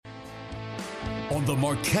on the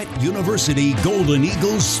Marquette University Golden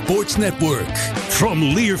Eagles Sports Network. From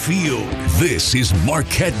Learfield, this is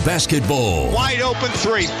Marquette basketball. Wide open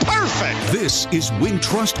three. Perfect. This is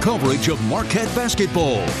Wintrust coverage of Marquette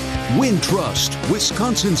basketball. Wintrust,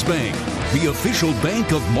 Wisconsin's bank, the official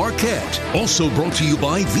bank of Marquette. Also brought to you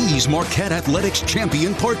by these Marquette Athletics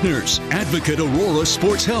champion partners: Advocate Aurora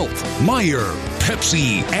Sports Health, Meyer,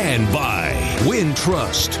 Pepsi, and by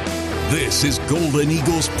Wintrust. This is Golden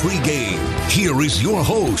Eagles pregame. Here is your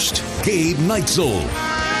host, Gabe Neitzel.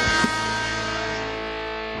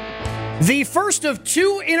 The first of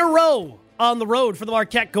two in a row on the road for the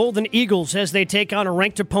Marquette Golden Eagles as they take on a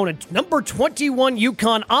ranked opponent. Number 21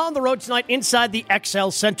 UConn on the road tonight inside the XL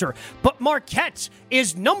Center. But Marquette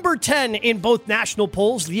is number 10 in both national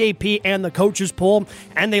polls, the AP and the coaches poll,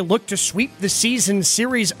 and they look to sweep the season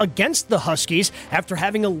series against the Huskies after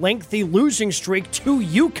having a lengthy losing streak to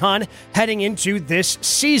UConn heading into this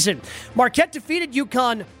season. Marquette defeated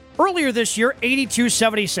UConn earlier this year,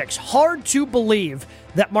 82-76. Hard to believe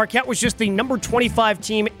that Marquette was just the number 25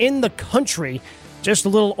 team in the country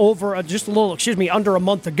under a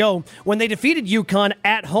month ago when they defeated UConn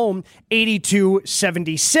at home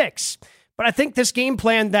 82-76. But I think this game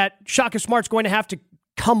plan that Shaka Smart's going to have to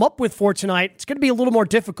come up with for tonight, it's going to be a little more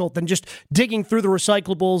difficult than just digging through the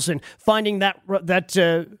recyclables and finding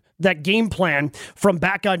that game plan from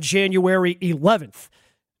back on January 11th.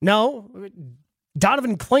 No,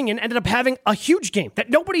 Donovan Clingan ended up having a huge game that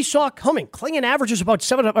nobody saw coming. Clingan averages about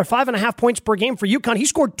 5.5 points per game for UConn. He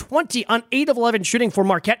scored 20 on 8 of 11 shooting for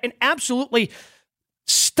Marquette and absolutely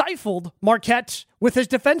stifled Marquette with his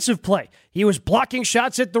defensive play. He was blocking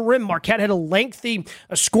shots at the rim. Marquette had a lengthy,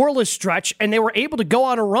 scoreless stretch, and they were able to go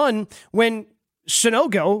on a run when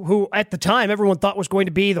Sanogo, who at the time everyone thought was going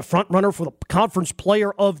to be the front runner for the Conference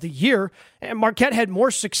Player of the Year, and Marquette had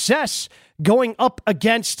more success going up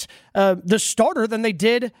against the starter than they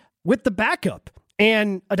did with the backup.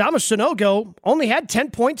 And Adama Sanogo only had 10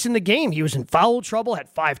 points in the game. He was in foul trouble, had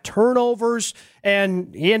 5 turnovers,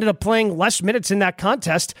 and he ended up playing less minutes in that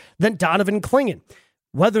contest than Donovan Clingan.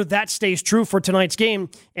 Whether that stays true for tonight's game,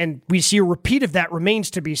 and we see a repeat of that,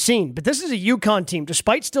 remains to be seen. But this is a UConn team,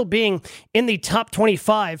 despite still being in the top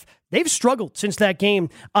 25, they've struggled since that game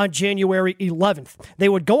on January 11th. They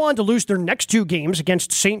would go on to lose their next 2 games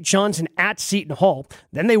against St. John's and at Seton Hall.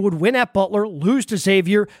 Then they would win at Butler, lose to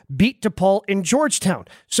Xavier, beat DePaul in Georgetown.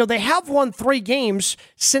 So they have won 3 games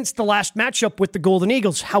since the last matchup with the Golden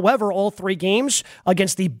Eagles. However, all 3 games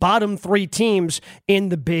against the bottom 3 teams in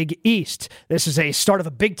the Big East. This is a start of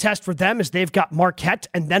a big test for them as they've got Marquette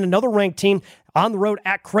and then another ranked team on the road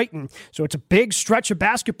at Creighton. So it's a big stretch of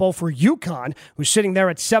basketball for UConn, who's sitting there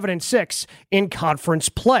at 7-6 in conference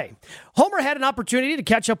play. Homer had an opportunity to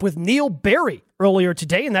catch up with Neil Berry earlier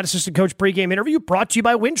today, and that assistant coach pregame interview brought to you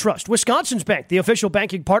by Wintrust, Wisconsin's bank, the official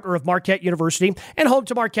banking partner of Marquette University, and home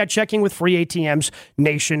to Marquette checking with free ATMs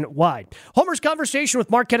nationwide. Homer's conversation with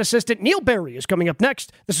Marquette assistant Neil Berry is coming up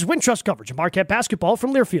next. This is Wintrust coverage of Marquette basketball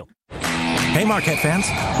from Learfield. Hey Marquette fans,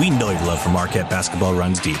 we know your love for Marquette basketball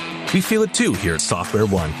runs deep. We feel it too here at Software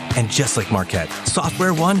One. And just like Marquette,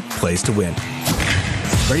 Software One plays to win.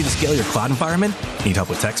 Ready to scale your cloud environment? Need help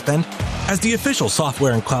with tech spend? As the official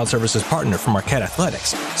software and cloud services partner for Marquette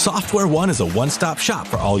Athletics, Software One is a one-stop shop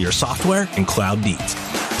for all your software and cloud needs.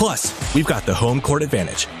 Plus, we've got the home court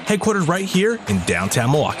advantage, headquartered right here in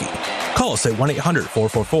downtown Milwaukee. Call us at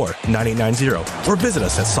 1-800-444-9890 or visit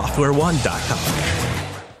us at softwareone.com.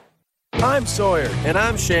 I'm Sawyer, and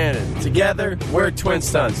I'm Shannon. Together, we're Twin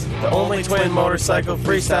Stunts, the only twin motorcycle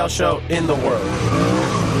freestyle show in the world.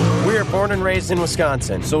 We are born and raised in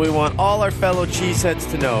Wisconsin, so we want all our fellow cheeseheads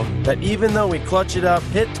to know that even though we clutch it up,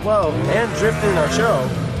 hit 12, and drift in our show,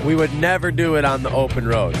 we would never do it on the open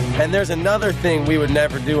road. And there's another thing we would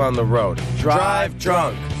never do on the road. Drive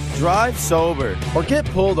drunk. Drive sober or get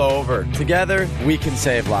pulled over. Together, we can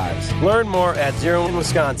save lives. Learn more at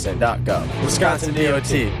zeroinwisconsin.gov. Wisconsin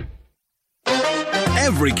DOT.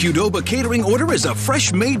 Every Qdoba catering order is a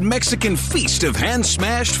fresh-made Mexican feast of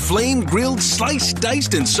hand-smashed, flame-grilled, sliced,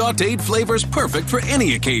 diced, and sautéed flavors perfect for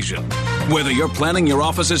any occasion. Whether you're planning your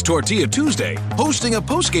office's Tortilla Tuesday, hosting a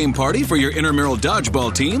post-game party for your intramural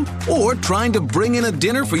dodgeball team, or trying to bring in a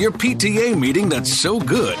dinner for your PTA meeting that's so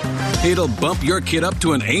good, it'll bump your kid up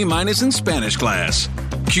to an A- in Spanish class.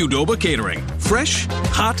 Qdoba Catering. Fresh,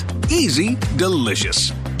 hot, easy,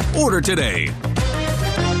 delicious. Order today.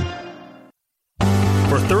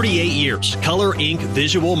 For 38 years, Color Inc.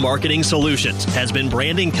 Visual Marketing Solutions has been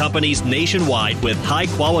branding companies nationwide with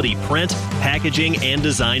high-quality print, packaging, and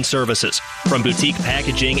design services. From boutique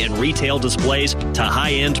packaging and retail displays to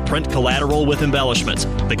high-end print collateral with embellishments,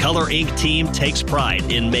 The Color Ink team takes pride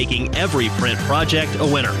in making every print project a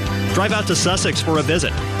winner. Drive out to Sussex for a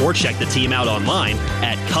visit or check the team out online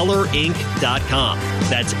at colorink.com.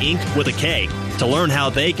 That's ink with a K to learn how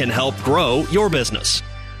they can help grow your business.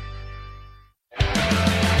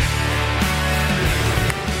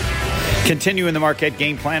 Continuing the Marquette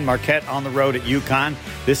game plan, Marquette on the road at UConn.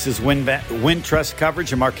 This is Wintrust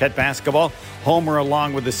coverage of Marquette basketball. Homer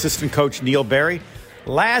along with assistant coach Neil Berry.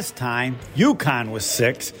 Last time, UConn was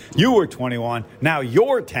 6. You were 21. Now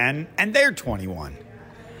you're 10, and they're 21.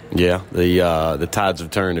 Yeah, the tides have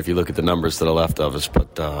turned if you look at the numbers to the left of us.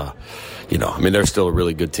 But, they're still a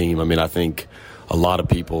really good team. I think a lot of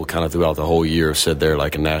people kind of throughout the whole year have said they're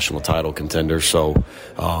like a national title contender. So,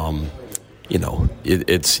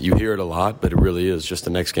 it's you hear it a lot, but it really is just the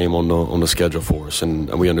next game on the schedule for us, and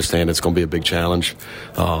we understand it's going to be a big challenge.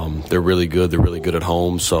 They're really good. They're really good at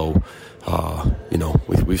home, so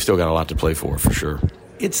we've still got a lot to play for sure.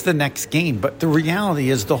 It's the next game, but the reality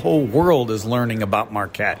is the whole world is learning about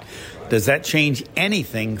Marquette. Does that change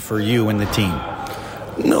anything for you and the team?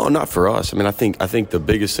 No, not for us. I think the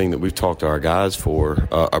biggest thing that we've talked to our guys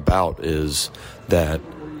about is that.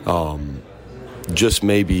 Just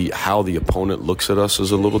maybe how the opponent looks at us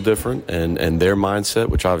is a little different and their mindset,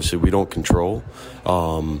 which obviously we don't control.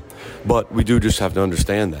 But we do just have to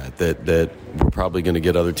understand that we're probably going to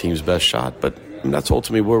get other teams' best shot. But that's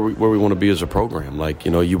ultimately where we want to be as a program.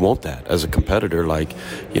 You want that as a competitor.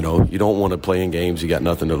 You don't want to play in games you got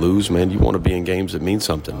nothing to lose, man. You want to be in games that mean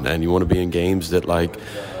something. And you want to be in games that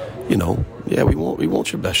we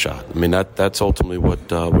want your best shot. That's ultimately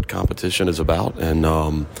what competition is about, and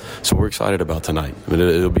so we're excited about tonight.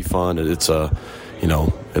 It'll be fun.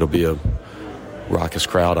 It'll be a raucous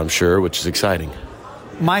crowd, I'm sure, which is exciting.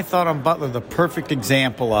 My thought on Butler, the perfect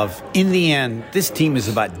example of, in the end, this team is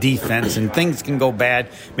about defense, and things can go bad.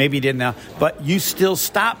 Maybe you didn't know, but you still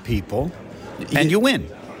stop people, and you win.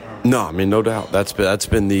 No, no doubt. That's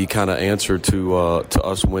been the kind of answer to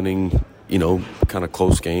us winning. Kind of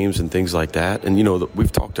close games and things like that. And,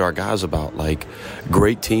 we've talked to our guys about,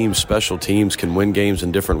 great teams, special teams can win games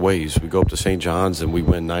in different ways. We go up to St. John's and we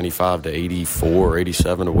win 95 to 84 or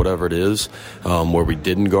 87 or whatever it is, where we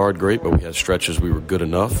didn't guard great, but we had stretches we were good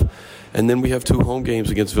enough. And then we have 2 home games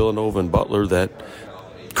against Villanova and Butler that,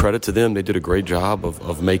 credit to them, they did a great job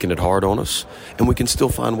of making it hard on us, and we can still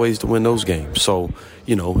find ways to win those games. So,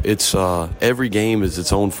 it's every game is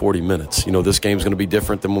its own 40 minutes. This game's going to be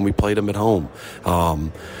different than when we played them at home,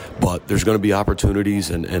 but there's going to be opportunities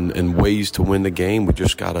and ways to win the game. We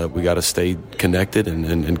gotta stay connected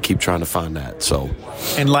and keep trying to find that. So,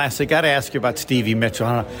 and lastly, got to ask you about Stevie Mitchell.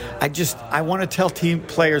 I want to tell team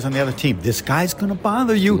players on the other team, this guy's going to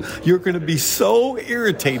bother you. You're going to be so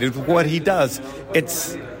irritated with what he does.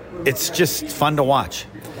 It's just fun to watch.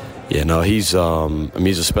 Yeah, no, he's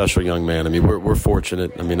a special young man. We're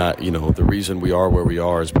fortunate. The reason we are where we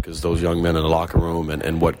are is because those young men in the locker room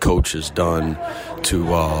and what Coach has done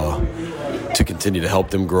to continue to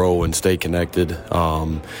help them grow and stay connected.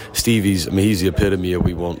 Stevie's, he's the epitome of what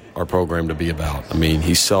we want our program to be about.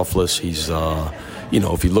 He's selfless. He's,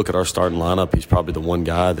 if you look at our starting lineup, he's probably the one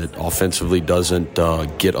guy that offensively doesn't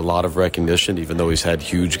get a lot of recognition, even though he's had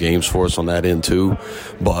huge games for us on that end too.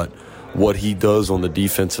 But what he does on the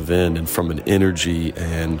defensive end and from an energy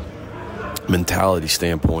and mentality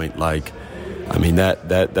standpoint,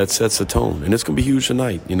 that sets the tone, and it's going to be huge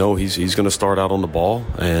tonight. He's going to start out on the ball,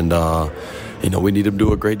 and we need him to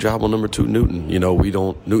do a great job on number 2, Newton.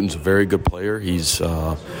 Newton's a very good player. He's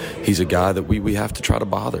a guy that we have to try to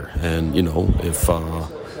bother, and if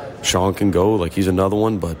Sean can go, he's another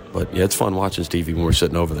one. But yeah, it's fun watching Stevie when we're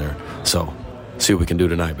sitting over there. So see what we can do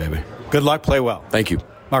tonight, baby. Good luck. Play well. Thank you.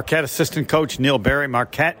 Marquette assistant coach Neil Berry,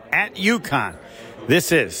 Marquette at UConn.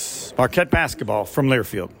 This is Marquette basketball from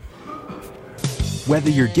Learfield.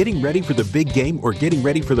 Whether you're getting ready for the big game or getting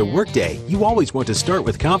ready for the workday, you always want to start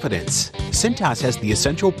with confidence. Cintas has the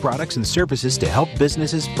essential products and services to help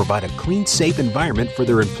businesses provide a clean, safe environment for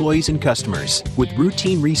their employees and customers. With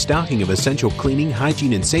routine restocking of essential cleaning,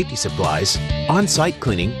 hygiene, and safety supplies, on-site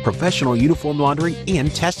cleaning, professional uniform laundering,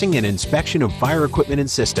 and testing and inspection of fire equipment and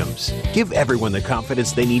systems. Give everyone the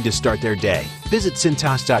confidence they need to start their day. Visit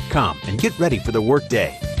Cintas.com and get ready for the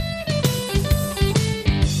workday.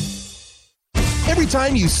 Every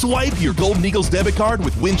time you swipe your Golden Eagles debit card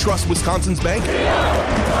with Wintrust Wisconsin's bank,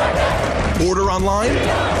 order online,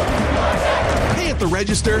 pay at the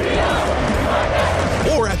register,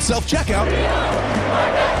 or at self-checkout,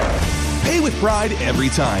 Pay with pride every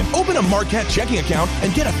time. Open a Marquette checking account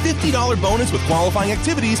and get a $50 bonus with qualifying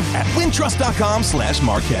activities at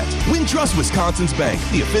wintrust.com/Marquette. Wintrust Wisconsin's bank,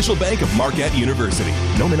 the official bank of Marquette University.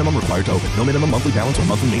 No minimum required to open. No minimum monthly balance or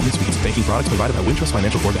monthly maintenance fees. Banking products provided by Wintrust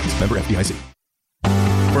Financial Corp. Member FDIC.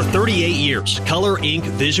 For 38 years, Color Inc.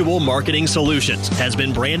 Visual Marketing Solutions has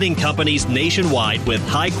been branding companies nationwide with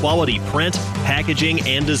high-quality print, packaging,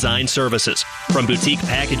 and design services. From boutique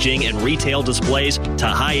packaging and retail displays to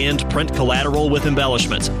high-end print collateral with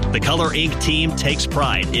embellishments, the Color Inc. team takes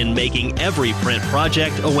pride in making every print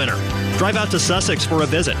project a winner. Drive out to Sussex for a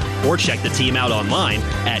visit or check the team out online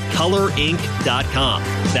at colorinc.com.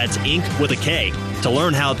 That's Inc. with a K to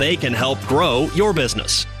learn how they can help grow your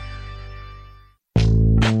business.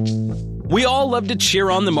 We all love to cheer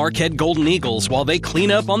on the Marquette Golden Eagles while they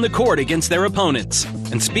clean up on the court against their opponents.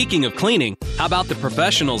 And speaking of cleaning, how about the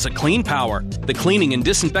professionals at Clean Power? The cleaning and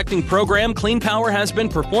disinfecting program Clean Power has been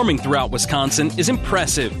performing throughout Wisconsin is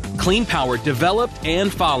impressive. Clean Power developed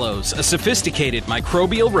and follows a sophisticated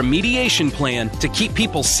microbial remediation plan to keep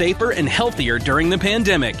people safer and healthier during the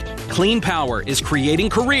pandemic. Clean Power is creating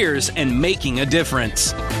careers and making a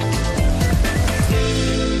difference.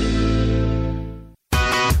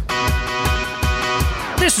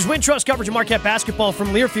 This is Wintrust coverage of Marquette basketball from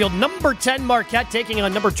Learfield. Number 10 Marquette taking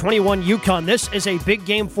on number 21 UConn. This is a big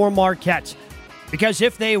game for Marquette because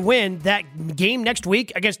if they win, that game next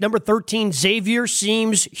week against number 13 Xavier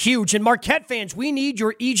seems huge. And Marquette fans, we need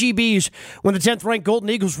your EGBs when the 10th-ranked Golden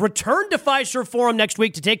Eagles return to Fiserv Forum next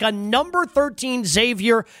week to take on number 13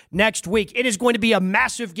 Xavier next week. It is going to be a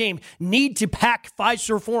massive game. Need to pack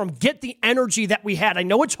Fiserv Forum. Get the energy that we had. I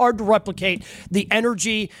know it's hard to replicate the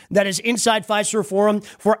energy that is inside Fiserv Forum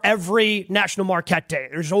for every National Marquette Day.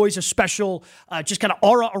 There's always a special just kind of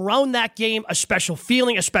aura around that game, a special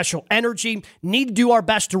feeling, a special energy. Need to do our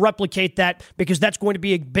best to replicate that because that's going to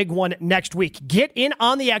be a big one next week. Get in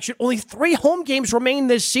on the action. Only 3 home games remain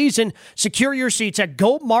this season. Secure your seats at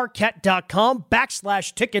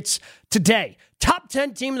gomarquette.com/tickets today. Top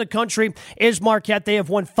 10 team in the country is Marquette. They have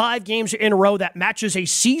won 5 games in a row. That matches a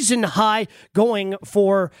season high, going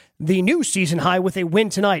for the new season high with a win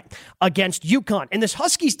tonight against UConn. And this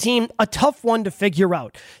Huskies team, a tough one to figure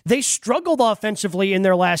out. They struggled offensively in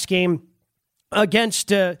their last game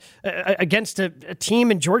against a team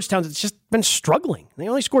in Georgetown that's just been struggling. They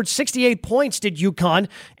only scored 68 points, did UConn,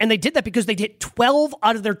 and they did that because they hit 12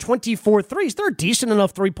 out of their 24 threes. They're a decent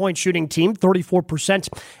enough three-point shooting team, 34%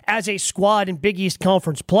 as a squad in Big East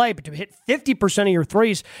Conference play, but to hit 50% of your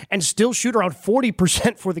threes and still shoot around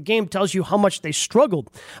 40% for the game tells you how much they struggled.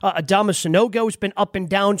 Adama Sanogo has been up and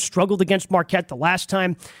down, struggled against Marquette the last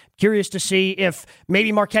time. Curious to see if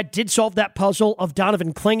maybe Marquette did solve that puzzle of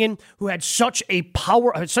Donovan Clingan, who had such a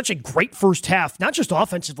great first half, not just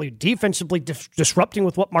offensively, defensively disrupting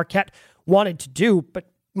with what Marquette wanted to do,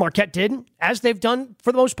 but Marquette didn't, as they've done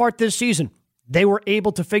for the most part this season. They were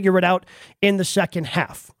able to figure it out in the second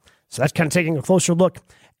half. So that's kind of taking a closer look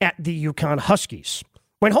at the UConn Huskies.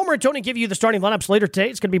 When Homer and Tony give you the starting lineups later today,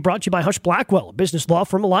 it's going to be brought to you by Hush Blackwell, a business law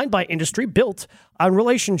firm aligned by industry, built on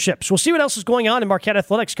relationships. We'll see what else is going on in Marquette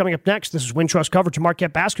athletics coming up next. This is Wintrust coverage of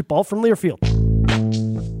Marquette basketball from Learfield.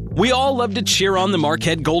 We all love to cheer on the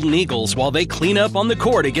Marquette Golden Eagles while they clean up on the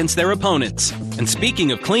court against their opponents. And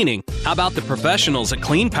speaking of cleaning, how about the professionals at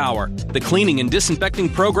Clean Power? The cleaning and disinfecting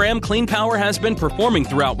program Clean Power has been performing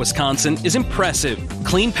throughout Wisconsin is impressive.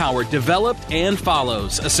 Clean Power developed and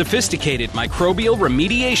follows a sophisticated microbial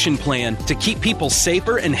remediation plan to keep people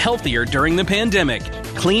safer and healthier during the pandemic.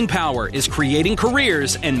 Clean Power is creating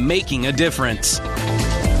careers and making a difference.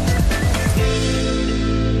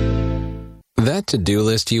 That to-do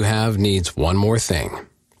list you have needs one more thing.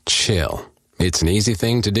 Chill. It's an easy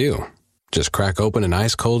thing to do. Just crack open an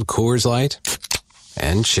ice-cold Coors Light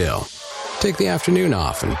and chill. Take the afternoon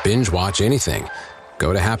off and binge watch anything.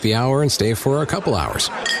 Go to happy hour and stay for a couple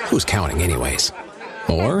hours. Who's counting anyways?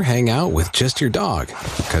 Or hang out with just your dog,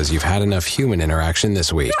 because you've had enough human interaction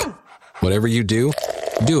this week. Whatever you do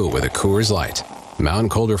it with a Coors Light. Mountain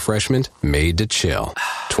cold refreshment made to chill.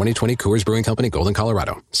 2020 Coors Brewing Company, Golden,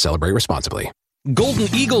 Colorado. Celebrate responsibly. Golden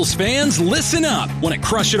Eagles fans, listen up. Want to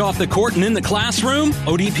crush it off the court and in the classroom?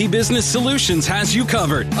 ODP Business Solutions has you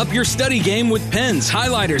covered. Up your study game with pens,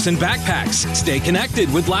 highlighters, and backpacks. Stay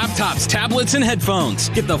connected with laptops, tablets, and headphones.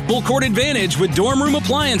 Get the full court advantage with dorm room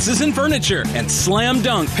appliances and furniture. And slam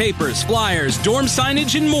dunk papers, flyers, dorm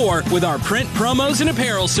signage, and more with our print, promos, and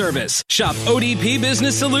apparel service. Shop ODP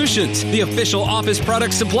Business Solutions, the official office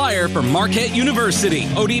product supplier for Marquette University.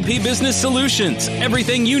 ODP Business Solutions,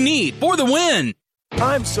 everything you need for the win.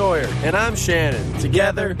 I'm Sawyer. And I'm Shannon.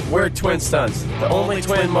 Together, we're Twin Stunts, the only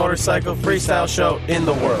twin motorcycle freestyle show in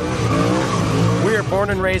the world. We are born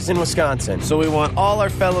and raised in Wisconsin, so we want all our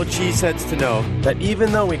fellow cheeseheads to know that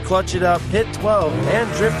even though we clutch it up, hit 12,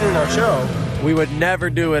 and drift in our show, we would never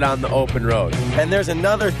do it on the open road. And there's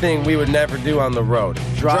another thing we would never do on the road.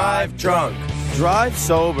 Drive drunk. Drive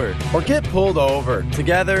sober or get pulled over.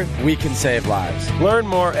 Together, we can save lives. Learn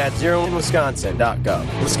more at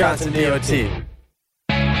zeroinwisconsin.gov. Wisconsin DOT.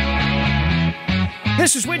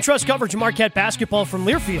 This is Wintrust coverage of Marquette basketball from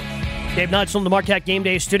Learfield. Dave Knotts from the Marquette Game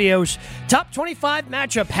Day Studios. Top 25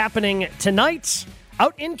 matchup happening tonight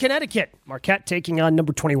out in Connecticut. Marquette taking on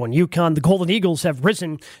number 21 UConn. The Golden Eagles have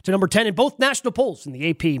risen to number 10 in both national polls, in the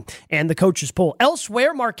AP and the coaches poll.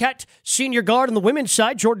 Elsewhere, Marquette senior guard on the women's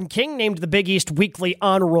side, Jordan King, named the Big East weekly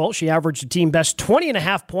honor roll. She averaged a team best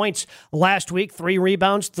 20.5 points last week,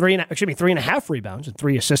 3.5 rebounds and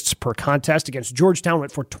 3 assists per contest against Georgetown.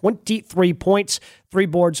 Went for 23 points, 3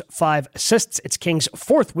 boards, 5 assists. It's King's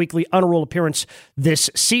 4th weekly honor roll appearance this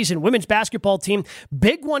season. Women's basketball team,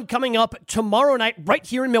 big one coming up tomorrow night right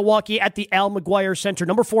here in Milwaukee at the Al McGuire Center.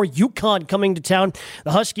 Number 4 UConn coming to town.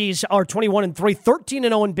 The Huskies are 21-3,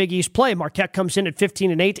 13-0 in Big East play. Marquette comes in at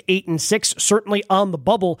 15-8, 8-6, certainly on the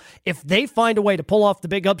bubble. If they find a way to pull off the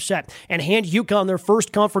big upset and hand UConn their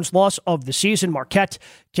first conference loss of the season, Marquette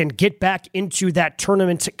can get back into that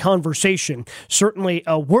tournament conversation. Certainly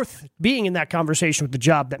worth being in that conversation with the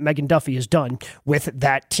job that Megan Duffy has done with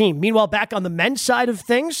that team. Meanwhile, back on the men's side of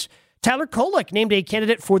things, Tyler Kolek named a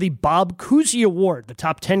candidate for the Bob Cousy Award. The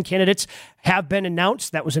top 10 candidates have been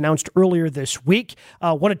announced. That was announced earlier this week.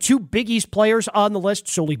 One of 2 Big East players on the list,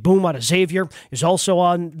 Soli Boom out of Xavier, is also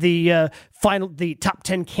on the top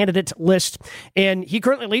 10 candidate list. And he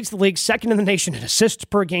currently leads the league second in the nation in assists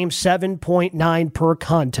per game, 7.9 per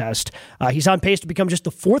contest. He's on pace to become just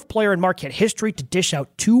the 4th player in Marquette history to dish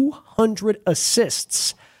out 200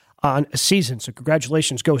 assists on a season. So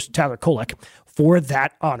congratulations goes to Tyler Kolek for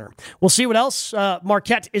that honor. We'll see what else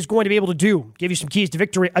Marquette is going to be able to do. Give you some keys to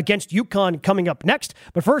victory against UConn coming up next.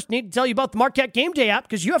 But first, need to tell you about the Marquette Game Day app,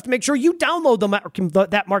 because you have to make sure you download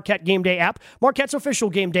that Marquette Game Day app, Marquette's official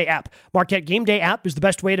game day app. Marquette Game Day app is the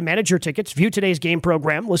best way to manage your tickets, view today's game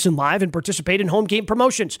program, listen live, and participate in home game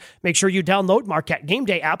promotions. Make sure you download Marquette Game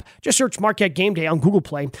Day app. Just search Marquette Game Day on Google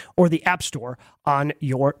Play or the App Store on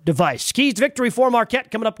your device. Keys to victory for Marquette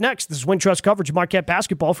coming up next. This is Wintrust coverage of Marquette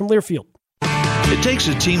basketball from Learfield. It takes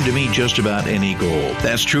a team to meet just about any goal.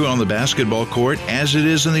 That's true on the basketball court as it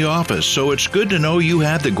is in the office, so it's good to know you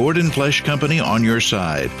have the Gordon Flesch Company on your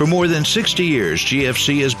side. For more than 60 years,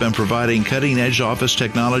 GFC has been providing cutting-edge office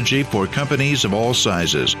technology for companies of all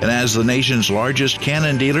sizes. And as the nation's largest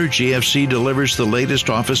Canon dealer, GFC delivers the latest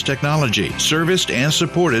office technology, serviced and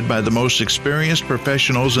supported by the most experienced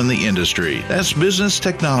professionals in the industry. That's business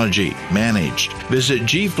technology managed. Visit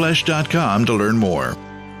gflesch.com to learn more.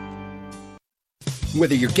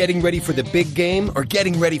 Whether you're getting ready for the big game or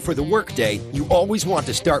getting ready for the workday, you always want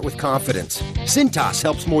to start with confidence. Cintas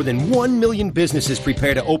helps more than 1 million businesses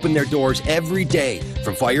prepare to open their doors every day.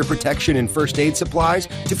 From fire protection and first aid supplies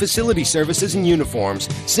to facility services and uniforms,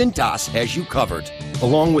 Cintas has you covered.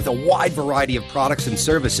 Along with a wide variety of products and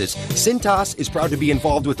services, Cintas is proud to be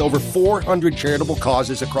involved with over 400 charitable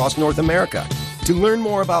causes across North America. To learn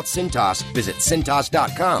more about Cintas, visit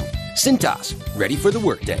Cintas.com. Cintas, ready for the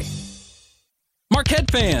workday.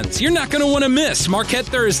 Marquette fans, you're not going to want to miss Marquette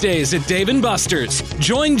Thursdays at Dave & Buster's.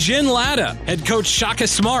 Join Jen Latta, head coach Shaka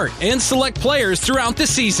Smart, and select players throughout the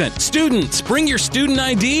season. Students, bring your student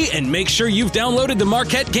ID and make sure you've downloaded the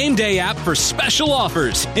Marquette Game Day app for special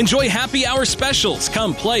offers. Enjoy happy hour specials,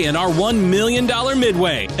 come play in our $1 million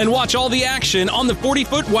midway, and watch all the action on the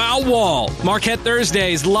 40-foot wow wall. Marquette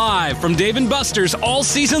Thursdays live from Dave & Buster's all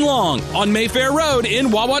season long on Mayfair Road in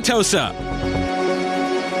Wauwatosa.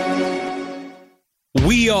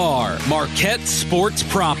 We are Marquette Sports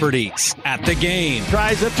Properties. At the game.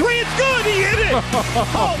 Tries a 3, it's good, he hit it!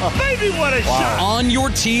 Oh, baby, what a shot! On your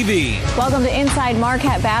TV. Welcome to Inside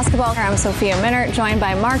Marquette Basketball. I'm Sophia Minner, joined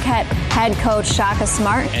by Marquette head coach Shaka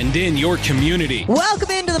Smart. And in your community. Welcome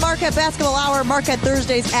into the Marquette Basketball Hour, Marquette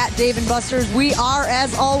Thursdays at Dave & Buster's. We are,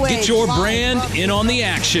 as always, get your brand in on the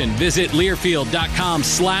action. Visit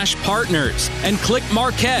Learfield.com/partners and click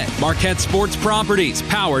Marquette. Marquette Sports Properties,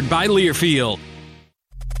 powered by Learfield.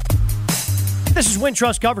 This is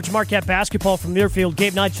Wintrust coverage of Marquette basketball from Learfield.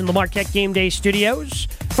 Gabe Knotts in the Marquette Game Day Studios.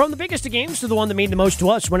 From the biggest of games to the one that mean the most to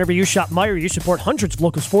us, whenever you shop Meijer, you support hundreds of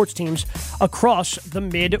local sports teams across the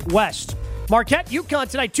Midwest. Marquette, UConn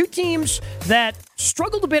tonight, two teams that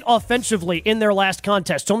struggled a bit offensively in their last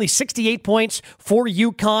contest. Only 68 points for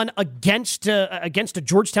UConn against a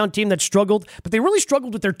Georgetown team that struggled, but they really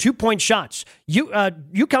struggled with their 2-point shots.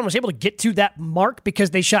 UConn was able to get to that mark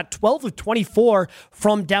because they shot 12 of 24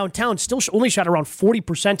 from downtown, still only shot around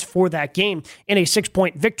 40% for that game in a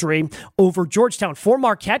 6-point victory over Georgetown. For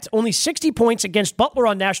Marquette, only 60 points against Butler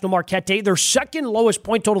on National Marquette Day, their second lowest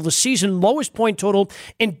point total of the season, lowest point total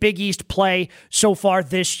in Big East play so far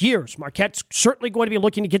this year. Marquette's certainly going to be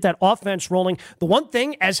looking to get that offense rolling. The one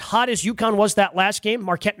thing, as hot as UConn was that last game,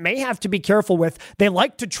 Marquette may have to be careful with. They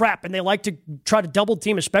like to trap and they like to try to double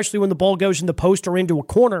team, especially when the ball goes in the post or into a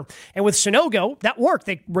corner. And with Sanogo, that worked.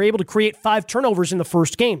 They were able to create 5 turnovers in the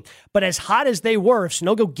first game. But as hot as they were, if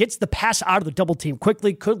Sanogo gets the pass out of the double team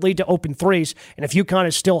quickly, could lead to open threes. And if UConn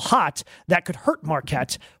is still hot, that could hurt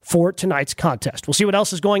Marquette for tonight's contest. We'll see what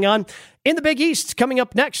else is going on in the Big East coming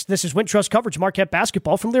up next. This is Wintrust coverage, Marquette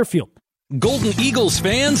basketball from Learfield. Golden Eagles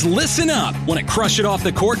fans, listen up. Want to crush it off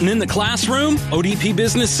the court and in the classroom? ODP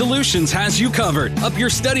Business Solutions has you covered. Up your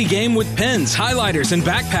study game with pens, highlighters, and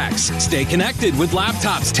backpacks. Stay connected with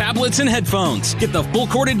laptops, tablets, and headphones. Get the full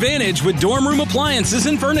court advantage with dorm room appliances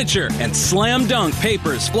and furniture. And slam dunk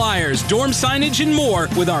papers, flyers, dorm signage, and more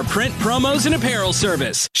with our print, promos, and apparel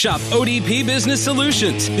service. Shop ODP Business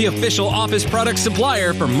Solutions, the official office product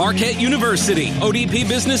supplier for Marquette University. ODP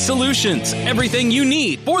Business Solutions, everything you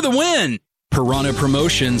need for the win. Piranha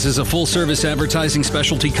Promotions is a full-service advertising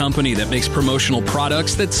specialty company that makes promotional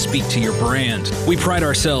products that speak to your brand. We pride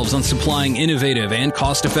ourselves on supplying innovative and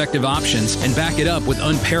cost-effective options and back it up with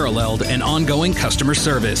unparalleled and ongoing customer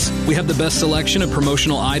service. We have the best selection of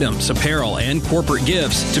promotional items, apparel, and corporate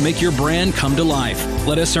gifts to make your brand come to life.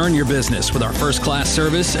 Let us earn your business with our first-class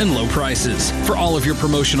service and low prices. For all of your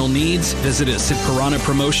promotional needs, visit us at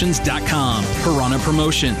piranhapromotions.com. Piranha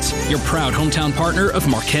Promotions, your proud hometown partner of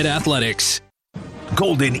Marquette Athletics.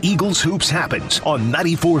 Golden Eagles Hoops happens on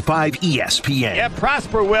 94.5 ESPN. Yeah,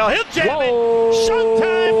 Prosper will. He'll jam it.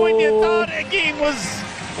 Showtime when you thought a game was...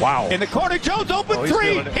 Wow. In the corner, Jones open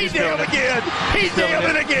three. He nailed it again. He nailed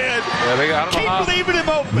it again. Keep leaving him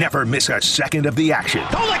open. Never miss a second of the action.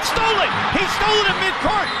 Kolek stole it. He stole it at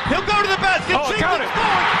midcourt. He'll go to the basket. Count it.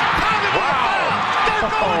 They're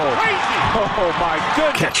going crazy. Oh, my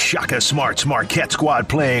goodness. Catch Shaka Smart's Marquette squad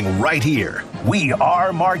playing right here. We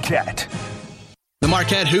are Marquette. The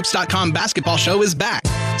MarquetteHoops.com basketball show is back.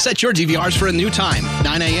 Set your DVRs for a new time,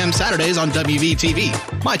 9 a.m. Saturdays on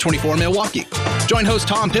WVTV, My 24 Milwaukee. Join host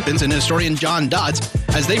Tom Pippins and historian John Dodds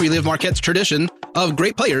as they relive Marquette's tradition of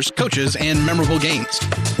great players, coaches, and memorable games.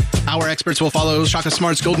 Our experts will follow Shaka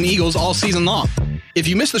Smart's Golden Eagles all season long. If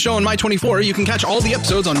you missed the show on My 24, you can catch all the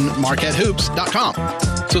episodes on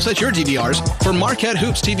MarquetteHoops.com. So set your DVRs for Marquette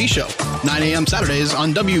Hoops TV show, 9 a.m. Saturdays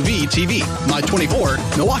on WVTV, My 24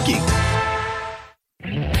 Milwaukee.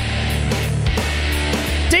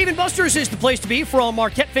 Dave & Buster's is the place to be for all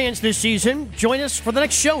Marquette fans this season. Join us for the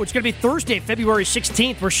next show. It's going to be Thursday, February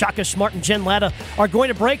 16th, where Shaka Smart and Jen Latta are going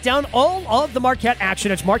to break down all of the Marquette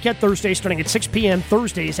action. It's Marquette Thursday starting at 6 p.m.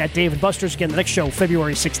 Thursdays at Dave & Buster's. Again, the next show,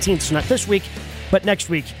 February 16th, so not this week, but next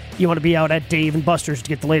week. You want to be out at Dave & Buster's to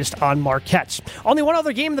get the latest on Marquette. Only one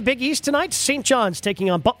other game in the Big East tonight. St. John's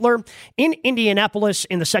taking on Butler in Indianapolis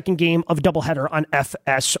in the second game of a doubleheader on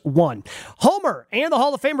FS1. Homer and the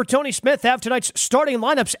Hall of Famer Tony Smith have tonight's starting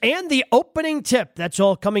lineups and the opening tip. That's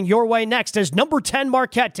all coming your way next as number 10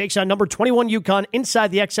 Marquette takes on number 21 UConn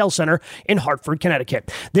inside the XL Center in Hartford,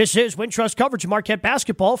 Connecticut. This is Wintrust coverage of Marquette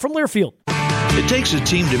basketball from Learfield. It takes a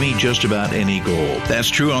team to meet just about any goal. That's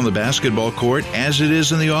true on the basketball court as it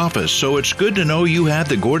is in the office, so it's good to know you have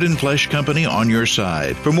the Gordon Flesch Company on your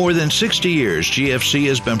side. For more than 60 years, GFC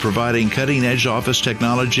has been providing cutting-edge office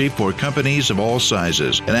technology for companies of all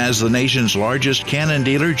sizes. And as the nation's largest Canon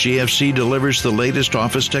dealer, GFC delivers the latest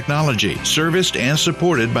office technology, serviced and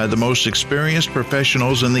supported by the most experienced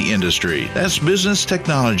professionals in the industry. That's business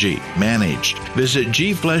technology, managed. Visit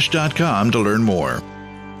gflesch.com to learn more.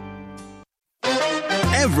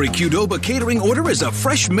 Every Qdoba catering order is a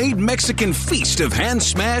fresh-made Mexican feast of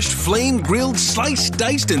hand-smashed, flame-grilled, sliced,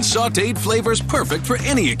 diced, and sautéed flavors perfect for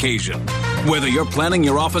any occasion. Whether you're planning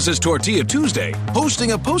your office's Tortilla Tuesday,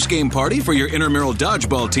 hosting a post-game party for your intramural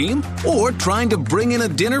dodgeball team, or trying to bring in a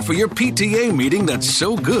dinner for your PTA meeting that's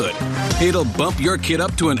so good, it'll bump your kid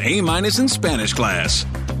up to an A- in Spanish class.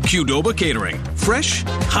 Qdoba Catering. Fresh,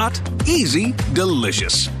 hot, easy,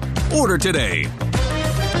 delicious. Order today.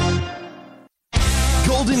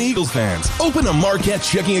 Golden Eagles fans, open a Marquette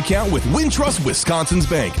checking account with Wintrust Wisconsin's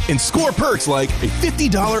Bank and score perks like a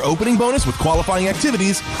 $50 opening bonus with qualifying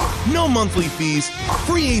activities, no monthly fees,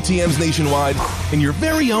 free ATMs nationwide, and your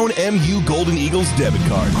very own MU Golden Eagles debit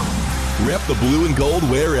card. Rep the blue and gold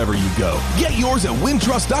wherever you go. Get yours at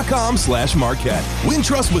wintrust.com/Marquette.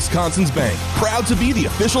 Wintrust Wisconsin's Bank, proud to be the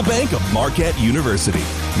official bank of Marquette University.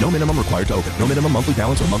 No minimum required to open. No minimum monthly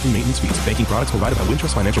balance or monthly maintenance fees. Banking products provided by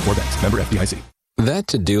Wintrust Financial Corp. Bank. Member FDIC. That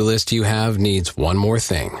to-do list you have needs one more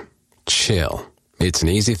thing. Chill. It's an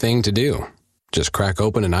easy thing to do. Just crack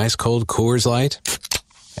open an ice-cold Coors Light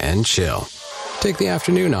and chill. Take the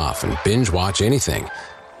afternoon off and binge watch anything.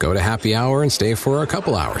 Go to happy hour and stay for a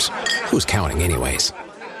couple hours. Who's counting anyways?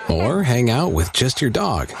 Or hang out with just your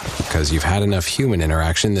dog, because you've had enough human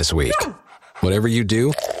interaction this week. Whatever you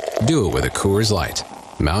do it with a Coors Light.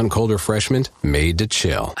 Mountain cold refreshment made to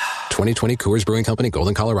chill. 2020 Coors Brewing Company,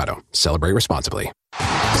 Golden, Colorado. Celebrate responsibly.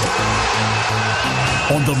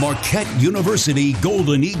 On the Marquette University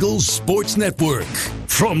Golden Eagles Sports Network.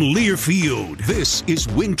 From Learfield, this is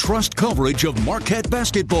Wintrust coverage of Marquette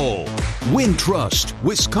basketball. Wintrust,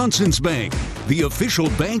 Wisconsin's bank, the official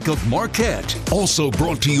bank of Marquette. Also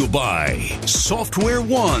brought to you by Software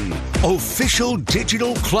One, official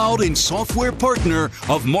digital cloud and software partner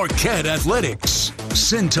of Marquette Athletics.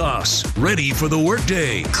 Cintas, ready for the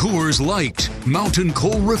workday. Coors Light, mountain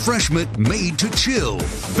cold refreshment made to chill.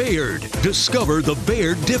 Baird, discover the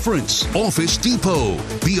Baird difference. Office Depot,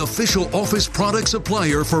 the official office product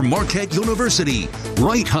supplier for Marquette University.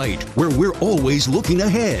 Right Height, where we're always looking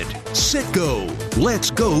ahead. Citgo, let's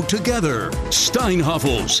go together.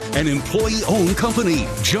 Steinhoffels, an employee-owned company.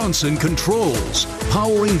 Johnson Controls,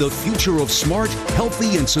 powering the future of smart,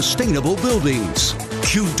 healthy, and sustainable buildings.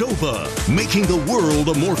 Qdoba, making the world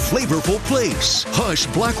a more flavorful place. Hush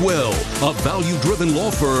Blackwell, a value-driven law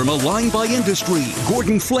firm aligned by industry.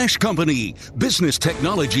 Gordon Flesh Company, business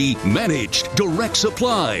technology managed, direct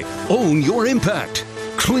supply. Own your impact.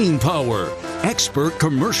 Clean Power, expert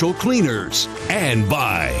commercial cleaners. And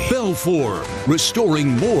by Belfour, restoring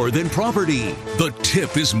more than property. The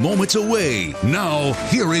tip is moments away. Now,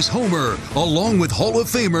 here is Homer, along with Hall of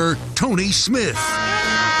Famer Tony Smith.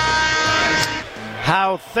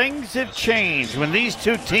 How things have changed. When these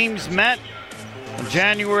two teams met on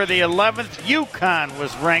January the 11th, UConn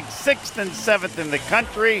was ranked 6th and 7th in the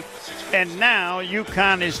country, and now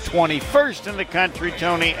UConn is 21st in the country,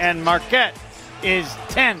 Tony, and Marquette is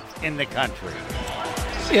 10th in the country.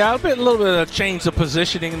 Yeah, a little bit of change of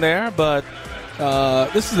positioning there, but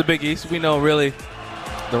this is the Big East. We know really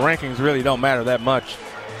the rankings really don't matter that much.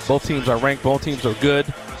 Both teams are ranked. Both teams are good.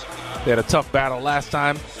 They had a tough battle last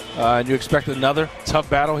time, and you expect another tough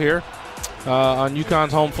battle here on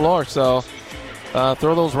UConn's home floor. So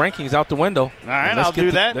throw those rankings out the window. All right, I'll do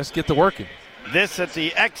that. Let's get to working. This at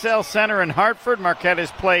the XL Center in Hartford. Marquette has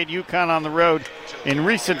played UConn on the road in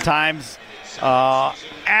recent times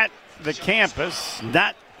at the campus.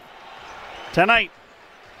 Not tonight.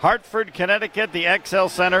 Hartford, Connecticut, the XL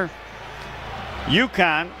Center.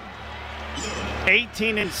 UConn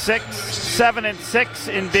 18-6, 7-6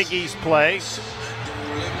 in Big East play.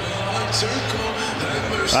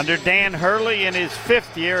 Under Dan Hurley in his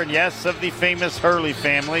 5th year, and yes, of the famous Hurley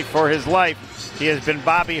family. For his life, he has been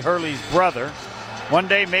Bobby Hurley's brother. One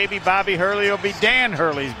day, maybe Bobby Hurley will be Dan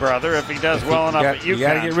Hurley's brother if he does well enough at UConn. You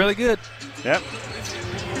got to get really good. Yep.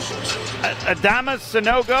 Adama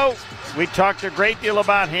Sanogo, we talked a great deal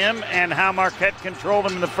about him and how Marquette controlled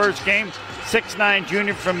him in the first game. 6'9"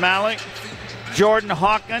 junior from Malik. Jordan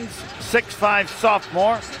Hawkins, 6'5"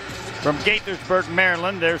 sophomore from Gaithersburg,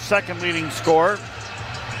 Maryland, their second leading scorer.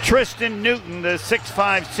 Tristan Newton, the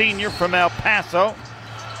 6'5" senior from El Paso.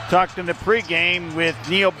 Talked in the pregame with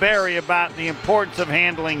Neil Berry about the importance of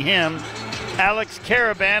handling him. Alex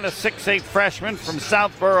Caravan, a 6'8" freshman from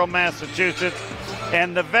Southborough, Massachusetts.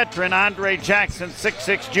 And the veteran Andre Jackson,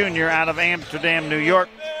 6'6" junior out of Amsterdam, New York.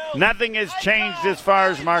 Nothing has changed as far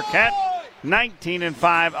as Marquette.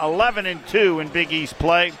 19-5, 11-2 in Big East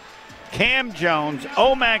play. Cam Jones,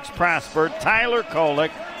 Omax Prosper, Tyler Kolek,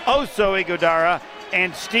 Oso Iguodara,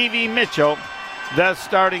 and Stevie Mitchell, the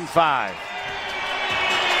starting 5.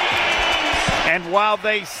 And while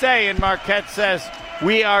they say, and Marquette says,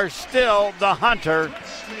 we are still the hunter,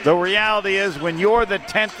 the reality is when you're the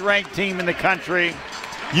 10th ranked team in the country,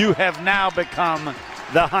 you have now become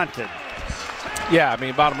the hunted. Yeah, I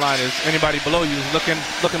mean, bottom line is anybody below you is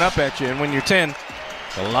looking up at you. And when you're 10,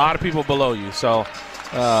 a lot of people below you. So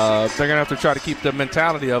they're going to have to try to keep the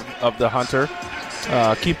mentality of the hunter,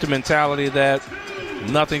 keep the mentality that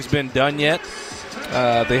nothing's been done yet.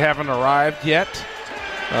 They haven't arrived yet.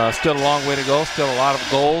 Still a long way to go. Still a lot of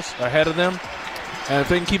goals ahead of them. And if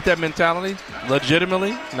they can keep that mentality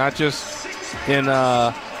legitimately, not just in,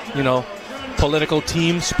 political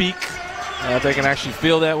team speak, if they can actually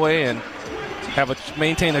feel that way and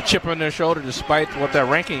maintain a chip on their shoulder despite what their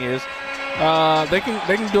ranking is, they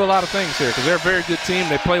can do a lot of things here because they're a very good team.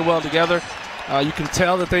 They play well together. You can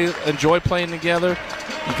tell that they enjoy playing together.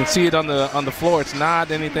 You can see it on the floor. It's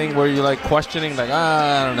not anything where you're like questioning, like,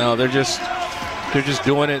 I don't know. They're just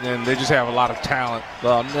doing it, and they just have a lot of talent.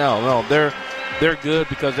 No, they're good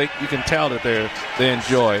because you can tell that they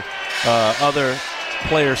enjoy other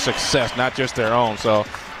players' success, not just their own. So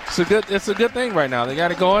it's a good thing right now. They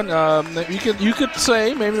got it going. You could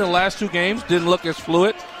say maybe the last two games didn't look as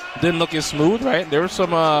fluid, didn't look as smooth. Right? There were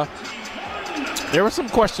some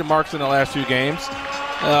question marks in the last few games,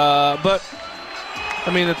 but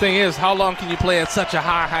I mean the thing is, how long can you play at such a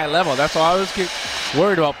high level? That's why I always get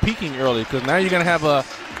worried about peaking early, because now you're going to have a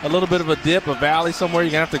little bit of a dip, a valley somewhere.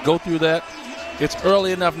 You're going to have to go through that. It's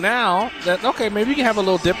early enough now that, okay, maybe you can have a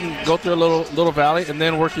little dip and go through a little valley and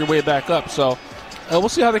then work your way back up. So we'll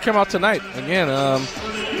see how they come out tonight. Again,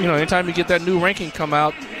 anytime you get that new ranking come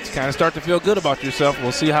out, you kind of start to feel good about yourself.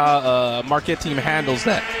 We'll see how Marquette team handles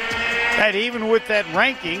that. And even with that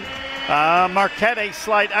ranking, Marquette a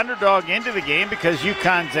slight underdog into the game because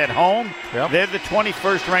UConn's at home. Yep. They're the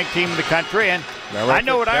 21st ranked team in the country. And I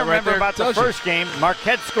know what I remember about the first game.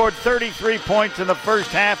 Marquette scored 33 points in the first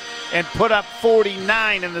half and put up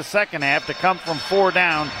 49 in the second half to come from 4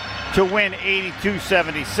 down to win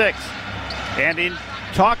 82-76. And in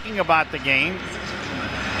talking about the game,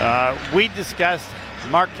 we discussed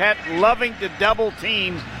Marquette loving to double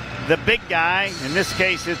team the big guy. In this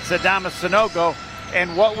case, it's Adama Sanogo,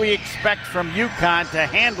 and what we expect from UConn to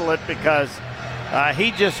handle it, because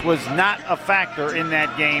he just was not a factor in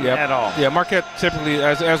that game at all. Yeah, Marquette typically,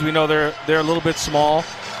 as we know, they're a little bit small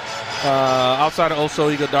outside of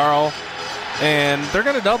Oso Ighodaro, and they're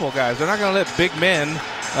going to double guys. They're not going to let big men.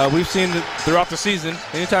 We've seen it throughout the season.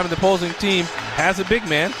 Anytime the opposing team has a big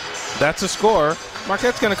man, that's a scorer.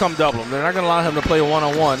 Marquette's going to come double him. They're not going to allow him to play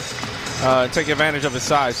one-on-one and take advantage of his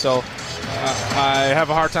size. So I have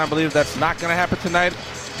a hard time believing that's not going to happen tonight.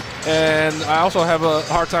 And I also have a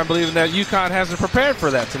hard time believing that UConn hasn't prepared for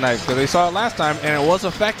that tonight, because they saw it last time, and it was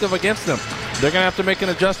effective against them. They're going to have to make an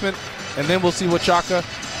adjustment, and then we'll see what Chaka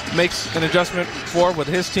makes an adjustment for with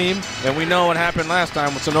his team. And we know what happened last time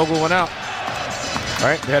when Sanogo went out.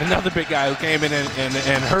 Right? They had another big guy who came in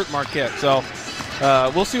and hurt Marquette. So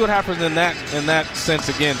we'll see what happens in that sense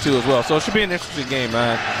again, too, as well. So it should be an interesting game,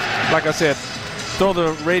 man. Like I said, throw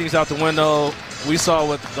the ratings out the window. We saw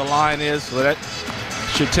what the line is, so that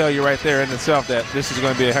should tell you right there in itself that this is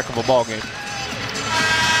going to be a heck of a ball game.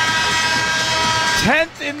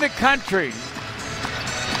 10th in the country.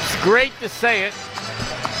 It's great to say it.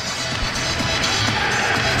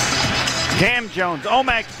 Cam Jones,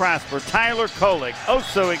 Omax Prosper, Tyler Kolek,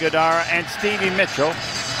 Oso Ighodaro, and Stevie Mitchell.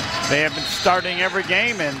 They have been starting every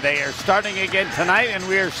game, and they are starting again tonight, and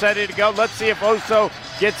we are set to go. Let's see if Oso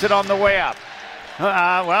gets it on the way up.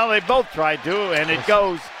 Well, they both tried to, and it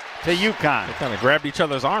goes to UConn. They kind of grabbed each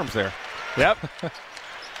other's arms there. Yep.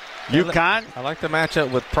 UConn. I like the matchup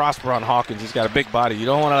with Prosper on Hawkins. He's got a big body. You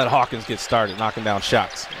don't want to let Hawkins get started knocking down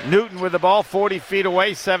shots. Newton with the ball, 40 feet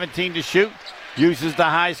away, 17 to shoot. Uses the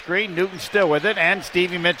high screen. Newton still with it, and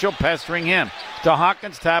Stevie Mitchell pestering him. To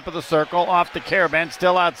Hawkins, top of the circle, off the Caravan,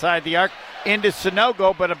 still outside the arc. Into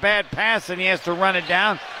Sanogo, but a bad pass, and he has to run it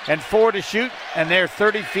down. And 4 to shoot, and they're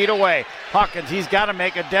 30 feet away. Hawkins, he's got to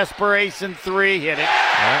make a desperation 3. Hit it.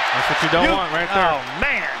 Yeah, that's what you don't want right there. Oh,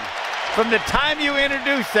 man. From the time you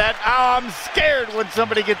introduce that, I'm scared when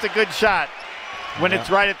somebody gets a good shot. When it's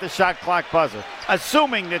right at the shot clock buzzer.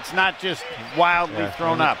 Assuming it's not just wildly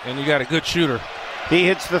thrown up. And you got a good shooter. He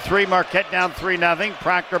hits the 3. Marquette down 3-0.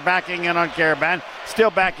 Proctor backing in on Caravan.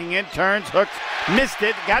 Still backing in. Turns. Hooks. Missed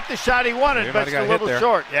it. Got the shot he wanted, but it's a little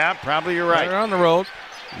short. Yeah, probably you're right. They're on the road.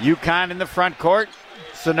 UConn in the front court.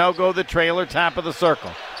 Sanogo the trailer, top of the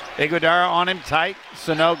circle. Ighodaro on him tight.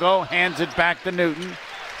 Sanogo hands it back to Newton.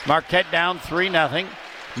 Marquette down 3-0.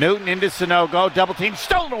 Newton into Sanogo. Double team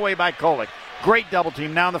stolen away by Kolek. Great double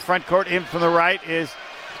team. Now in the front court, in from the right is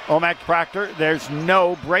Omax Proctor. There's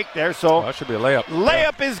no break there, so that should be a layup.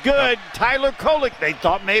 Layup is good. Tyler Kolek, they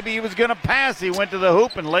thought maybe he was going to pass. He went to the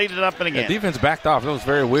hoop and laid it up and again. The defense backed off. It was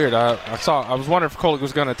very weird. I was wondering if Kolek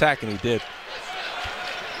was going to attack, and he did.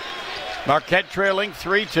 Marquette trailing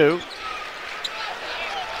 3-2.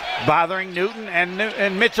 Bothering Newton,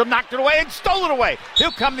 and Mitchell knocked it away and stole it away.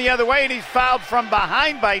 He'll come the other way, and he's fouled from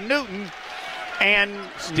behind by Newton. And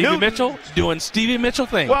Stevie Mitchell doing Stevie Mitchell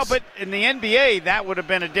things. Well, but in the NBA, that would have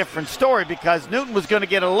been a different story because Newton was going to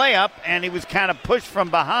get a layup, and he was kind of pushed from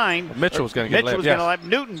behind. Mitchell was going to get a layup. Mitchell was going to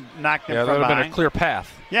Newton knocked him from behind. Yeah, that would have been a clear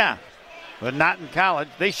path. Yeah, but not in college.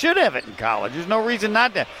 They should have it in college. There's no reason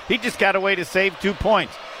not to. He just got a way to save 2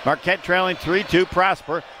 points. Marquette trailing 3-2.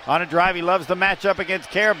 Prosper on a drive. He loves the matchup against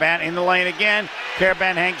Karaban in the lane again.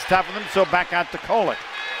 Karaban hangs tough of him, so back out to Kolick.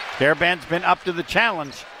 Karaban's been up to the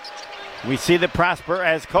challenge. We see the Prosper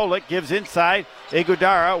as Kolick gives inside.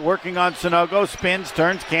 Iguodara working on Sanogo. Spins,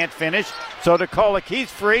 turns, can't finish. So to Kolick,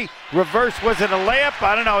 he's free. Reverse, was it a layup?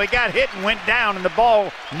 I don't know. He got hit and went down, and the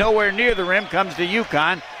ball nowhere near the rim comes to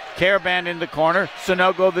UConn. Karaban in the corner.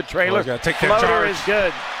 Sanogo the trailer. Got to take that Floater charge. Is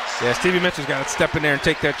good. Yeah, Stevie Mitchell's got to step in there and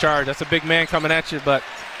take that charge. That's a big man coming at you, but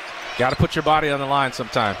got to put your body on the line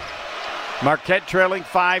sometime. Marquette trailing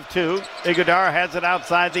 5-2. Iguodara has it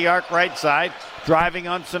outside the arc right side. Driving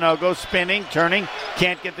on Sanogo, spinning, turning,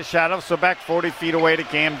 can't get the shot off, so back 40 feet away to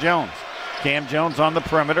Cam Jones. Cam Jones on the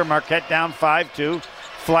perimeter, Marquette down 5-2.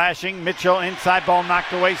 Flashing, Mitchell inside, ball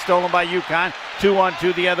knocked away, stolen by UConn.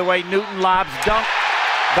 2-on-2 the other way, Newton lobs, dunk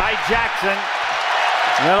by Jackson.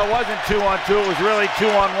 Well, it wasn't 2-on-2, it was really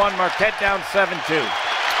 2-on-1, Marquette down 7-2.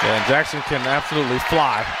 Yeah, and Jackson can absolutely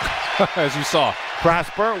fly, as you saw.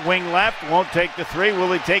 Prosper, wing left, won't take the three.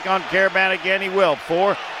 Will he take on Karaban again? He will.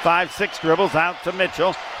 4, 5, 6 dribbles out to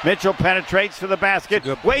Mitchell. Mitchell penetrates to the basket.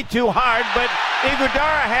 Way too hard, but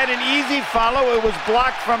Iguodara had an easy follow. It was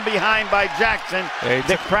blocked from behind by Jackson.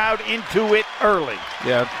 The crowd into it early.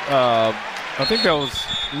 Yeah, I think that was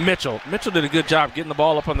Mitchell. Mitchell did a good job getting the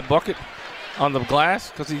ball up on the bucket, on the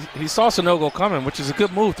glass, because he saw Sanogo coming, which is a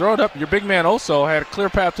good move. Throw it up. Your big man also had a clear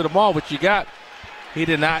path to the ball, which you got. He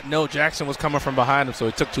did not know Jackson was coming from behind him, so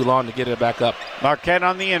it took too long to get it back up. Marquette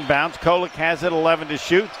on the inbounds. Kolick has it, 11 to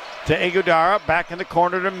shoot. To Iguodara, back in the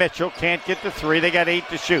corner to Mitchell. Can't get the three. They got 8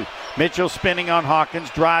 to shoot. Mitchell spinning on Hawkins,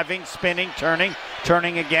 driving, spinning, turning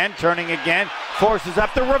again. Forces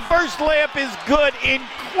up. The reverse layup is good.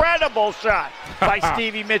 Incredible shot by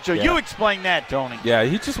Stevie Mitchell. Yeah. You explain that, Tony. Yeah,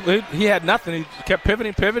 he had nothing. He kept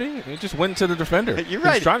pivoting. He just went to the defender. You're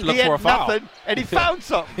right. He was trying to look for a foul. Nothing, and he found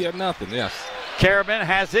something. He had nothing, yes. Karaban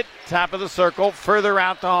has it, top of the circle, further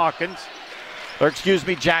out to Hawkins.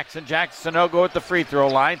 Jackson. Jackson Sanogo at the free throw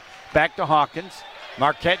line. Back to Hawkins.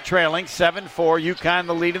 Marquette trailing 7-4. UConn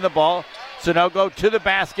the lead in the ball. Sanogo to the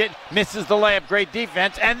basket, misses the layup. Great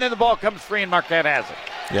defense, and then the ball comes free, and Marquette has it.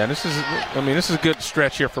 Yeah, this is a good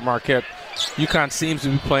stretch here for Marquette. UConn seems to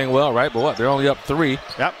be playing well, right? But they're only up 3.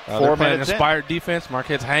 Yep, 4 they're playing minutes inspired defense.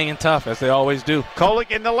 Marquette's hanging tough, as they always do. Kolick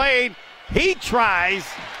in the lane. He tries.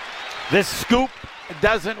 This scoop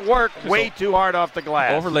doesn't work. Way too hard off the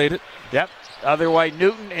glass. Overlaid it. Yep. Other way,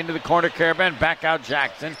 Newton into the corner, Karaban. Back out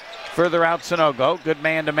Jackson. Further out Sanogo. Good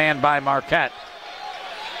man-to-man by Marquette.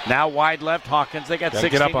 Now wide left, Hawkins. They got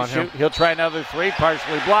 16 to shoot. He'll try another 3.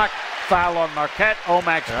 Partially blocked. Foul on Marquette.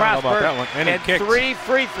 Omax Prosper. And 3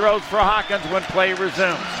 free throws for Hawkins when play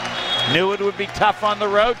resumes. Knew it would be tough on the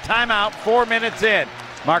road. Timeout, 4 minutes in.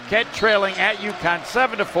 Marquette trailing at UConn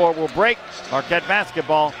 7-4. Will break. Marquette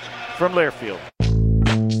basketball from Learfield.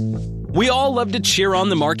 We all love to cheer on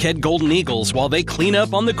the Marquette Golden Eagles while they clean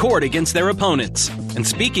up on the court against their opponents. And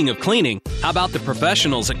speaking of cleaning, how about the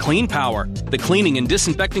professionals at Clean Power? The cleaning and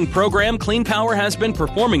disinfecting program Clean Power has been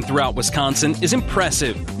performing throughout Wisconsin is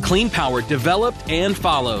impressive. Clean Power developed and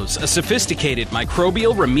follows a sophisticated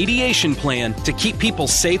microbial remediation plan to keep people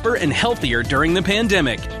safer and healthier during the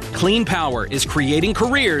pandemic. Clean Power is creating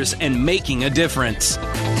careers and making a difference.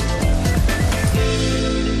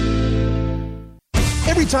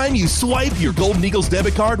 Every time you swipe your Golden Eagles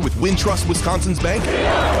debit card with Wintrust Wisconsin's bank,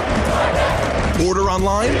 order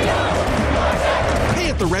online, pay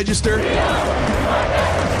at the register,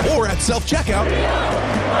 or at self-checkout,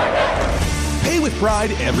 pay with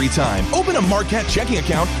pride every time. Open a Marquette checking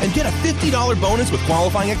account and get a $50 bonus with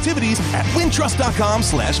qualifying activities at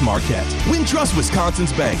wintrust.com/Marquette. Wintrust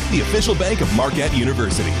Wisconsin's bank, the official bank of Marquette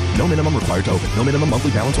University. No minimum required to open. No minimum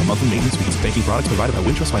monthly balance or monthly maintenance fees. Banking products provided by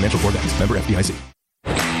Wintrust Financial Corp. Member FDIC.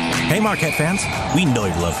 Hey Marquette fans, we know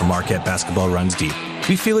your love for Marquette basketball runs deep.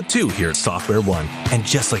 We feel it too here at Software One. And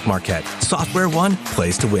just like Marquette, Software One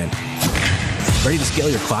plays to win. Ready to scale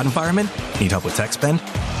your cloud environment? Need help with tech spend?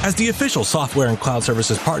 As the official software and cloud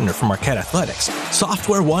services partner for Marquette Athletics,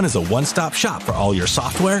 Software One is a one-stop shop for all your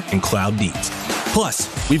software and cloud needs. Plus,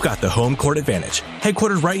 we've got the home court advantage,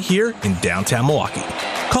 headquartered right here in downtown Milwaukee.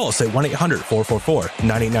 Call us at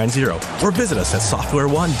 1-800-444-9890 or visit us at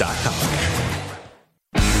softwareone.com.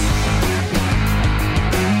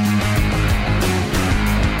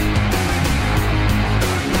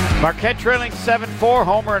 Marquette trailing 7-4.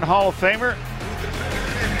 Homer and Hall of Famer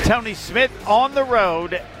Tony Smith on the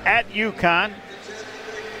road at UConn.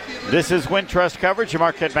 This is Wintrust coverage of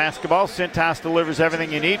Marquette basketball. Cintas delivers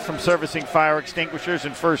everything you need, from servicing fire extinguishers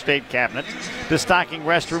and first aid cabinets to stocking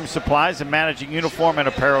restroom supplies and managing uniform and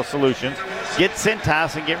apparel solutions. Get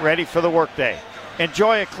Cintas and get ready for the workday.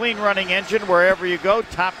 Enjoy a clean running engine wherever you go.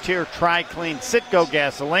 Top tier Tri-Clean Citgo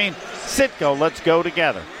gasoline. Citgo, let's go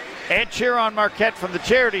together. And cheer on Marquette from the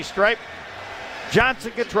charity stripe.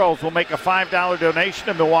 Johnson Controls will make a $5 donation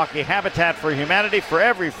to Milwaukee Habitat for Humanity for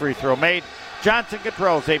every free throw made. Johnson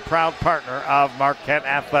Controls, a proud partner of Marquette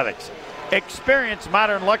Athletics. Experience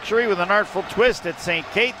modern luxury with an artful twist at St.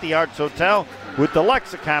 Kate, the Arts Hotel, with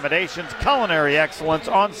deluxe accommodations, culinary excellence,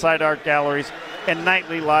 on-site art galleries, and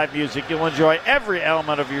nightly live music. You'll enjoy every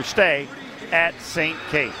element of your stay at St.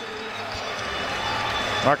 Kate.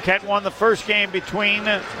 Marquette won the first game between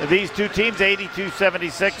these two teams,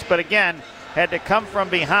 82-76, but again, had to come from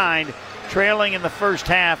behind, trailing in the first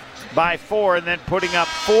half by 4, and then putting up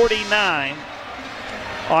 49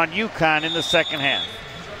 on UConn in the second half.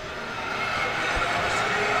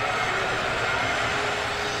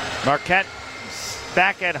 Marquette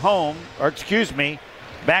back at home,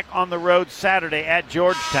 back on the road Saturday at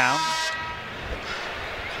Georgetown.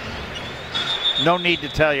 No need to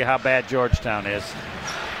tell you how bad Georgetown is.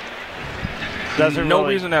 No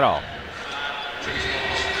reason at all.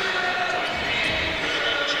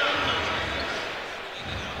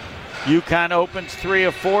 UConn opens 3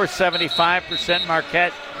 of 4, 75%.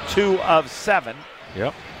 Marquette 2 of 7.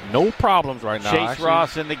 Yep. No problems right now. Chase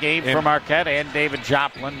Ross in the game for Marquette, and David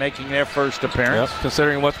Joplin making their first appearance. Yep.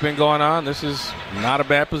 Considering what's been going on, this is not a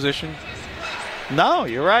bad position. No,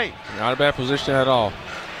 you're right. Not a bad position at all.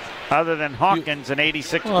 Other than Hawkins, an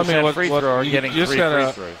 86% free thrower, getting 3 free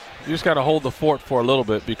throws. You just got to hold the fort for a little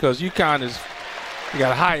bit, because UConn you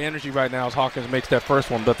got high energy right now as Hawkins makes that first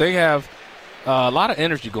one, but they have a lot of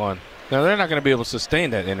energy going. Now, they're not going to be able to sustain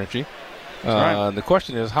that energy. Right. The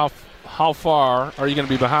question is, how far are you going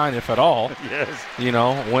to be behind, if at all? Yes. You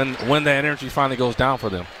know, when that energy finally goes down for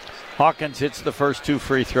them. Hawkins hits the first 2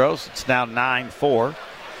 free throws. It's now 9-4.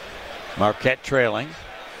 Marquette trailing.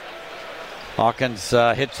 Hawkins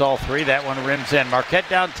hits all 3. That one rims in. Marquette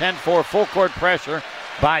down 10-4. Full court pressure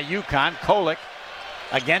by UConn. Kolek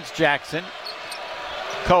against Jackson.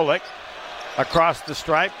 Kolek across the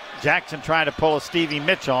stripe. Jackson trying to pull a Stevie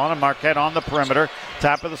Mitchell on him. Marquette on the perimeter.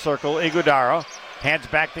 Top of the circle. Iguodaro hands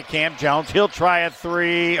back to Cam Jones. He'll try a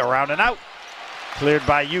 3. Around and out. Cleared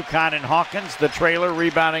by UConn and Hawkins. The trailer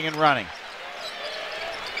rebounding and running.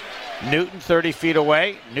 Newton 30 feet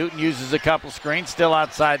away. Newton uses a couple screens. Still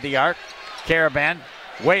outside the arc. Caravan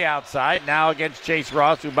way outside. Now against Chase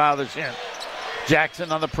Ross, who bothers him.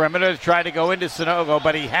 Jackson on the perimeter to try to go into Sanogo,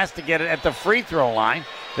 but he has to get it at the free throw line.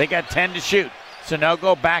 They got 10 to shoot.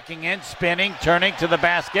 Sanogo backing in, spinning, turning to the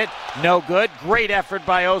basket. No good. Great effort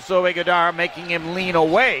by Oso Iguodaro, making him lean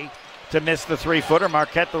away to miss the 3-footer.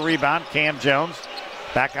 Marquette the rebound. Cam Jones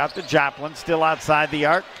back out to Joplin, still outside the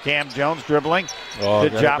arc. Cam Jones dribbling to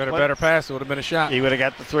Joplin. Better pass. It would have been a shot. He would have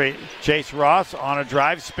got the 3. Chase Ross on a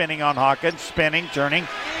drive, spinning on Hawkins, spinning, turning,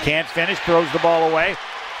 can't finish, throws the ball away.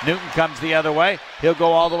 Newton comes the other way. He'll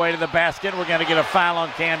go all the way to the basket. We're going to get a foul on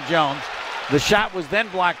Cam Jones. The shot was then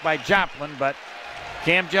blocked by Joplin, but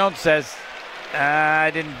Cam Jones says, I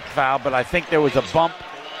didn't foul, but I think there was a bump.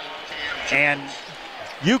 And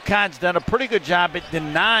UConn's done a pretty good job at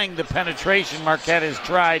denying the penetration Marquette has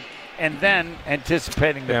tried, and then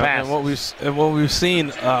anticipating the pass. And what we've seen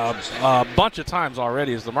a bunch of times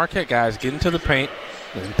already is the Marquette guys get into the paint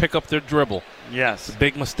and pick up their dribble. Yes. It's a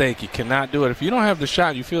big mistake. You cannot do it. If you don't have the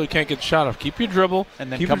shot, you feel you can't get the shot off, keep your dribble,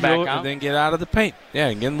 and then keep come your dribble, back out. and then get out of the paint. Yeah,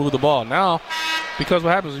 and then move the ball. Now, because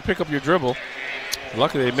what happens is you pick up your dribble.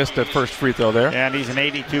 Luckily, they missed that first free throw there. And he's an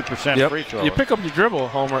 82% free thrower. You pick up your dribble,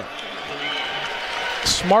 Homer.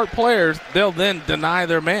 Smart players, they'll then deny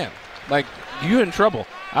their man. Like, you're in trouble.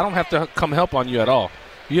 I don't have to come help on you at all.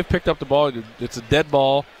 You have picked up the ball. It's a dead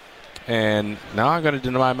ball. And now I'm going to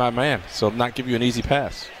deny my man, so not give you an easy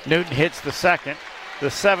pass. Newton hits the second. The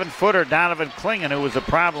 7-footer, Donovan Clingan, who was a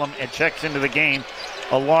problem, and checks into the game,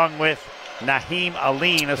 along with Naheem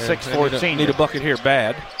Aline, a 6'4 senior. Need a bucket here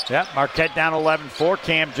bad. Yep, Marquette down 11-4.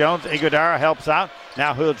 Cam Jones, Iguodaro helps out.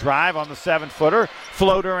 Now he'll drive on the 7-footer.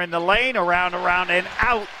 Floater in the lane, around, and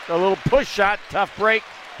out. A little push shot, tough break.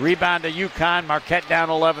 Rebound to UConn. Marquette down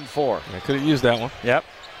 11-4. I could have used that one. Yep.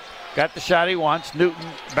 Got the shot he wants. Newton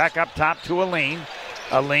back up top to Aline.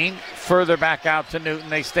 Aline further back out to Newton.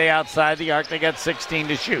 They stay outside the arc. They got 16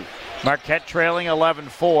 to shoot. Marquette trailing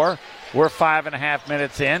 11-4. We're 5.5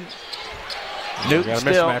 minutes in. Newton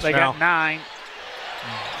still, they got 9.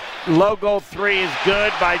 Logo 3 is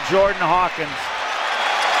good by Jordan Hawkins.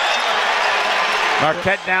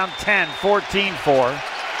 Marquette down 10, 14-4.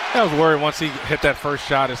 I was worried once he hit that first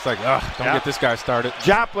shot. It's like, don't get this guy started.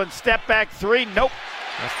 Joplin step back three. Nope.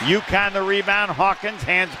 UConn the rebound. Hawkins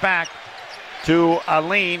hands back to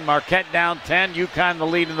Aline. Marquette down 10. UConn the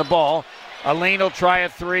lead in the ball. Aline will try a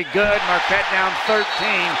three. Good. Marquette down 13.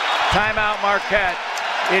 Timeout Marquette.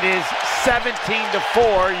 It is 17-4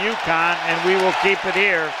 UConn, and we will keep it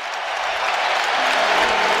here.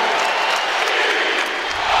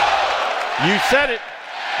 You said it.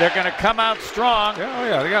 They're going to come out strong.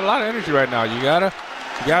 Yeah, they got a lot of energy right now. You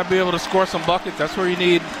gotta be able to score some buckets. That's where you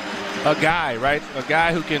need a guy, right? A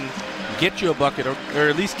guy who can get you a bucket or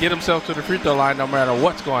at least get himself to the free throw line no matter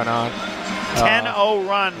what's going on. 10-0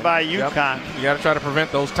 run by UConn. Yep. You got to try to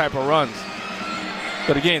prevent those type of runs.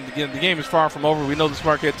 But again, the game is far from over. We know this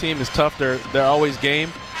Marquette team is tough. They're always game.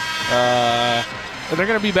 And they're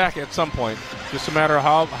going to be back at some point. Just a matter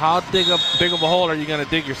of how big of a hole are you going to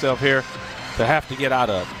dig yourself here to have to get out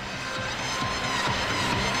of.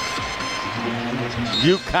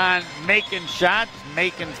 UConn making shots,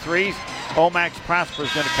 making threes. Omax Prosper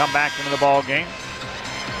is going to come back into the ball game.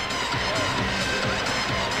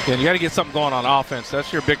 Yeah, you got to get something going on offense.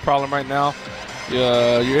 That's your big problem right now.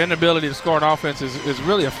 Your inability to score on offense is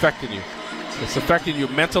really affecting you. It's affecting you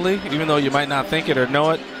mentally, even though you might not think it or know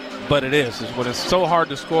it, but it is. It's when it's so hard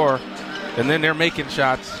to score, and then they're making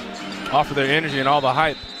shots off of their energy and all the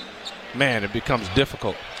hype, man, it becomes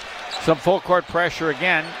difficult. Some full court pressure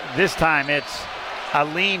again. This time it's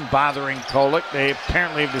Aline bothering Kolek. They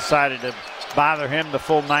apparently have decided to bother him the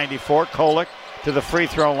full 94. Kolek to the free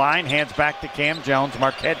throw line, hands back to Cam Jones.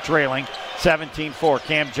 Marquette trailing 17-4.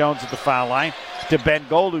 Cam Jones at the foul line to Ben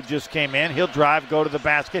Gold, who just came in. He'll drive, go to the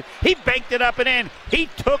basket. He banked it up and in. He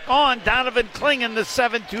took on Donovan Clingan, the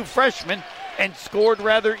 7'2 freshman, and scored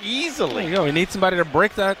rather easily. There you go. We need somebody to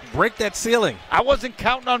break that ceiling. I wasn't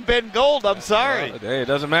counting on Ben Gold. I'm sorry. Hey, it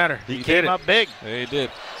doesn't matter. He came up big. Yeah, he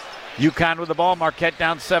did. UConn with the ball. Marquette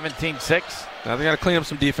down 17-6. Now they got to clean up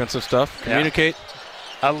some defensive stuff. Communicate.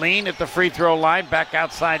 Aline at the free throw line. Back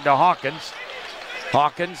outside to Hawkins.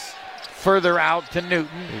 Hawkins further out to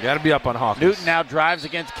Newton. You got to be up on Hawkins. Newton now drives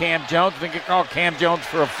against Cam Jones. We can call Cam Jones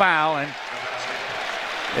for a foul, and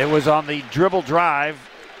it was on the dribble drive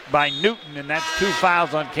by Newton, and that's 2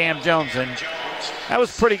 fouls on Cam Jones. And that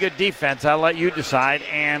was pretty good defense. I'll let you decide.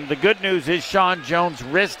 And the good news is Sean Jones'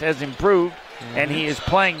 wrist has improved, and he is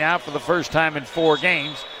playing now for the first time in 4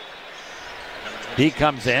 games. He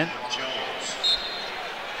comes in.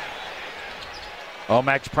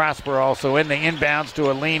 Omax Prosper also in the inbounds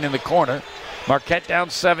to Aline in the corner. Marquette down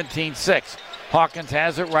 17-6. Hawkins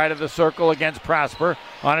has it right of the circle against Prosper.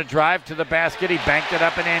 On a drive to the basket, he banked it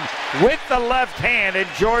up and in with the left hand, and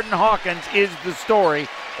Jordan Hawkins is the story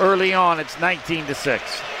early on. It's 19-6.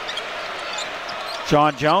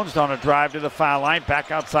 Sean Jones on a drive to the foul line, back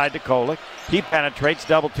outside to Kolek. He penetrates,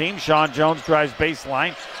 double team. Sean Jones drives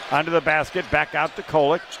baseline, under the basket, back out to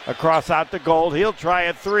Kolek. Across out to Gold. He'll try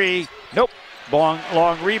a three. Nope.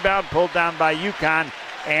 Long rebound pulled down by UConn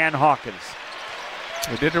and Hawkins.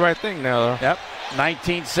 They did the right thing now, though. Yep.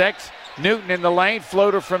 19-6. Newton in the lane.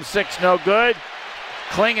 Floater from 6, no good.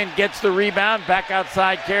 Clingan gets the rebound. Back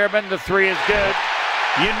outside Carabin. The three is good.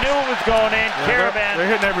 You knew it was going in. Carabin. They're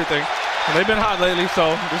hitting everything. And they've been hot lately,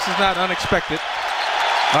 so this is not unexpected.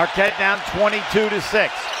 Marquette down 22-6.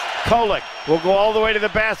 Kolek will go all the way to the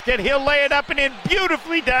basket. He'll lay it up and in,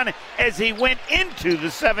 beautifully done as he went into the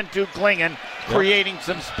 7'2 Clingan, creating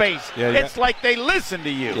some space. It's like they listened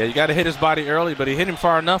to you. Yeah, you got to hit his body early, but he hit him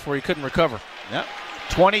far enough where he couldn't recover. Yep.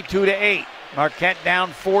 22-8. Marquette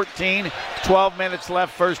down 14. 12 minutes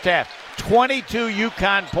left first half. 22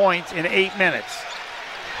 UConn points in 8 minutes.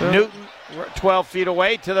 Newton 12 feet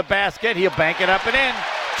away to the basket. He'll bank it up and in.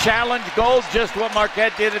 Challenge Gold, just what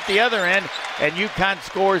Marquette did at the other end, and UConn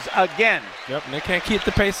scores again. Yep, and they can't keep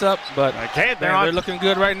the pace up, but they're looking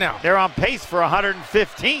good right now. They're on pace for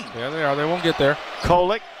 115. Yeah, they are. They won't get there.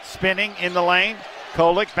 Kolek spinning in the lane.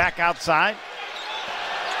 Kolek back outside.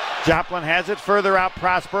 Joplin has it further out.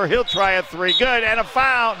 Prosper. He'll try a three. Good. And a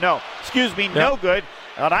foul. No good.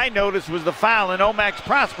 What I noticed was the foul, and Omax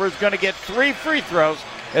Prosper is going to get 3 free throws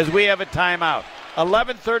as we have a timeout.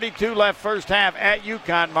 11:32 left first half at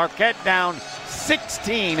UConn. Marquette down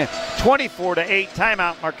 16-12 24-8.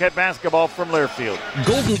 Timeout, Marquette basketball from Learfield.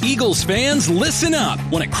 Golden Eagles fans, listen up.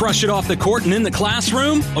 Want to crush it off the court and in the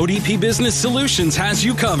classroom? ODP Business Solutions has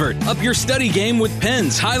you covered. Up your study game with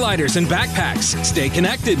pens, highlighters, and backpacks. Stay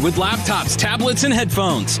connected with laptops, tablets, and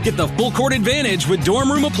headphones. Get the full court advantage with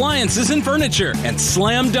dorm room appliances and furniture. And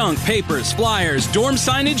slam dunk papers, flyers, dorm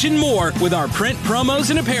signage, and more with our print, promos,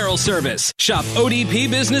 and apparel service. Shop ODP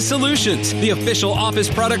Business Solutions, the official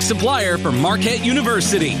office product supplier for Marquette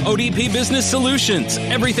University. ODP Business Solutions.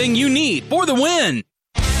 Everything you need for the win.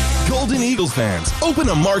 Golden Eagles fans, open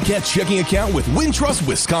a Marquette checking account with Wintrust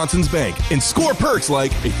Wisconsin's Bank and score perks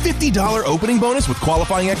like a $50 opening bonus with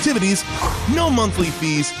qualifying activities, no monthly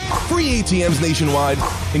fees, free ATMs nationwide,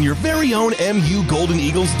 and your very own MU Golden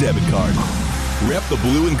Eagles debit card. Rep the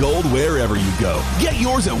blue and gold wherever you go. Get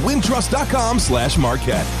yours at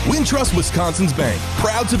wintrust.com/Marquette. Wintrust Wisconsin's Bank,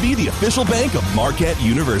 proud to be the official bank of Marquette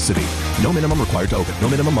University. No minimum required to open. No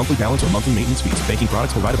minimum monthly balance or monthly maintenance fees. Banking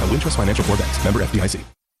products provided by Wintrust Financial Corp. Bank. Member FDIC.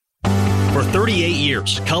 For 38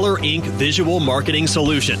 years, Color Inc. Visual Marketing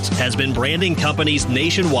Solutions has been branding companies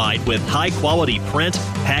nationwide with high-quality print,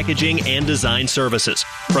 packaging, and design services.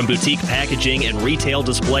 From boutique packaging and retail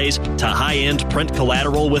displays to high-end print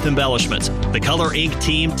collateral with embellishments, the Color Inc.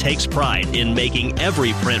 team takes pride in making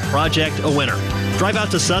every print project a winner. Drive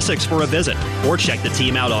out to Sussex for a visit or check the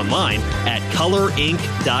team out online at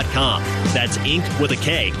colorinc.com. That's ink with a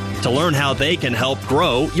K to learn how they can help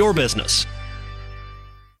grow your business.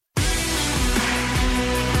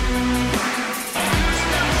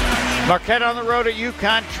 Marquette on the road at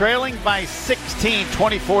UConn, trailing by 16,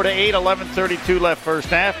 24-8, 11:32 left first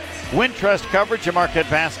half. Wintrust coverage of Marquette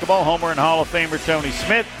basketball. Homer and Hall of Famer Tony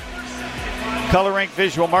Smith. Color Inc.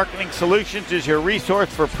 Visual Marketing Solutions is your resource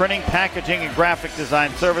for printing, packaging, and graphic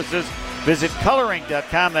design services. Visit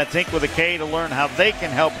colorinc.com, that's ink with a K, to learn how they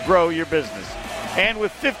can help grow your business. And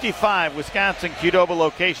with 55 Wisconsin Qdoba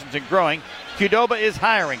locations and growing, Qdoba is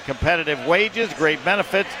hiring. Competitive wages, great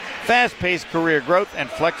benefits, fast-paced career growth, and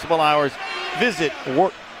flexible hours. Visit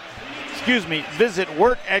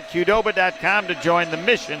workatqdoba.com to join the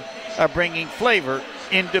mission of bringing flavor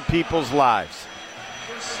into people's lives.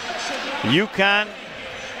 UConn,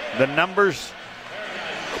 the numbers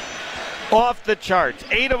off the charts.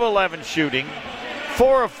 8 of 11 shooting,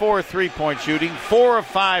 4 of 4 three-point shooting, 4 of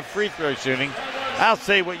 5 free throw shooting. I'll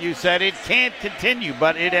say what you said. It can't continue,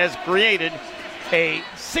 but it has created a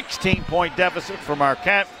 16-point deficit for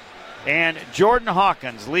Marquette. And Jordan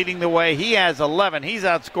Hawkins leading the way. He has 11. He's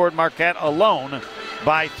outscored Marquette alone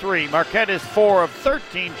by 3. Marquette is 4 of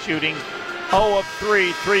 13 shooting, 0 of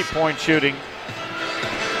 3 three-point shooting.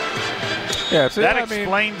 Yeah, that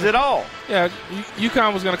explains it all. Yeah,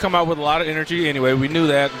 UConn was going to come out with a lot of energy anyway. We knew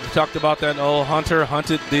that. We talked about that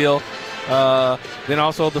hunted deal. Then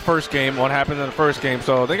also the first game, what happened in the first game.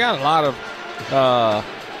 So they got a lot of, a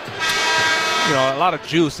lot of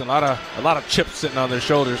juice and a lot of chips sitting on their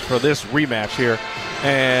shoulders for this rematch here.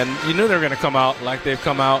 And you knew they were going to come out like they've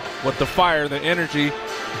come out with the fire, the energy.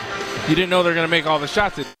 You didn't know they were going to make all the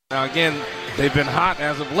shots. Now again, they've been hot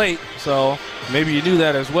as of late, so maybe you knew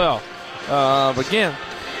that as well. But again,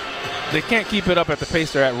 they can't keep it up at the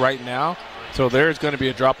pace they're at right now. So there's going to be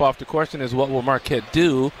a drop-off. The question is, what will Marquette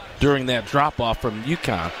do during that drop-off from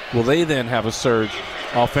UConn? Will they then have a surge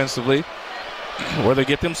offensively, or they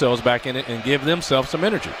get themselves back in it and give themselves some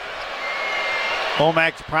energy?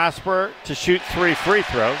 Omax Prosper to shoot 3 free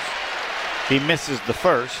throws. He misses the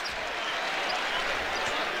first.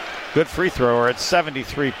 Good free thrower at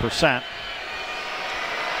 73%.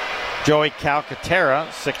 Joey Calcaterra,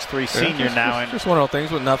 6'3" senior now. Just one of those things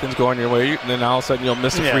when nothing's going your way, and then all of a sudden you'll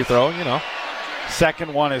miss a free throw,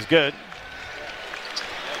 Second one is good.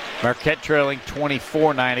 Marquette trailing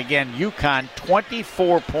 24-9. Again, UConn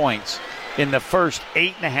 24 points in the first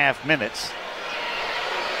 8.5 minutes.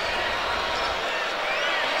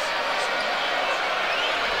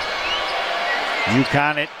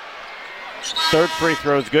 UConn at third free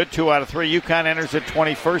throw is good, 2 out of 3. UConn enters at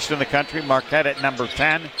 21st in the country. Marquette at number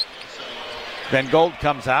 10. Then Gold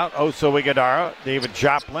comes out. Oso Iguodala, David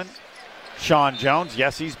Joplin, Sean Jones.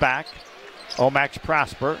 Yes, he's back. Omax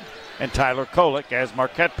Prosper and Tyler Kolek as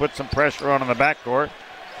Marquette puts some pressure on in the backcourt.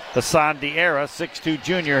 Hassan Diarra, 6'2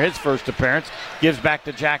 junior, his first appearance, gives back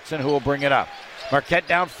to Jackson, who will bring it up. Marquette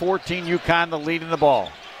down 14, UConn the lead in the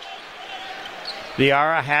ball.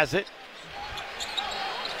 Diarra has it.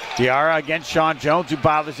 Diarra against Sean Jones, who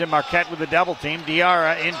bothers him. Marquette with a double team.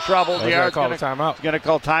 Diarra in trouble. Diarra's going to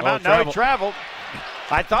call timeout. No, he traveled.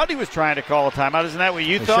 I thought he was trying to call a timeout. Isn't that what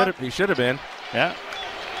you thought? He should have been. Yeah.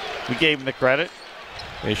 We gave him the credit.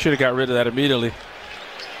 He should have got rid of that immediately.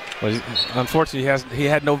 But unfortunately, he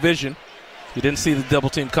had no vision. He didn't see the double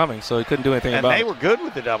team coming, so he couldn't do anything about it. And they were good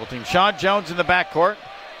with the double team. Sean Jones in the backcourt.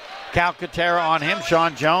 Calcaterra on him.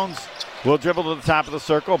 Sean Jones will dribble to the top of the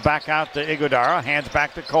circle. Back out to Iguodara. Hands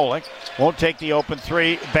back to Kolek. Won't take the open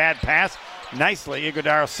three. Bad pass. Nicely,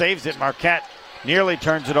 Iguodara saves it. Marquette nearly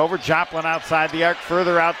turns it over. Joplin outside the arc.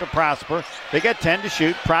 Further out to Prosper. They got 10 to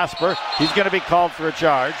shoot. Prosper, he's going to be called for a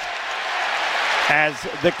charge. As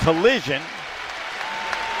the collision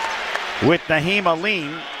with Naheem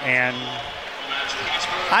Aline, and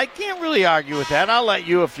I can't really argue with that. I'll let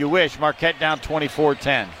you if you wish. Marquette down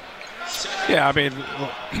 24-10. Yeah, I mean,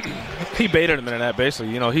 he baited him into that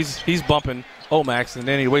basically. You know, he's bumping Omax, and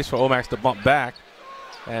then he waits for Omax to bump back,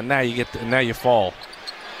 and now you fall.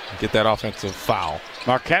 Get that offensive foul.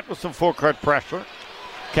 Marquette with some full court pressure.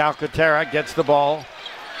 Calcaterra gets the ball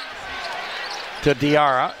to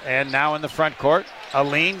Diarra, and now in the front court,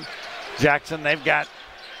 Aline, Jackson. They've got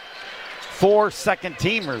 4 second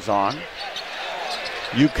teamers on.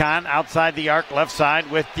 UConn outside the arc, left side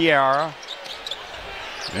with Diarra.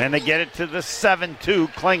 And they get it to the 7-2,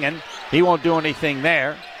 Klingon. He won't do anything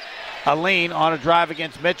there. Aline on a drive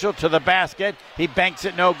against Mitchell to the basket. He banks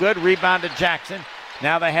it, no good. Rebound to Jackson.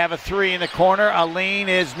 Now they have a 3 in the corner. Aline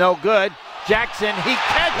is no good. Jackson, he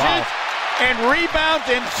catches and rebounds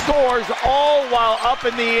and scores all while up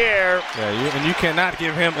in the air. Yeah, and you cannot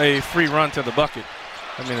give him a free run to the bucket.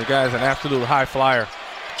 I mean, the guy's an absolute high flyer.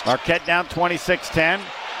 Marquette down 26-10.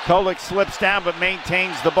 Kolek slips down but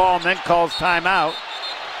maintains the ball and then calls timeout.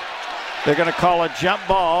 They're going to call a jump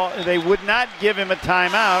ball. They would not give him a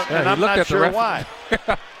timeout, and I'm not sure why.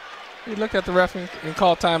 He looked at the ref and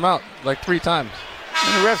called timeout like 3 times.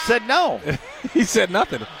 And the ref said no. He said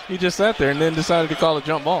nothing. He just sat there and then decided to call a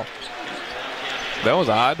jump ball. That was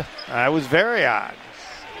odd. That was very odd.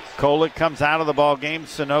 Kolek comes out of the ball game.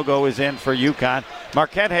 Sonogo is in for UConn.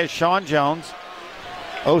 Marquette has Sean Jones,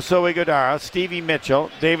 Oso Iguodara, Stevie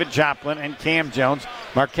Mitchell, David Joplin, and Cam Jones.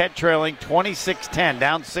 Marquette trailing 26-10,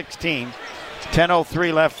 down 16.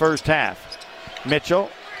 10:03 left first half.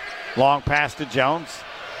 Mitchell, long pass to Jones.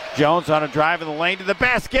 Jones on a drive in the lane to the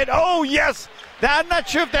basket. Oh, yes! Now, I'm not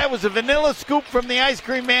sure if that was a vanilla scoop from the Ice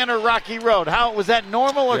Cream Man or Rocky Road. How was that,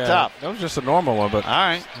 normal or tough? That was just a normal one, but all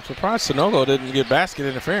right. I'm surprised Sonogo didn't get basket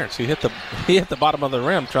interference. He hit the bottom of the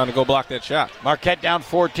rim trying to go block that shot. Marquette down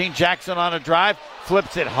 14. Jackson on a drive,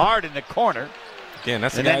 flips it hard in the corner. Again,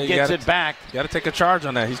 that's and the guy then gets it back. You got to take a charge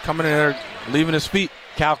on that. He's coming in there, leaving his feet.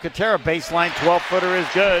 Calcaterra baseline 12-footer is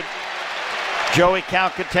good. Joey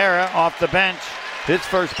Calcaterra off the bench, his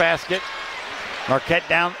first basket. Marquette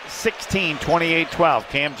down 16, 28-12.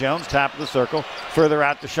 Cam Jones, top of the circle. Further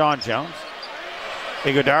out to Sean Jones.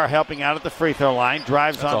 Iguodara helping out at the free throw line.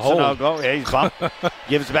 Drives on Sonogo. Yeah, he's bumped.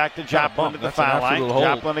 Gives back to Joplin at the foul line.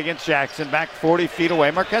 Joplin against Jackson. Back 40 feet away.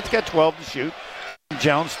 Marquette's got 12 to shoot.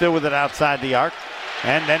 Jones still with it outside the arc.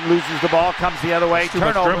 And then loses the ball. Comes the other way.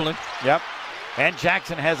 Turnover. Yep. And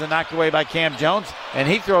Jackson has it knocked away by Cam Jones. And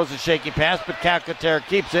he throws a shaky pass, but Calcaterra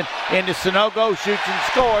keeps it. Into Sonogo, shoots and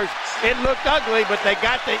scores. It looked ugly, but they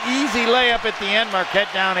got the easy layup at the end. Marquette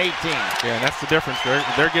down 18. Yeah, and that's the difference.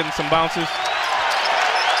 They're getting some bounces.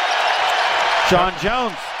 Sean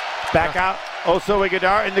Jones back out. Oso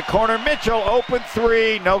Iguodara in the corner. Mitchell, open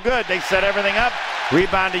 3. No good. They set everything up.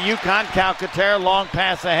 Rebound to UConn. Calcaterra, long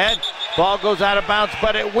pass ahead. Ball goes out of bounds,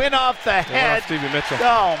 but it went off the head. Stevie Mitchell.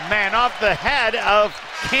 Oh, man, off the head of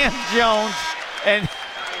Cam Jones. And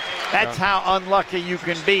that's how unlucky you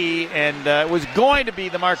can be. And it was going to be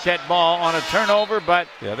the Marquette ball on a turnover, but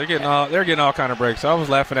yeah, they're getting all kind of breaks. I was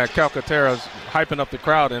laughing at Calcaterra's hyping up the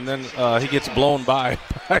crowd, and then he gets blown by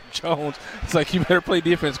Jones. It's like, you better play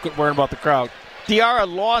defense, quit worrying about the crowd.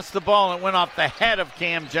 Diarra lost the ball and it went off the head of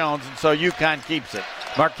Cam Jones, and so UConn keeps it.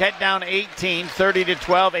 Marquette down 18, 30-12,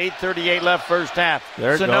 8:38 left first half.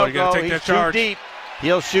 There you go. You got to take that charge. Too deep.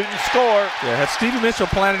 He'll shoot and score. Yeah, had Stevie Mitchell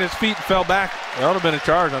planted his feet and fell back, there would have been a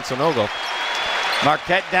charge on Sonogo.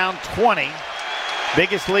 Marquette down 20.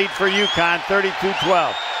 Biggest lead for UConn,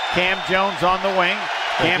 32-12. Cam Jones on the wing.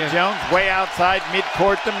 Cam Jones way outside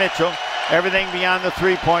midcourt to Mitchell. Everything beyond the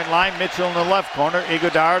three-point line. Mitchell in the left corner.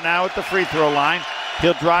 Iguodara now at the free throw line.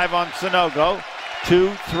 He'll drive on Sonogo.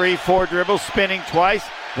 2, 3, 4 dribbles, spinning twice.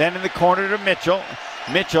 Then in the corner to Mitchell.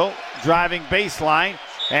 Mitchell driving baseline.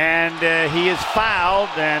 And he is fouled,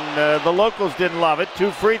 and the locals didn't love it.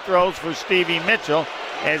 2 free throws for Stevie Mitchell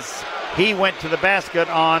as he went to the basket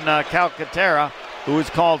on Calcaterra, who was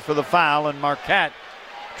called for the foul. And Marquette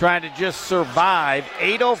trying to just survive.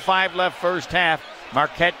 8:05 left first half.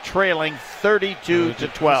 Marquette trailing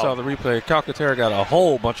 32-12. I saw the replay. Calcaterra got a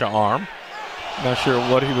whole bunch of arm. Not sure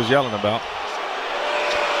what he was yelling about.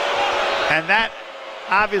 And that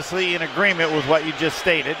obviously in agreement with what you just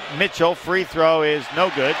stated. Mitchell, free throw is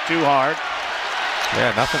no good, too hard.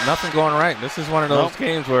 Yeah, nothing going right. This is one of those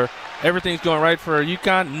games where everything's going right for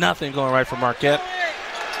UConn, nothing going right for Marquette.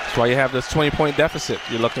 That's why you have this 20-point deficit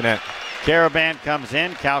you're looking at. Caravan comes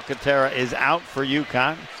in. Calcaterra is out for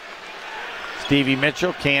UConn. Stevie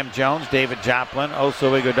Mitchell, Cam Jones, David Joplin,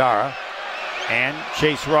 Oso Iguodara, and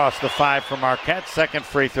Chase Ross, the 5 for Marquette. Second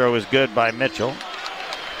free throw is good by Mitchell.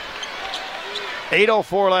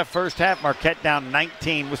 8:04 left first half. Marquette down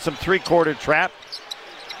 19 with some three-quarter trap.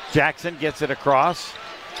 Jackson gets it across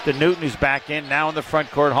to Newton, who's back in. Now in the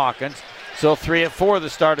front court, Hawkins. So 3 of 4 of the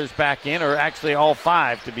starters back in, or actually all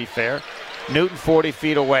 5 to be fair. Newton 40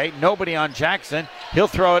 feet away. Nobody on Jackson. He'll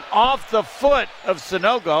throw it off the foot of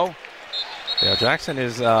Sanogo. Yeah, Jackson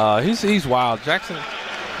is he's wild. Jackson,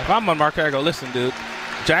 if I'm on Marquette, I go, listen, dude,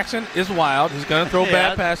 Jackson is wild. He's going to throw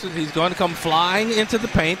bad passes. He's going to come flying into the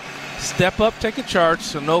paint. Step up, take a charge.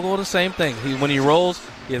 Sanogo, the same thing. When he rolls,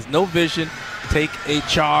 he has no vision. Take a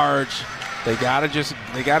charge. They gotta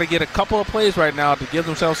get a couple of plays right now to give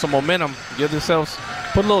themselves some momentum, put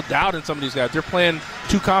a little doubt in some of these guys. They're playing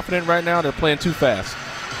too confident right now. They're playing too fast.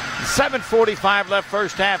 7:45 left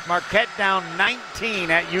first half. Marquette down 19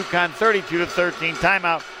 at UConn, 32-13.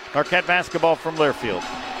 Timeout. Marquette basketball from Learfield.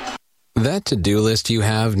 That to-do list you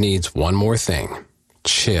have needs one more thing.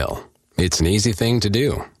 Chill. It's an easy thing to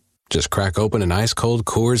do. Just crack open an ice-cold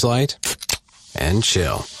Coors Light and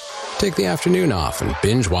chill. Take the afternoon off and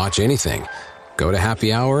binge watch anything. Go to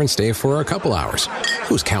happy hour and stay for a couple hours.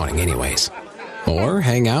 Who's counting anyways? Or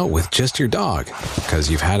hang out with just your dog, because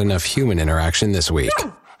you've had enough human interaction this week.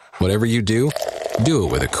 Whatever you do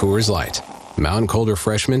it with a Coors Light. Mountain cold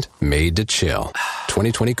refreshment made to chill.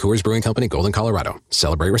 2020 Coors Brewing Company, Golden, Colorado.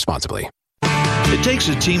 Celebrate responsibly. It takes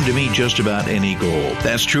a team to meet just about any goal.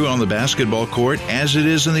 That's true on the basketball court as it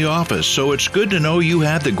is in the office, so it's good to know you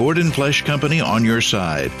have the Gordon Flesh Company on your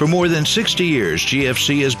side. For more than 60 years,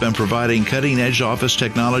 GFC has been providing cutting-edge office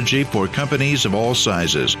technology for companies of all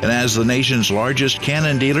sizes. And as the nation's largest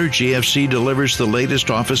Canon dealer, GFC delivers the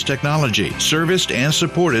latest office technology, serviced and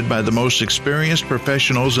supported by the most experienced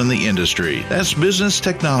professionals in the industry. That's business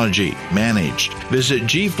technology managed. Visit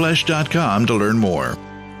gflesh.com to learn more.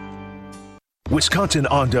 Wisconsin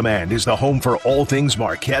On Demand is the home for all things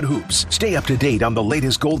Marquette hoops. Stay up to date on the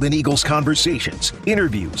latest Golden Eagles conversations,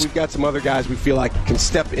 interviews. We've got some other guys we feel like can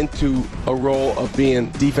step into a role of being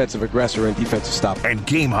defensive aggressor and defensive stopper. And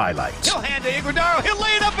game highlights. He'll hand to Iguodara. He'll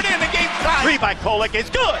lay it up and in. The game's tied. 3 by Kolek is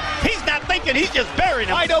good. He's not thinking. He's just burying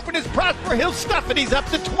him. Wide open is Prosper. He'll stuff it. He's up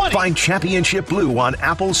to 20. Find Championship Blue on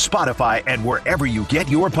Apple, Spotify, and wherever you get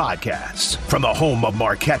your podcasts. From the home of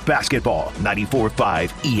Marquette basketball,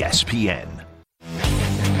 94.5 ESPN.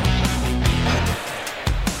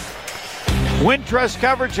 Wintrust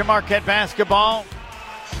coverage of Marquette basketball.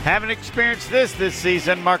 Haven't experienced this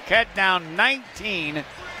season. Marquette down 19,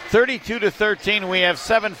 32-13. We have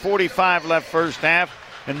 7:45 left first half,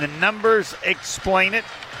 and the numbers explain it.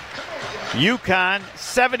 UConn,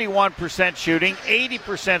 71% shooting,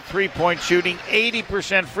 80% three-point shooting,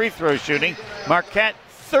 80% free throw shooting. Marquette,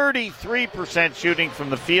 33% shooting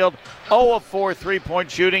from the field, 0 of 4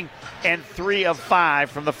 three-point shooting, and 3 of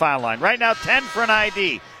 5 from the foul line. Right now, 10 for an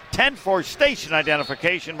ID. 10 for station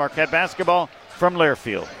identification. Marquette basketball from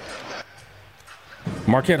Learfield.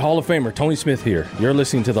 Marquette Hall of Famer Tony Smith here. You're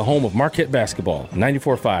listening to the home of Marquette basketball.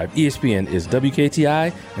 94.5 ESPN is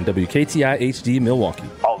WKTI and WKTI HD Milwaukee.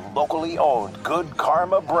 A locally owned Good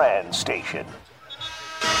Karma brand station.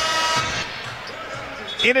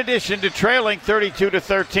 In addition to trailing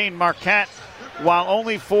 32-13, Marquette, while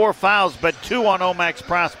only 4 fouls, but 2 on Omax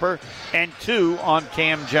Prosper and 2 on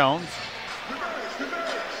Cam Jones.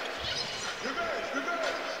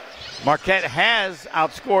 Marquette has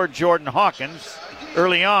outscored Jordan Hawkins.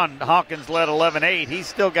 Early on, Hawkins led 11-8. He's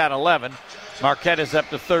still got 11. Marquette is up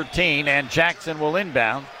to 13, and Jackson will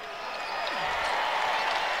inbound.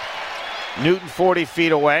 Newton 40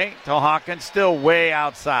 feet away to Hawkins, still way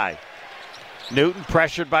outside. Newton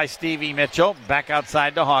pressured by Stevie Mitchell. Back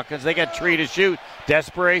outside to Hawkins. They got Tree to shoot.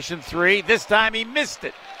 Desperation 3. This time he missed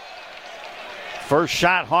it. First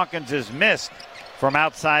shot Hawkins is missed from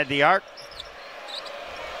outside the arc.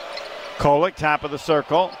 Kolek, top of the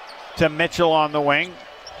circle, to Mitchell on the wing.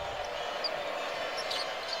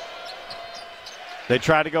 They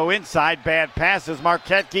try to go inside. Bad passes.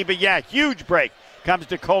 Marquette keep it. Yeah, huge break. Comes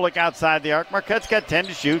to Kolek outside the arc. Marquette's got 10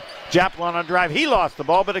 to shoot. Joplin on drive. He lost the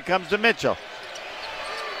ball, but it comes to Mitchell.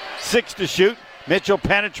 6 to shoot. Mitchell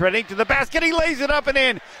penetrating to the basket. He lays it up and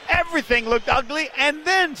in. Everything looked ugly. And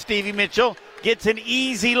then Stevie Mitchell gets an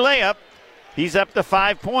easy layup. He's up to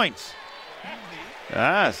 5 points.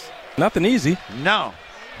 Yes. Nothing easy. No.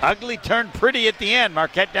 Ugly turned pretty at the end.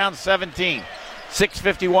 Marquette down 17.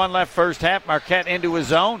 6:51 left first half. Marquette into his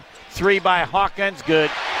zone. 3 by Hawkins. Good.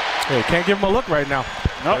 Hey, can't give him a look right now.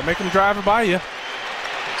 Nope. Make him drive it by you.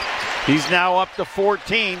 He's now up to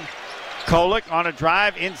 14. Kolick on a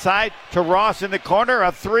drive inside to Ross in the corner.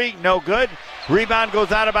 A 3, no good. Rebound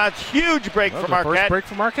goes out of bounds. Huge break for Marquette. First break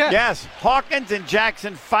for Marquette. Yes. Hawkins and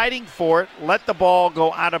Jackson fighting for it. Let the ball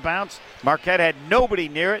go out of bounds. Marquette had nobody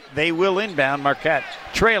near it. They will inbound. Marquette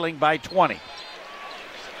trailing by 20.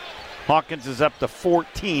 Hawkins is up to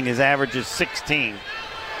 14. His average is 16.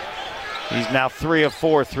 He's now 3 of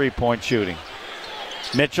 4 3-point shooting.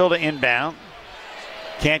 Mitchell to inbound.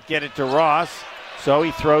 Can't get it to Ross, so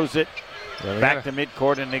he throws it back to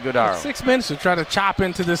midcourt and Iguodaro. 6 minutes to try to chop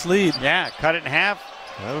into this lead. Yeah, cut it in half.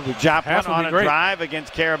 Joplin on a drive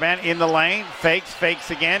against Caravan in the lane.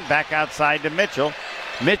 Fakes again. Back outside to Mitchell.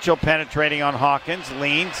 Mitchell penetrating on Hawkins.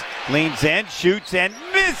 Leans in, shoots and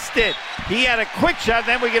missed it. He had a quick shot.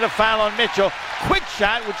 Then we get a foul on Mitchell. Quick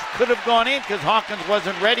shot, which could have gone in because Hawkins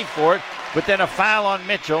wasn't ready for it. But then a foul on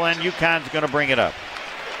Mitchell, and UConn's going to bring it up.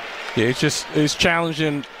 Yeah, it's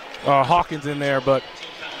challenging Hawkins in there, but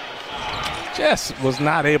just was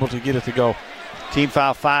not able to get it to go. Team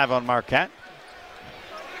foul 5 on Marquette.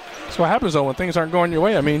 That's what happens, though, when things aren't going your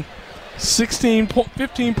way. I mean, 15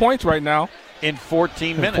 points right now. In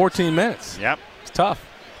 14 minutes. 14 minutes. Yep. It's tough.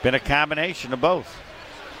 Been a combination of both.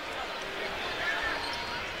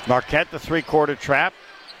 Marquette, the three-quarter trap.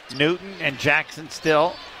 Newton and Jackson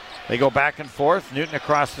still. They go back and forth. Newton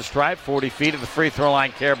across the stripe, 40 feet of the free throw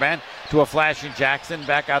line. Caravan to a flashing Jackson.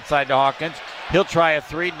 Back outside to Hawkins. He'll try a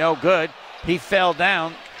 3. No good. He fell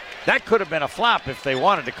down. That could have been a flop if they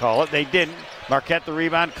wanted to call it. They didn't. Marquette the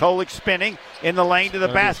rebound. Kolick spinning in the lane to the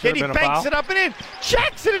basket. He banks it up and in.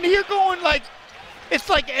 Jackson in here going like, it's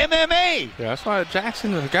like MMA. Yeah, that's why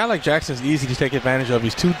Jackson, a guy like Jackson is easy to take advantage of.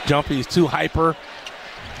 He's too jumpy. He's too hyper.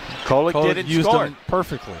 Kolick did and used scored him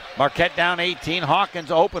perfectly. Marquette down 18.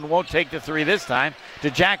 Hawkins open, won't take the 3 this time.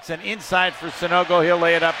 To Jackson inside for Sonogo. He'll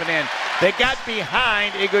lay it up and in. They got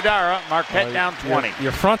behind Iguodaro. Marquette down 20.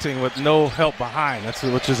 You're fronting with no help behind,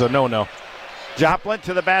 which is a no-no. Joplin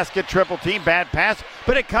to the basket, triple team, bad pass,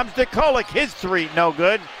 but it comes to Kolick. His 3, no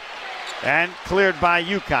good, and cleared by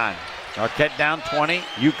UConn. Marquette down 20.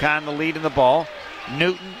 UConn the lead in the ball.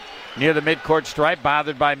 Newton near the midcourt stripe,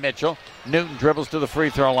 bothered by Mitchell. Newton dribbles to the free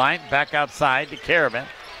throw line, back outside to Caravan.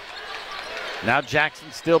 Now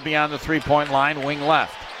Jackson still beyond the three-point line, wing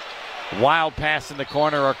left. Wild pass in the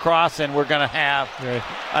corner across, and we're going to have,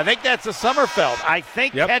 I think that's a Sommerfeld. I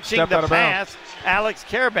think catching the pass, Alex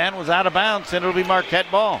Caravan was out of bounds, and it'll be Marquette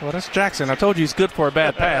ball. Well, that's Jackson. I told you he's good for a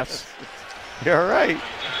bad pass. You're right.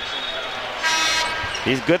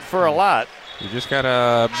 He's good for a lot. You just got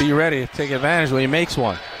to be ready to take advantage when he makes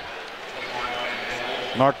one.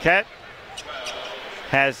 Marquette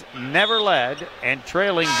has never led and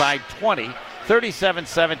trailing by 20,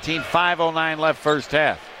 37-17, 5:09 left first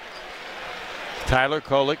half. Tyler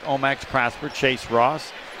Kolick, Omax Prosper, Chase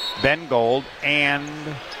Ross, Ben Gold, and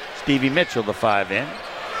Stevie Mitchell, the 5 in.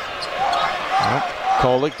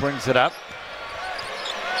 Kolick brings it up.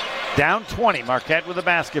 Down 20, Marquette with the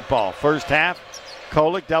basketball. First half,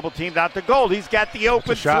 Kolick double teamed out to Gold. He's got the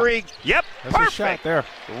open 3. Yep, that's perfect. A shot there.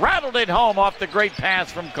 Rattled it home off the great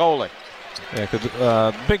pass from Kolick. Yeah, because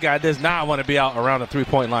the big guy does not want to be out around the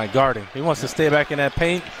three-point line guarding. He wants to stay back in that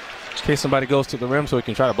paint in case somebody goes to the rim so he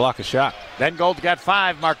can try to block a shot. Then Gold's got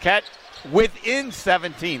 5. Marquette within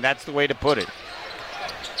 17. That's the way to put it.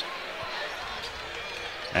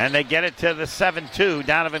 And they get it to the 7-2.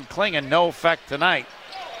 Donovan Klingon, no effect tonight.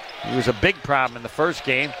 He was a big problem in the first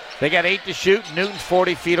game. They got 8 to shoot. Newton's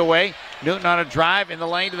 40 feet away. Newton on a drive in the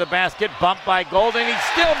lane to the basket. Bumped by Gold, and he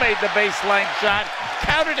still made the baseline shot.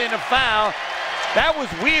 Counted in a foul. That was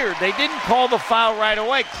weird. They didn't call the foul right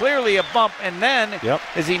away. Clearly a bump. And then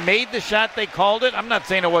as he made the shot, they called it. I'm not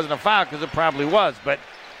saying it wasn't a foul because it probably was, but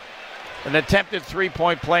an attempted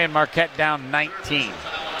three-point play and Marquette down 19.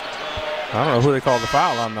 I don't know who they called the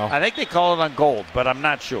foul on, though. I think they called it on Gold, but I'm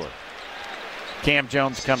not sure. Cam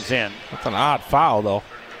Jones comes in. That's an odd foul, though.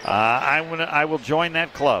 I will join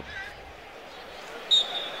that club.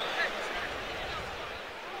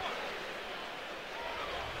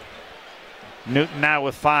 Newton now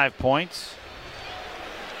with 5 points.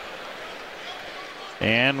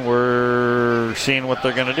 And we're seeing what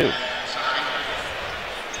they're going to do.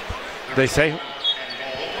 They say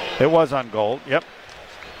it was on Gold. Yep.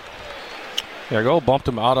 Yeah, Gold bumped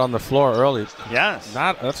him out on the floor early. Yes.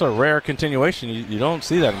 That's a rare continuation. You don't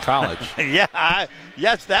see that in college.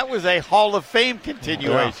 Yes, that was a Hall of Fame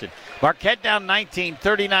continuation. Marquette down 19,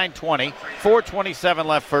 39-20, 4:27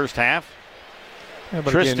 left first half. Yeah,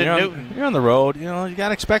 but Tristan again, Newton. You're on the road. You know, you got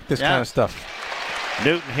to expect this kind of stuff.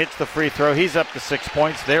 Newton hits the free throw. He's up to 6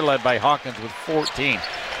 points. They're led by Hawkins with 14.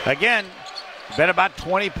 Again, been about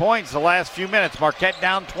 20 points the last few minutes. Marquette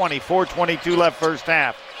down 20, 4:22 left first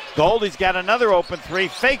half. Goldie's got another open three,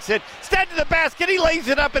 fakes it, stepped to the basket, he lays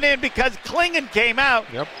it up and in because Klingon came out.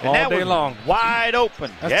 Yep, and all that day was long. Wide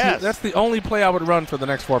open. That's the only play I would run for the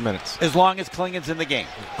next 4 minutes. As long as Klingon's in the game.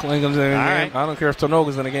 Klingon's in the game. Right. I don't care if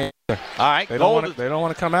Tonoga's in the game. All right. They don't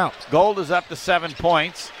want to come out. Gold is up to 7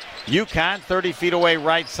 points. UConn 30 feet away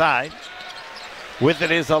right side. With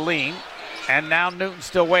it is Aline. And now Newton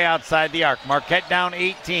still way outside the arc. Marquette down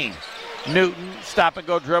 18. Newton stop and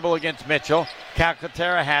go dribble against Mitchell.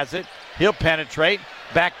 Calcaterra has it. He'll penetrate.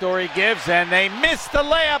 Backdoor he gives, and they miss the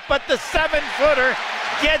layup, but the 7-footer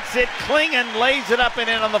gets it. Klingon lays it up and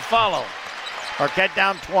in on the follow. Marquette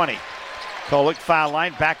down 20. Kolek foul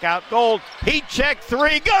line, back out Gold. He checked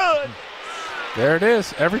three, good. There it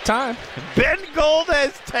is, every time. Ben Gold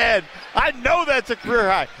has 10. I know that's a career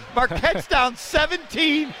high. Marquette's down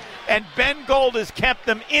 17, and Ben Gold has kept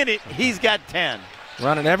them in it. He's got 10.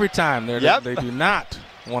 Running every time. They do not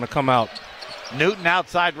want to come out. Newton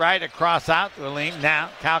outside right, across out. Now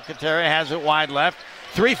Calcaterra has it wide left.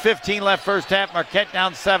 3:15 left first half. Marquette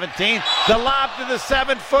down 17. The lob to the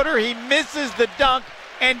 7-footer. He misses the dunk,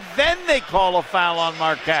 and then they call a foul on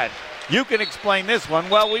Marquette. You can explain this one.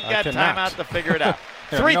 Well, we've got timeout to figure it out.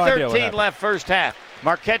 3:13 left first half.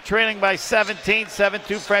 Marquette trailing by 17.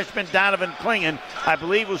 7-2 freshman Donovan Klingon, I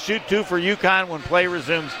believe, will shoot two for UConn when play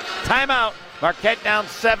resumes. Timeout. Marquette down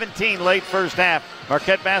 17 late first half.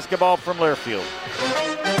 Marquette basketball from Learfield.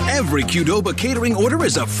 Every Qdoba catering order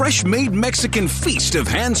is a fresh-made Mexican feast of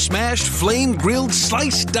hand-smashed, flame-grilled,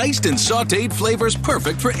 sliced, diced, and sautéed flavors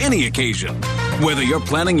perfect for any occasion. Whether you're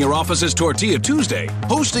planning your office's Tortilla Tuesday,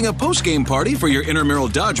 hosting a post-game party for your intramural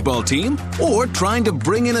dodgeball team, or trying to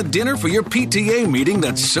bring in a dinner for your PTA meeting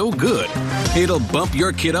that's so good, it'll bump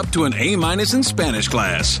your kid up to an A- in Spanish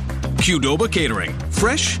class. Qdoba Catering.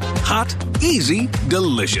 Fresh, hot, easy,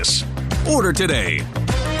 delicious. Order today.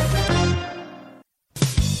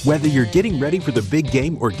 Whether you're getting ready for the big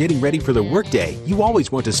game or getting ready for the workday, you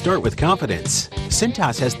always want to start with confidence.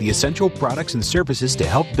 Cintas has the essential products and services to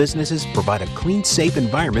help businesses provide a clean, safe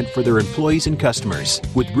environment for their employees and customers.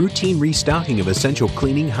 With routine restocking of essential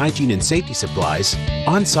cleaning, hygiene, and safety supplies,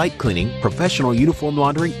 on-site cleaning, professional uniform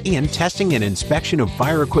laundering, and testing and inspection of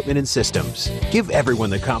fire equipment and systems. Give everyone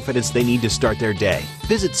the confidence they need to start their day.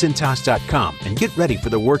 Visit Cintas.com and get ready for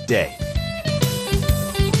the workday.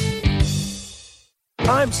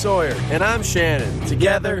 I'm Sawyer. And I'm Shannon.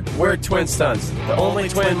 Together, we're Twin Stunts, the only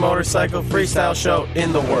twin motorcycle freestyle show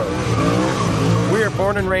in the world. We are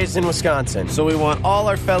born and raised in Wisconsin, so we want all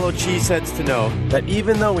our fellow cheeseheads to know that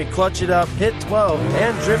even though we clutch it up, hit 12,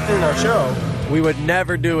 and drift in our show, we would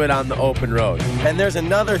never do it on the open road. And there's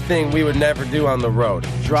another thing we would never do on the road.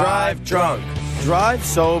 Drive drunk. Drive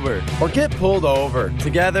sober or get pulled over.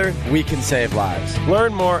 Together, we can save lives.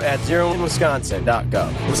 Learn more at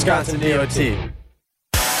zeroinwisconsin.gov. Wisconsin DOT.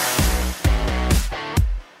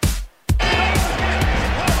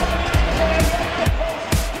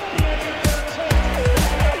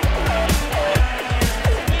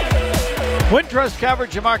 Wintrust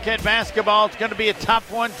coverage of Marquette basketball. It's going to be a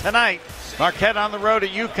tough one tonight. Marquette on the road at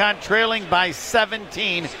UConn trailing by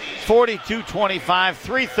 17, 42-25,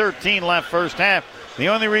 3:13 left first half. The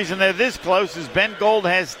only reason they're this close is Ben Gold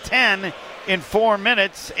has 10 in 4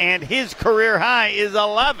 minutes, and his career high is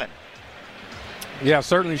 11. Yeah,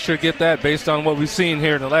 certainly should get that based on what we've seen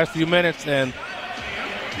here in the last few minutes. And,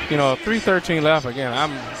 3:13 left. Again,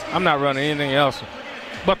 I'm not running anything else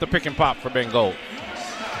but the pick and pop for Ben Gold.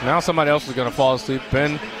 Now somebody else is going to fall asleep.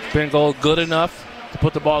 Ben Gold good enough to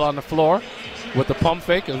put the ball on the floor with the pump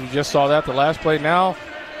fake, as we just saw that the last play. Now,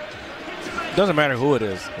 it doesn't matter who it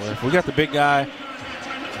is. If we got the big guy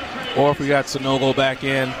or if we got Sanogo back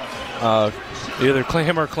in, either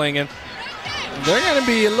him or Klingon, they're going to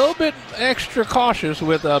be a little bit extra cautious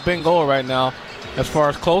with Ben Gold right now as far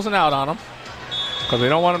as closing out on him, because they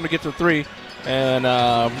don't want him to get to three. And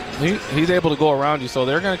he's able to go around you, so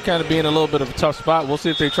they're going to kind of be in a little bit of a tough spot. We'll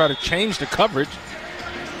see if they try to change the coverage,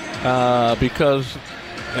 because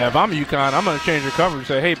if I'm UConn, I'm going to change the coverage and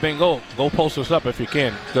say, hey, Ben, go post us up if you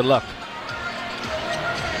can. Good luck.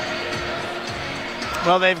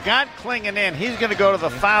 Well, they've got Klingon in. He's going to go to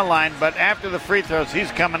the foul line, but after the free throws,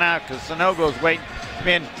 he's coming out because Sanogo's waiting.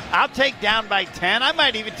 I'll take down by 10. I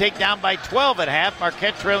might even take down by 12 at half.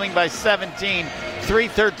 Marquette trailing by 17.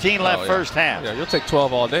 3:13 left first half. Yeah, you'll take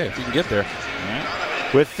 12 all day if you can get there.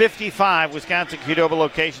 With 55 Wisconsin-Qdoba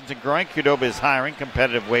locations and growing, Qdoba is hiring,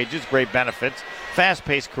 competitive wages, great benefits,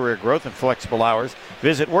 fast-paced career growth, and flexible hours.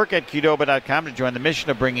 Visit workatqdoba.com to join the mission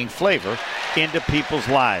of bringing flavor into people's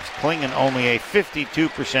lives. Klingon only a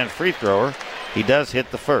 52% free thrower. He does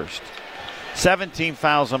hit the first. 17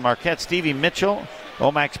 fouls on Marquette. Stevie Mitchell,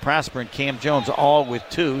 Omax Prosper, and Cam Jones all with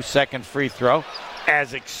 2. Second free throw.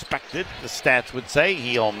 As expected, the stats would say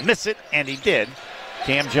he'll miss it, and he did.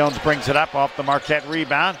 Cam Jones brings it up off the Marquette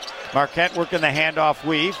rebound. Marquette working the handoff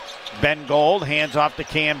weave. Ben Gold hands off to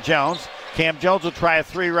Cam Jones. Cam Jones will try a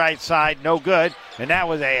 3 right side, no good. And that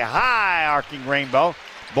was a high arcing rainbow.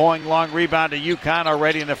 Boeing long rebound to UConn.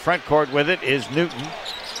 Already in the front court with it is Newton.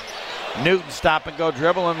 Newton stop and go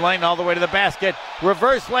dribble and lane all the way to the basket.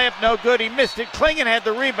 Reverse layup, no good. He missed it. Klingon had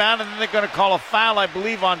the rebound, and then they're going to call a foul, I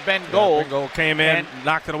believe, on Ben Gold. Ben Gold came in,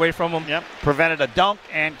 knocked it away from him. Yep, prevented a dunk,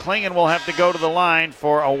 and Klingon will have to go to the line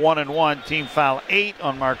for a 1-and-1. Team foul 8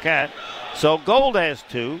 on Marquette. So Gold has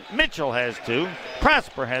 2, Mitchell has 2,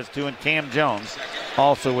 Prosper has 2, and Cam Jones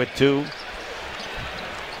also with 2.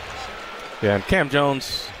 Yeah, and Cam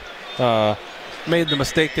Jones made the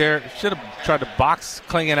mistake there. Should have tried to box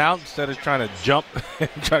Klingon out instead of trying to jump and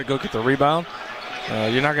try to go get the rebound.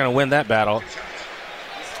 You're not going to win that battle.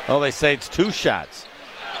 Oh, they say it's 2 shots.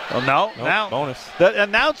 Oh, no. Nope, Now, bonus. The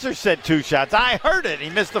announcer said 2 shots. I heard it. He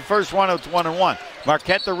missed the first one. It's 1-and-1.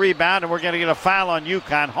 Marquette the rebound, and we're going to get a foul on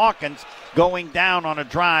UConn. Hawkins going down on a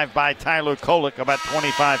drive by Tyler Kolek about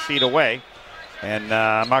 25 feet away. And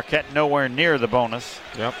Marquette nowhere near the bonus.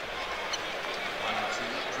 Yep.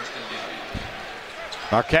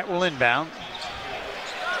 Marquette will inbound.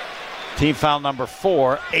 Team foul number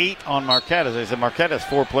 4, 8 on Marquette. As I said, Marquette has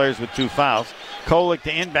 4 players with 2 fouls. Kolek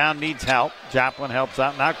to inbound, needs help. Joplin helps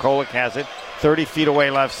out. Now Kolek has it. 30 feet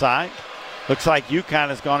away left side. Looks like UConn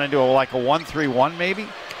has gone into a 1-3-1 maybe.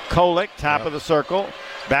 Kolek, top of the circle.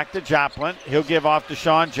 Back to Joplin. He'll give off to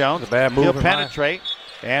Sean Jones. A bad move. He'll penetrate.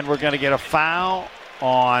 And we're going to get a foul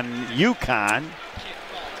on UConn.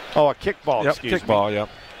 Oh, a kickball, excuse me. Kickball, yep.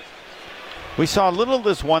 We saw a little of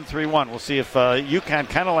this 1-3-1. We'll see if UConn,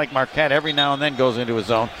 kind of like Marquette, every now and then goes into his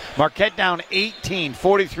zone. Marquette down 18,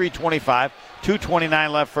 43-25.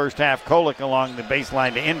 2:29 left first half. Kolek along the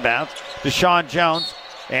baseline to inbounds. Deshaun Jones,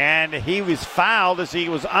 and he was fouled as he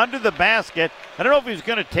was under the basket. I don't know if he was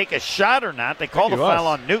going to take a shot or not. They called the foul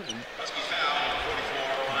on Newton.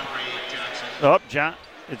 Oh,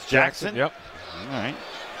 it's Jackson. Yep. All right.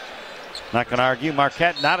 Not going to argue.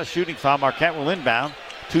 Marquette, not a shooting foul. Marquette will inbound.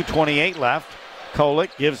 2:28 left.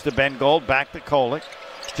 Kolek gives to Ben Gold. Back to Kolek.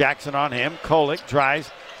 Jackson on him. Kolek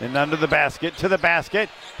drives and under the basket, to the basket.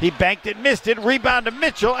 He banked it, missed it. Rebound to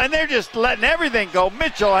Mitchell, and they're just letting everything go.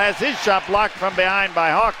 Mitchell has his shot blocked from behind by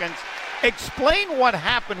Hawkins. Explain what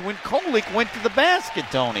happened when Kolek went to the basket,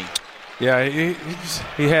 Tony. Yeah,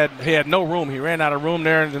 he had no room. He ran out of room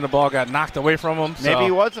there, and then the ball got knocked away from him. Maybe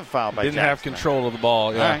he wasn't fouled by Jackson. Didn't have control of the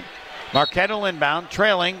ball. Yeah. All right. Marquette will inbound,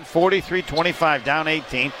 trailing 43-25, down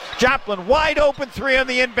 18. Joplin, wide open 3 on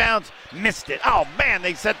the inbounds. Missed it. Oh, man,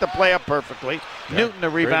 they set the play up perfectly. Yeah. Newton, the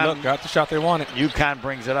rebound. Got the shot they wanted. UConn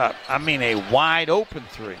brings it up. I mean, a wide open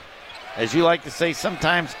 3. As you like to say,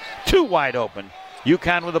 sometimes 2 wide open.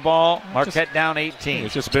 UConn with the ball, Marquette down 18.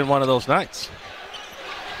 It's just been one of those nights.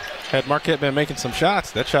 Had Marquette been making some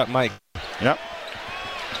shots, that shot might. Yep.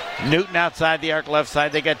 Newton outside the arc left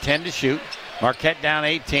side. They got 10 to shoot. Marquette down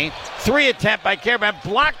 18. 3 attempt by Caravan,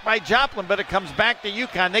 blocked by Joplin, but it comes back to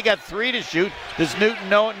UConn. They got 3 to shoot. Does Newton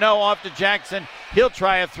no off to Jackson? He'll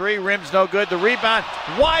try a 3. Rim's no good. The rebound,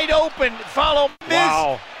 wide open. Follow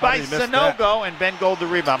miss by Sanogo, and Ben Gold the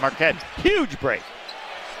rebound. Marquette, huge break.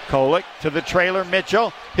 Kolek to the trailer,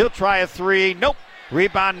 Mitchell. He'll try a 3. Nope.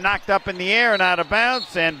 Rebound knocked up in the air and out of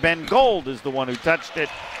bounds, and Ben Gold is the one who touched it.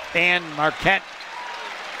 And Marquette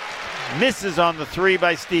misses on the 3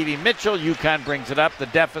 by Stevie Mitchell. UConn brings it up. The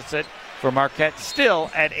deficit for Marquette still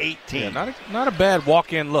at 18. Yeah, not a bad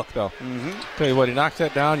walk-in look, though. Mm-hmm. Tell you what, he knocks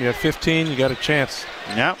that down. You have 15. You got a chance.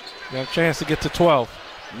 Yep. You got a chance to get to 12.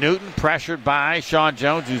 Newton pressured by Sean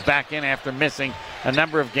Jones, who's back in after missing a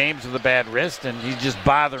number of games with a bad wrist, and he's just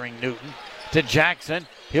bothering Newton. To Jackson.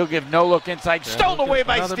 He'll give no look inside. Yeah, stolen away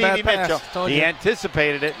by Stevie Mitchell. He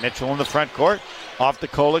anticipated it. Mitchell in the front court. Off the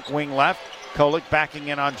Kolek, wing left. Kolek backing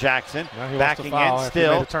in on Jackson. Backing in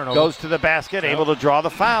still. Goes to the basket, able to draw the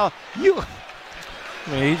foul. He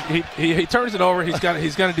turns it over. He's going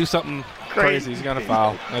to do something crazy. He's going to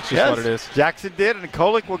foul. That's just what it is. Jackson did, and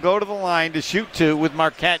Kolek will go to the line to shoot 2 with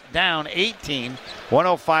Marquette down 18.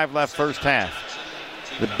 1:05 left first half.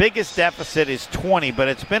 The biggest deficit is 20, but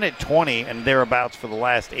it's been at 20 and thereabouts for the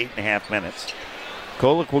last 8.5 minutes.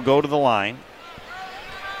 Kolek will go to the line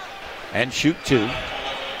and shoot 2.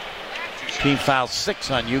 Team foul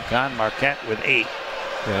 6 on UConn. Marquette with 8.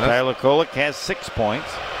 Yeah, Tyler Kolek has 6 points,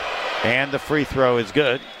 and the free throw is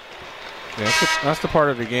good. Yeah, that's the part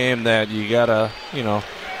of the game that you gotta,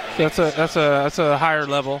 that's a higher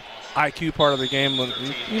level IQ part of the game. When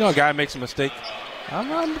a guy makes a mistake,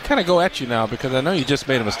 I'm kind of go at you now because I know you just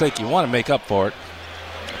made a mistake. You want to make up for it.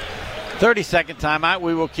 30-second timeout.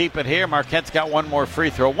 We will keep it here. Marquette's got one more free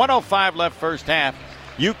throw. 1:05 left first half.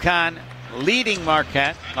 UConn leading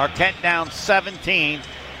Marquette. Marquette down 17.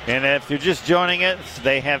 And if you're just joining us,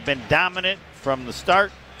 they have been dominant from the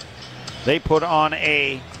start. They put on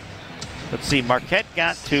Marquette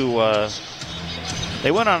got to,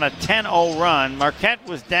 they went on a 10-0 run. Marquette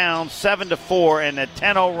was down 7-4 in a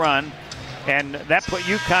 10-0 run. And that put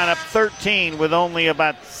UConn up 13 with only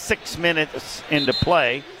about 6 minutes into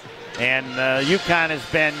play. And UConn has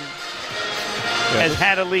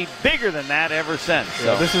had a lead bigger than that ever since.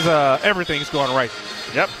 Yeah, this is everything's going right.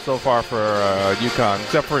 Yep. So far for UConn,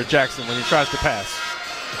 except for Jackson when he tries to pass.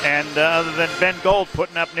 And other than Ben Gold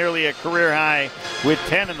putting up nearly a career high with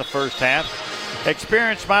 10 in the first half.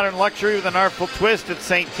 Experience modern luxury with an artful twist at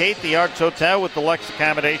St. Kate, the Arts Hotel with deluxe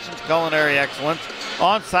accommodations, culinary excellence,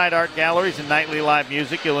 on-site art galleries, and nightly live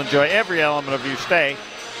music. You'll enjoy every element of your stay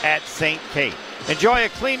at St. Kate. Enjoy a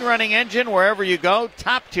clean running engine wherever you go.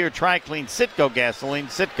 Top-tier Tri-Clean Citgo gasoline.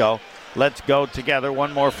 Citgo, let's go together.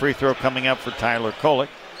 One more free throw coming up for Tyler Kolek,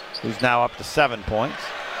 who's now up to 7 points.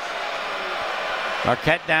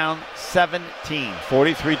 Marquette down 17,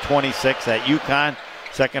 43-26 at UConn.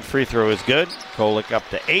 Second free throw is good. Kolek up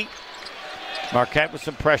to 8. Marquette with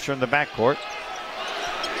some pressure in the backcourt.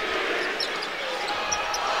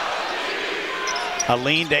 A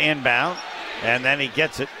lean to inbound, and then he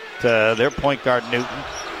gets it to their point guard, Newton.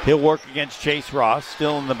 He'll work against Chase Ross,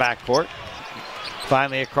 still in the backcourt.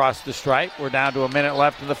 Finally across the stripe. We're down to a minute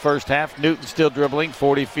left in the first half. Newton still dribbling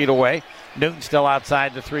 40 feet away. Newton still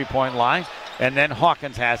outside the three-point line. And then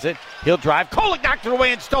Hawkins has it. He'll drive. Kolek knocked it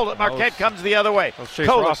away and stole it. Marquette comes the other way.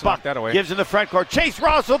 Kolek knocked that away. Gives in the front court. Chase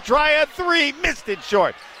Ross will try a three. Missed it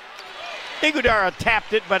short. Iguodala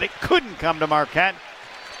tapped it, but it couldn't come to Marquette.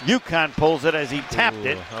 UConn pulls it as he tapped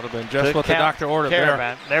it. That would have been just what the doctor ordered there.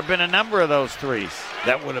 There have been a number of those threes.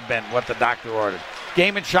 That would have been what the doctor ordered.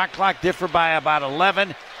 Game and shot clock differ by about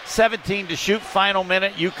 11. 17 to shoot. Final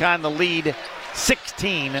minute. UConn the lead.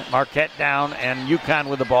 16. Marquette down and UConn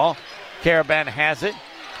with the ball. Caravan has it.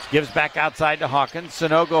 Gives back outside to Hawkins.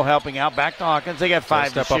 Sonogo helping out. Back to Hawkins. They got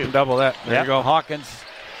 5 to shoot. Step up and double that. There you go. Hawkins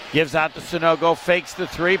gives out to Sonogo. Fakes the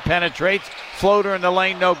three. Penetrates. Floater in the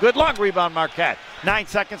lane. No good. Long rebound Marquette. 9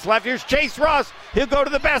 seconds left. Here's Chase Ross. He'll go to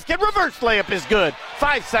the basket. Reverse layup is good.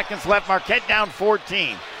 5 seconds left. Marquette down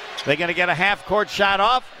 14. They're going to get a half-court shot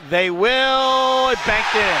off. They will. It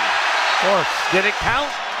banked in. Of course. Did it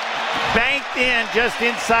count? Banked in just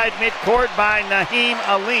inside midcourt by Naheem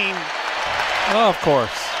Alim. Oh, of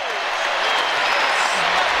course.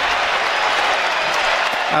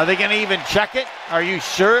 Are they going to even check it? Are you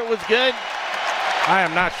sure it was good? I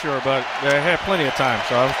am not sure, but they had plenty of time,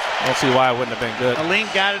 so I don't see why it wouldn't have been good. Alim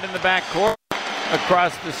got it in the backcourt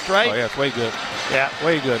across the stripe. Oh, yeah, it's way good. Yeah.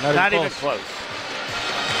 Way good. Not even close.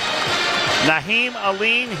 Naheem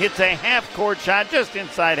Alim hits a half-court shot just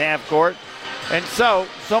inside half-court. And so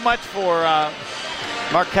much for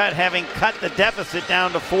Marquette having cut the deficit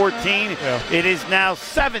down to 14. Yeah. It is now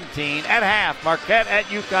 17 at half. Marquette at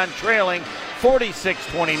UConn trailing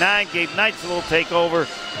 46-29. Gabe Knight's little takeover.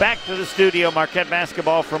 Back to the studio. Marquette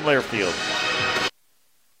basketball from Learfield.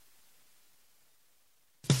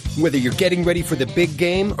 Whether you're getting ready for the big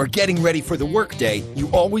game or getting ready for the workday, you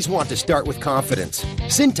always want to start with confidence.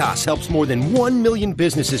 Cintas helps more than 1 million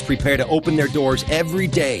businesses prepare to open their doors every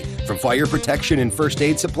day. From fire protection and first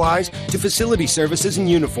aid supplies to facility services and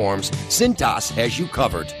uniforms, Cintas has you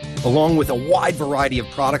covered. Along with a wide variety of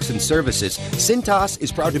products and services, Cintas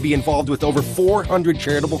is proud to be involved with over 400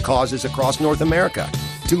 charitable causes across North America.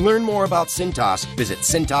 To learn more about Cintas, visit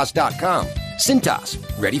Cintas.com.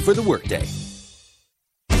 Cintas, ready for the workday.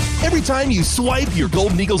 Every time you swipe your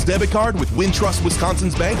Golden Eagles debit card with Wintrust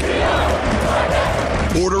Wisconsin's bank,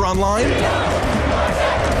 order online,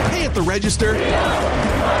 pay at the register,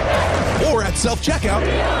 or at self-checkout,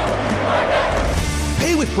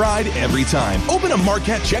 pay with pride every time. Open a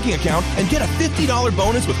Marquette checking account and get a $50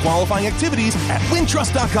 bonus with qualifying activities at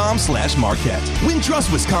wintrust.com/Marquette.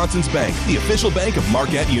 Wintrust Wisconsin's bank, the official bank of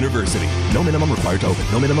Marquette University. No minimum required to open.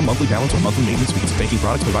 No minimum monthly balance or monthly maintenance fees. Banking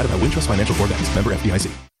products provided by Wintrust Financial Corp. Member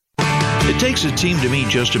FDIC. It takes a team to meet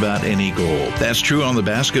just about any goal. That's true on the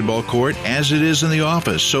basketball court as it is in the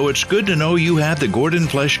office, so it's good to know you have the Gordon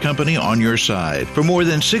Flesh Company on your side. For more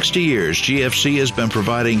than 60 years, GFC has been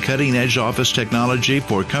providing cutting-edge office technology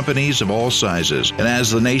for companies of all sizes. And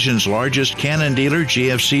as the nation's largest Canon dealer,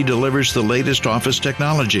 GFC delivers the latest office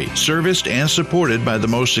technology, serviced and supported by the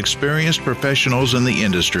most experienced professionals in the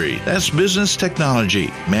industry. That's business technology,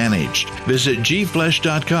 managed. Visit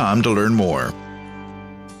gflesh.com to learn more.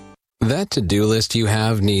 That to-do list you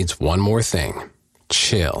have needs one more thing.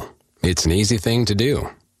 Chill. It's an easy thing to do.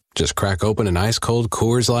 Just crack open an ice-cold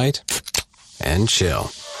Coors Light and chill.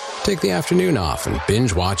 Take the afternoon off and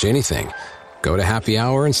binge watch anything. Go to happy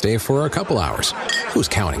hour and stay for a couple hours. Who's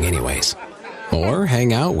counting anyways? Or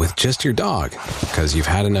hang out with just your dog, because you've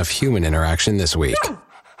had enough human interaction this week.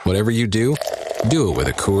 Whatever you do it with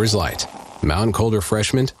a Coors Light. Mountain cold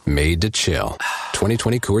refreshment made to chill.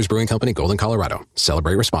 2020 Coors Brewing Company, Golden, Colorado.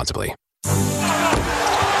 Celebrate responsibly.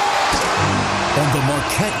 On the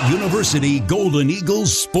Marquette University Golden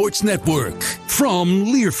Eagles Sports Network. From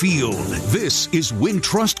Learfield, this is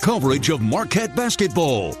Wintrust coverage of Marquette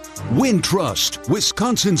basketball. Wintrust,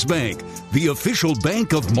 Wisconsin's bank, the official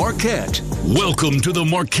bank of Marquette. Welcome to the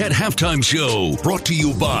Marquette Halftime Show, brought to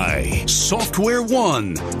you by Software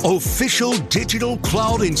One, official digital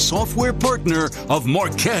cloud and software partner of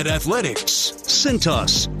Marquette Athletics.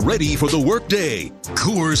 Cintas, ready for the workday.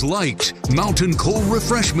 Coors Light, mountain cold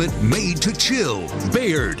refreshment made to chill.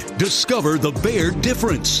 Baird, discover the Baird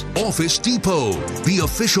difference. Office Depot, the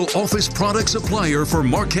official office product supplier for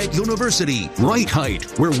Marquette University. Right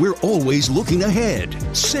Height, where we're always looking ahead.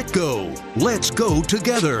 Citgo, let's go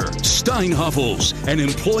together. Steinhoffels, an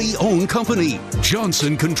employee-owned company.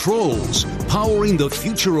 Johnson Controls, powering the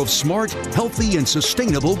future of smart, healthy, and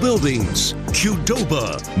sustainable buildings.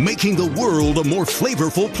 Qdoba, making the world a more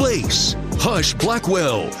flavorful place. Hush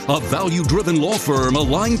Blackwell, a value-driven law firm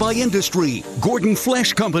aligned by industry. Gordon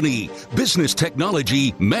Flesh Company, business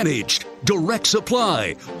technology managed. Direct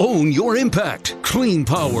supply, own your impact. Clean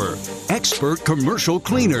Power, expert commercial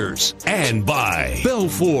cleaners. And by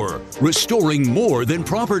Belfour, restoring more than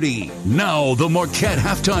property. Now the Marquette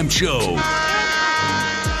Halftime Show.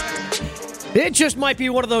 It just might be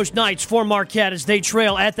one of those nights for Marquette as they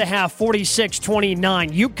trail at the half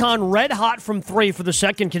 46-29. UConn red hot from three for the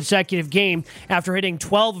second consecutive game after hitting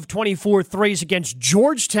 12 of 24 threes against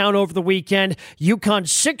Georgetown over the weekend. UConn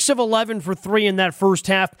 6 of 11 for three in that first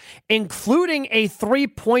half, including a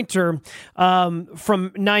three-pointer from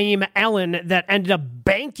Naeem Allen that ended up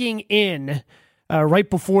banking in right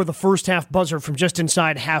before the first half buzzer from just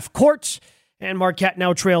inside half court. And Marquette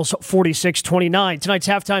now trails 46-29. Tonight's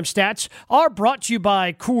halftime stats are brought to you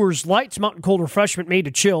by Coors Light, mountain cold refreshment made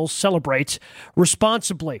to chill. Celebrate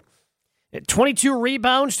responsibly. 22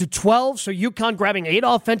 rebounds to 12, so UConn grabbing 8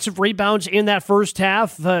 offensive rebounds in that first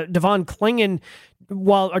half. Donovan Clingan,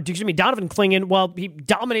 while he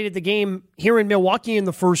dominated the game here in Milwaukee in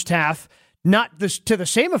the first half, not to the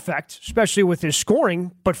same effect, especially with his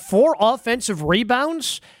scoring, but 4 offensive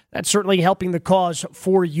rebounds. That's certainly helping the cause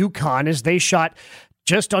for UConn as they shot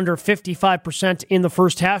just under 55% in the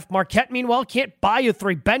first half. Marquette, meanwhile, can't buy a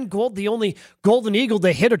three. Ben Gould, the only Golden Eagle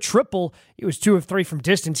to hit a triple. He was 2 of 3 from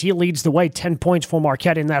distance. He leads the way, 10 points for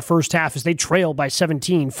Marquette in that first half as they trail by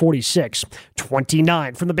 17,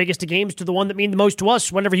 46-29. From the biggest of games to the one that mean the most to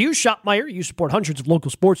us, whenever you shop Meijer, you support hundreds of local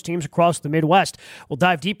sports teams across the Midwest. We'll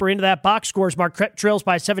dive deeper into that box scores. Marquette trails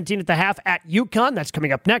by 17 at the half at UConn. That's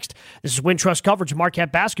coming up next. This is Wintrust coverage of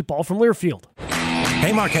Marquette basketball from Learfield.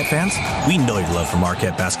 Hey Marquette fans, we know your love for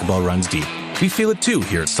Marquette basketball runs deep. We feel it too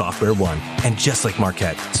here at Software One. And just like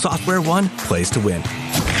Marquette, Software One plays to win.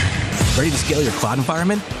 Ready to scale your cloud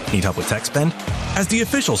environment? Need help with tech spend? As the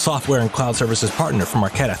official software and cloud services partner for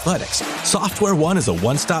Marquette Athletics, Software One is a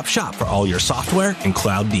one-stop shop for all your software and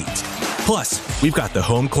cloud needs. Plus, we've got the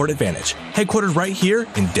home court advantage, headquartered right here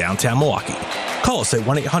in downtown Milwaukee. Call us at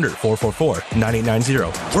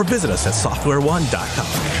 1-800-444-9890 or visit us at softwareone.com.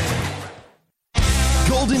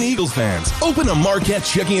 Golden Eagles fans, open a Marquette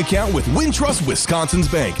checking account with Wintrust Wisconsin's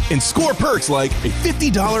bank and score perks like a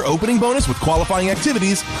 $50 opening bonus with qualifying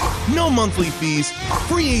activities, no monthly fees,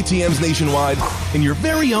 free ATMs nationwide, and your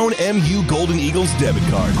very own MU Golden Eagles debit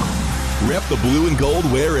card. Rep the blue and gold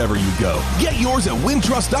wherever you go. Get yours at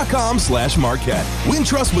wintrust.com/Marquette.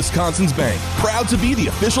 Wintrust Wisconsin's bank, proud to be the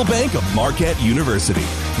official bank of Marquette University.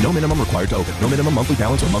 No minimum required to open. No minimum monthly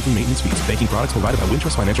balance or monthly maintenance fees. Banking products provided by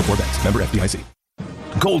Wintrust Financial Corp. Banks. Member FDIC.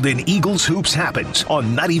 Golden Eagles Hoops happens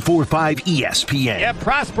on 94.5 ESPN. Yeah,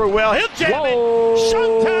 Prosper will. He'll jam it.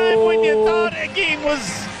 Showtime when you thought a game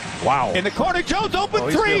was... Wow. In the corner, Jones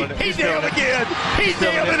open three. He nailed again. He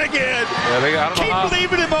nailed it again. Keep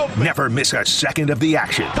leaving him open. Never miss a second of the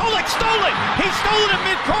action. Kolek stole it. He stole it at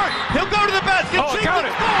midcourt. He'll go to the basket. Count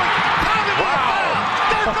it.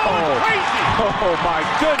 They're going crazy. Oh, my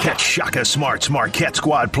goodness. Catch Shaka Smart's Marquette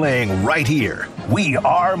squad playing right here. We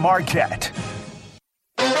are Marquette.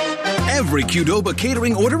 Every Qdoba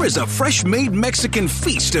catering order is a fresh-made Mexican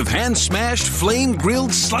feast of hand-smashed,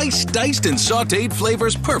 flame-grilled, sliced, diced, and sautéed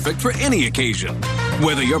flavors perfect for any occasion.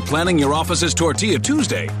 Whether you're planning your office's Tortilla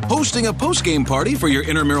Tuesday, hosting a post-game party for your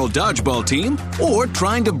intramural dodgeball team, or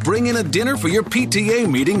trying to bring in a dinner for your PTA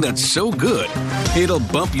meeting that's so good, it'll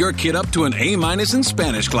bump your kid up to an A- in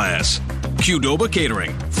Spanish class. Qdoba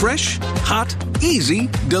Catering. Fresh, hot,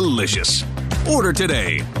 easy, delicious. Order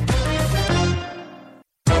today.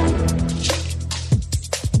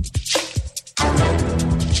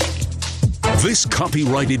 This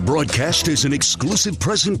copyrighted broadcast is an exclusive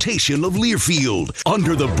presentation of Learfield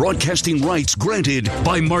under the broadcasting rights granted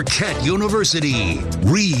by Marquette University.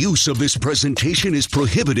 Reuse of this presentation is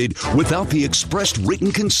prohibited without the expressed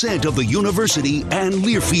written consent of the university and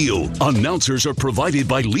Learfield. Announcers are provided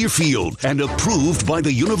by Learfield and approved by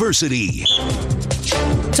the university.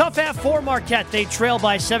 Tough half for Marquette. They trail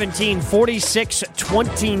by 17,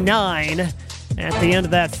 46-29. At the end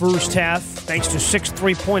of that first half, thanks to 6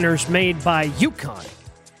 3-pointers made by UConn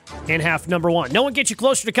in half number 1. No one gets you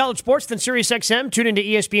closer to college sports than SiriusXM. Tune into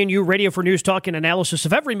ESPNU Radio for news, talk, and analysis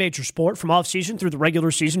of every major sport, from off-season through the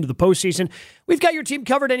regular season to the postseason. We've got your team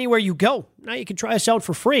covered anywhere you go. Now you can try us out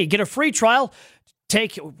for free. Get a free trial.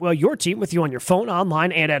 Take your team with you on your phone,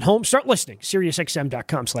 online, and at home. Start listening.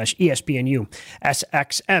 SiriusXM.com/ESPNU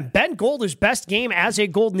SXM. Ben Gold, his best game as a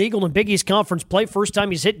Golden Eagle in Big East Conference play. First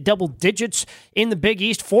time he's hit double digits in the Big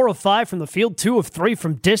East. 4 of 5 from the field, 2 of 3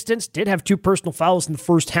 from distance. Did have 2 personal fouls in the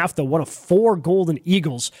first half, though. One of 4 Golden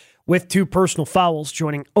Eagles with 2 personal fouls,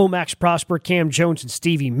 joining Omax Prosper, Cam Jones, and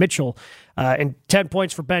Stevie Mitchell. And 10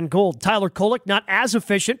 points for Ben Gold. Tyler Kolek, not as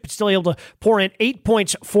efficient, but still able to pour in 8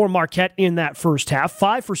 points for Marquette in that first half.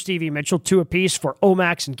 5 for Stevie Mitchell, 2 apiece for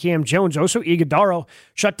Omax and Cam Jones. Also, Iguodaro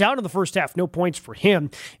shut down in the first half. No points for him.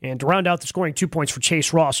 And to round out the scoring, 2 points for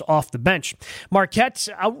Chase Ross off the bench. Marquette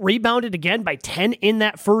out-rebounded again by 10 in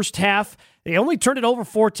that first half. They only turned it over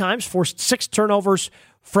 4 times, forced 6 turnovers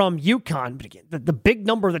from UConn. But again, the big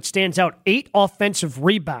number that stands out, 8 offensive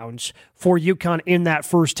rebounds for UConn in that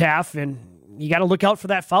first half. And you got to look out for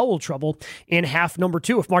that foul trouble in half number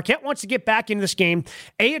 2. If Marquette wants to get back into this game,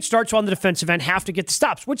 it starts on the defensive end, have to get the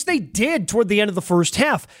stops, which they did toward the end of the first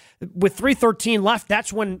half. With 3:13 left,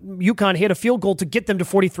 that's when UConn hit a field goal to get them to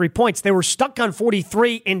 43 points. They were stuck on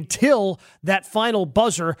 43 until that final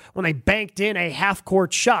buzzer when they banked in a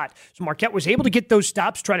half-court shot. So Marquette was able to get those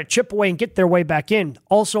stops, try to chip away and get their way back in.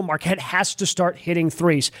 Also, Marquette has to start hitting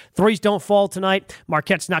threes. Threes don't fall tonight.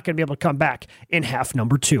 Marquette's not going to be able to come back in half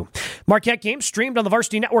number 2. Marquette games streamed on the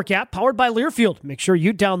Varsity Network app, powered by Learfield. Make sure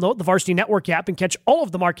you download the Varsity Network app and catch all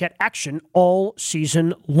of the Marquette action all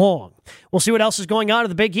season long. We'll see what else is going on in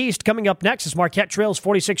the Big East. Coming up next as Marquette trails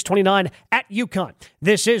 46-29 at UConn.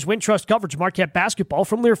 This is Wintrust coverage of Marquette basketball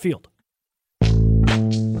from Learfield.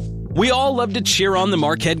 We all love to cheer on the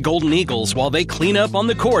Marquette Golden Eagles while they clean up on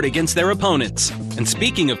the court against their opponents. And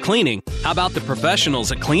speaking of cleaning, how about the professionals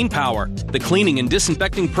at Clean Power? The cleaning and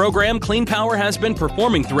disinfecting program Clean Power has been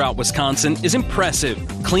performing throughout Wisconsin is impressive.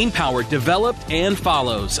 Clean Power developed and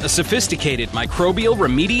follows a sophisticated microbial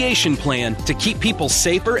remediation plan to keep people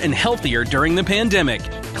safer and healthier during the pandemic.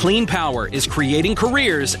 Clean Power is creating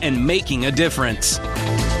careers and making a difference.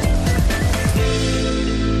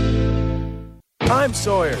 I'm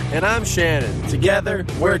Sawyer. And I'm Shannon. Together,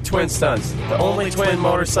 we're Twin Stunts, the only twin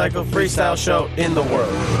motorcycle freestyle show in the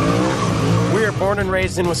world. We are born and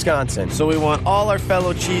raised in Wisconsin, so we want all our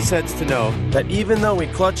fellow cheeseheads to know that even though we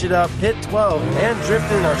clutch it up, hit 12, and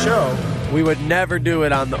drift in our show, we would never do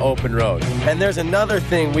it on the open road. And there's another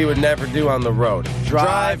thing we would never do on the road.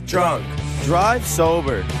 Drive drunk. Drive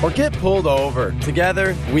sober or get pulled over.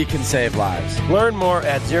 Together, we can save lives. Learn more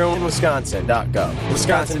at zeroinwisconsin.gov.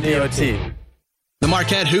 Wisconsin DOT. The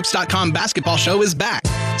MarquetteHoops.com basketball show is back.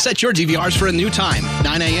 Set your DVRs for a new time,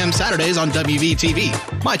 9 a.m. Saturdays on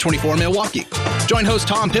WVTV, My 24 Milwaukee. Join host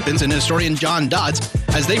Tom Pippins and historian John Dodds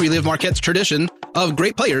as they relive Marquette's tradition of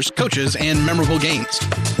great players, coaches, and memorable games.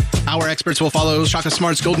 Our experts will follow Shaka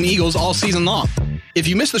Smart's Golden Eagles all season long. If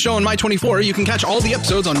you missed the show on My 24, you can catch all the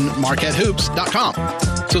episodes on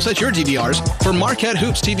MarquetteHoops.com. So set your DVRs for Marquette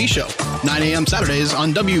Hoops TV show, 9 a.m. Saturdays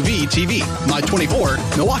on WVTV, My 24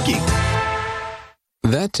 Milwaukee.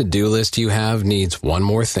 That to-do list you have needs one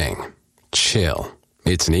more thing. Chill.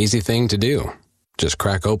 It's an easy thing to do. Just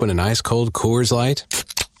crack open an ice-cold Coors Light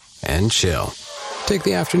and chill. Take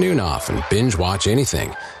the afternoon off and binge watch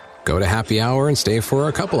anything. Go to happy hour and stay for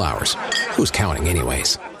a couple hours. Who's counting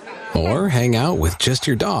anyways? Or hang out with just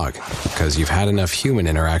your dog, because you've had enough human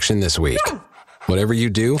interaction this week. Whatever you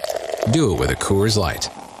do it with a Coors Light.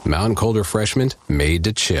 Mountain Cold Refreshment made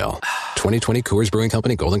to chill. 2020 Coors Brewing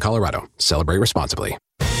Company, Golden, Colorado. Celebrate responsibly.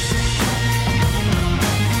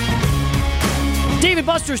 Dave &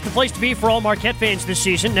 Buster's, the place to be for all Marquette fans this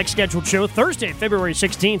season. Next scheduled show, Thursday, February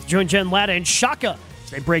 16th. Join Jen Latta and Shaka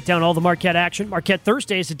as they break down all the Marquette action. Marquette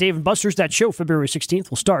Thursdays at Dave & Buster's. That show, February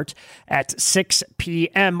 16th, will start at 6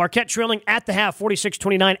 p.m. Marquette trailing at the half,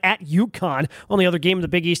 46-29 at UConn. Only other game in the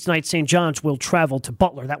Big East tonight, St. John's will travel to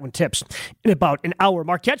Butler. That one tips in about an hour.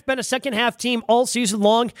 Marquette's been a second-half team all season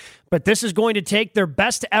long, but this is going to take their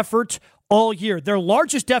best effort all year. Their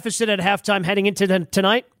largest deficit at halftime heading into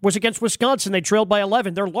tonight was against Wisconsin. They trailed by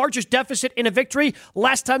 11. Their largest deficit in a victory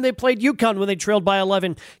last time they played UConn when they trailed by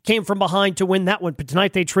 11 came from behind to win that one. But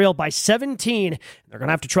tonight they trailed by 17. They're going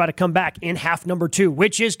to have to try to come back in half number 2,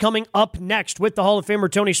 which is coming up next with the Hall of Famer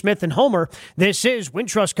Tony Smith and Homer. This is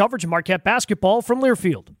Wintrust coverage of Marquette basketball from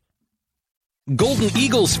Learfield. Golden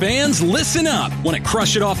Eagles fans, listen up. Want to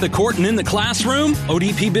crush it off the court and in the classroom?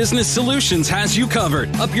 ODP Business Solutions has you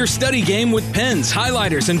covered. Up your study game with pens,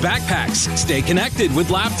 highlighters, and backpacks. Stay connected with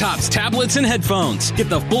laptops, tablets, and headphones. Get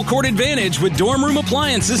the full court advantage with dorm room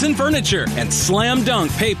appliances and furniture. And slam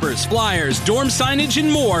dunk papers, flyers, dorm signage,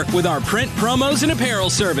 and more with our print, promos, and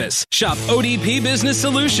apparel service. Shop ODP Business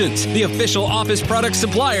Solutions, the official office product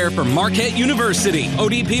supplier for Marquette University.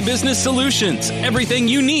 ODP Business Solutions, everything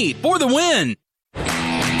you need for the win.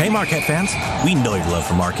 Hey Marquette fans, we know your love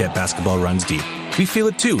for Marquette basketball runs deep. We feel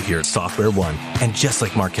it too here at Software One. And just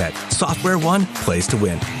like Marquette, Software One plays to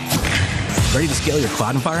win. Ready to scale your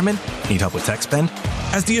cloud environment? Need help with tech spend?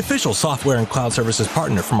 As the official software and cloud services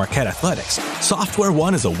partner for Marquette Athletics, Software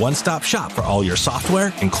One is a one-stop shop for all your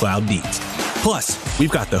software and cloud needs. Plus, we've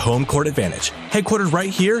got the home court advantage, headquartered right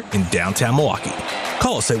here in downtown Milwaukee.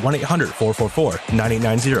 Call us at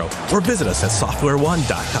 1-800-444-9890 or visit us at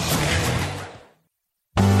softwareone.com.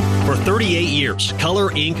 For 38 years,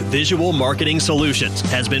 Color Inc. Visual Marketing Solutions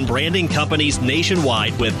has been branding companies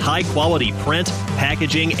nationwide with high-quality print,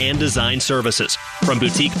 packaging, and design services. From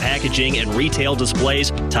boutique packaging and retail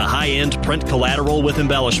displays to high-end print collateral with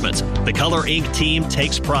embellishments, the Color Inc. team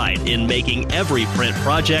takes pride in making every print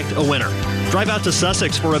project a winner. Drive out to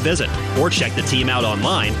Sussex for a visit or check the team out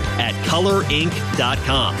online at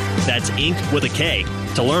colorinc.com. That's Inc. with a K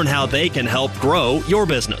to learn how they can help grow your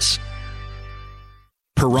business.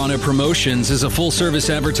 Piranha Promotions is a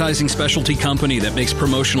full-service advertising specialty company that makes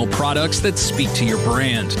promotional products that speak to your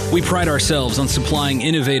brand. We pride ourselves on supplying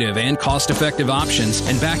innovative and cost-effective options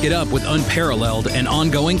and back it up with unparalleled and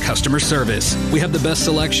ongoing customer service. We have the best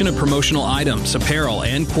selection of promotional items, apparel,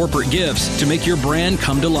 and corporate gifts to make your brand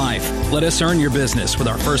come to life. Let us earn your business with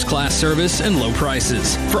our first-class service and low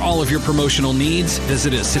prices. For all of your promotional needs,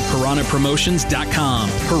 visit us at piranhapromotions.com.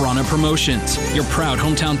 Piranha Promotions, your proud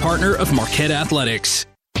hometown partner of Marquette Athletics.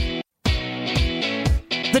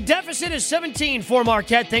 The deficit is 17 for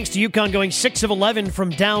Marquette, thanks to UConn going 6 of 11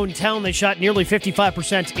 from downtown. They shot nearly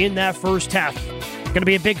 55% in that first half. Going to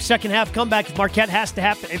be a big second half comeback if Marquette has to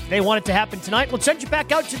happen, if they want it to happen tonight. Let's send you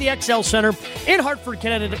back out to the XL Center in Hartford,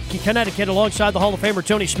 Connecticut, alongside the Hall of Famer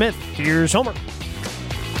Tony Smith. Here's Homer.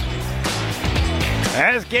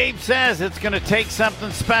 As Gabe says, it's going to take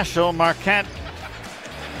something special. Marquette,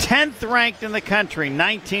 10th ranked in the country,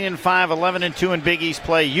 19-5, 11-2 in Big East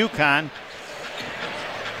play. UConn,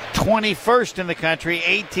 21st in the country,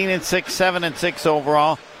 18-6, 7-6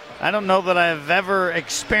 overall. I don't know that I've ever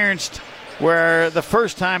experienced where the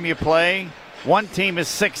first time you play, one team is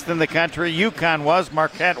 6th in the country. UConn was.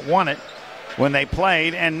 Marquette won it when they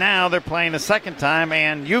played, and now they're playing a second time,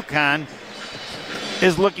 and UConn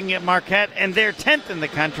is looking at Marquette, and they're 10th in the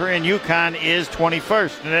country, and UConn is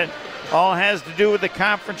 21st. And it all has to do with the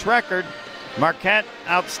conference record. Marquette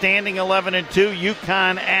outstanding 11-2,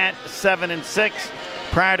 UConn at 7-6.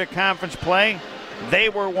 Prior to conference play, they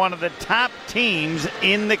were one of the top teams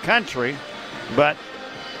in the country, but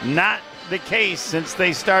not the case since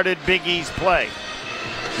they started Big East play.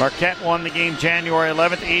 Marquette won the game January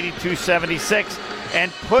 11th, 82-76,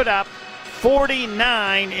 and put up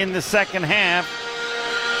 49 in the second half.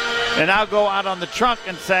 And I'll go out on the trunk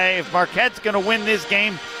and say if Marquette's going to win this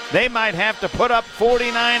game, they might have to put up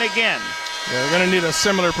 49 again. Yeah, they're going to need a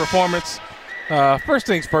similar performance. First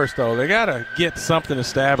things first, though, they got to get something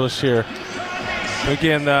established here.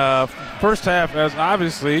 Again, first half, as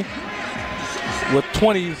obviously, with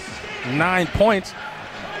 29 points,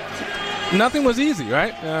 nothing was easy,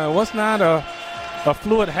 right? It was not a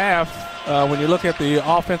fluid half when you look at the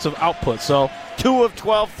offensive output. So 2 of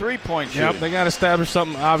 12 three-point shooting. Yep, they got to establish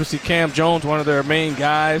something. Obviously, Cam Jones, one of their main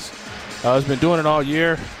guys, has been doing it all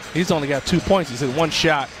year. He's only got 2 points. He's hit one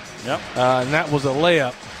shot. Yep. And that was a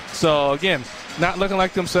layup. So, again, not looking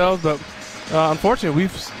like themselves, but unfortunately,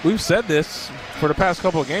 we've said this for the past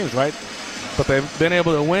couple of games, right? But they've been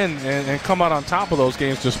able to win and come out on top of those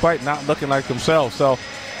games despite not looking like themselves. So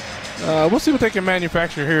we'll see what they can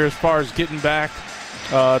manufacture here as far as getting back.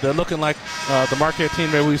 They're looking like the Marquette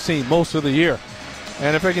team that we've seen most of the year.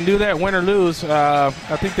 And if they can do that, win or lose, I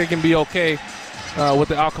think they can be okay with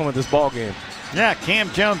the outcome of this ball game. Yeah, Cam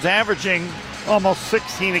Jones averaging almost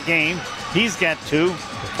 16 a game. He's got 2.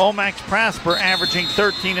 Omax Prosper averaging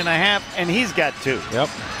 13 and a half, and he's got 2. Yep.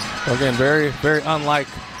 Again, very, very unlike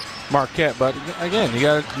Marquette. But, again, you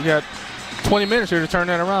got 20 minutes here to turn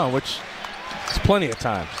that around, which is plenty of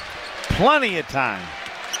time. Plenty of time.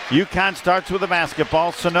 UConn starts with the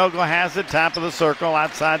basketball. Sonogo has it, top of the circle,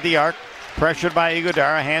 outside the arc. Pressured by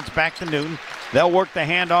Iguodara, hands back to Newton. They'll work the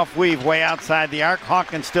handoff weave way outside the arc.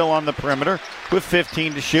 Hawkins still on the perimeter with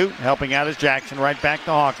 15 to shoot. Helping out is Jackson, right back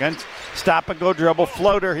to Hawkins. Stop and go dribble,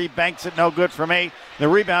 floater. He banks it, no good from 8. The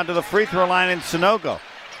rebound to the free throw line in Sonogo.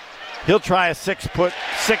 He'll try a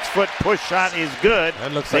 6-foot push shot is good.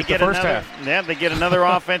 That looks like the first half. Yeah, they get another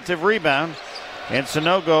offensive rebound. And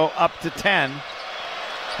Sonogo up to 10.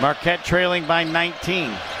 Marquette trailing by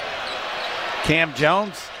 19. Cam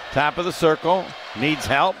Jones, top of the circle, needs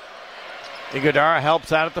help. Iguodara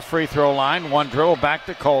helps out at the free throw line. One dribble back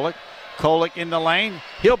to Kolek. Kolek in the lane.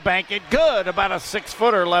 He'll bank it good. About a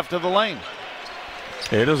 6-footer left of the lane.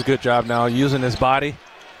 He does a good job now using his body,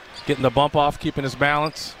 getting the bump off, keeping his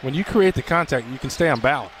balance. When you create the contact, you can stay on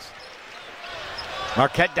balance.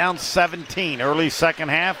 Marquette down 17. Early second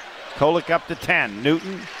half. Kolek up to 10.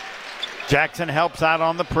 Newton. Jackson helps out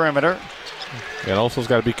on the perimeter. And also's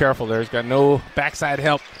got to be careful there. He's got no backside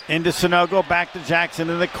help. Into Sonogo, back to Jackson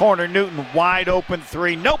in the corner. Newton, wide open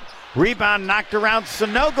 3. Nope. Rebound knocked around.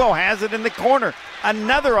 Sonogo has it in the corner.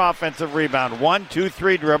 Another offensive rebound. 1, 2,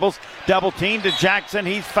 3 dribbles. Double team to Jackson.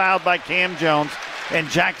 He's fouled by Cam Jones. And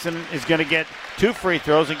Jackson is going to get 2 free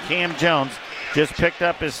throws. And Cam Jones just picked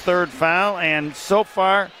up his 3rd foul. And so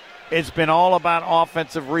far, it's been all about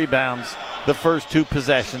offensive rebounds the first 2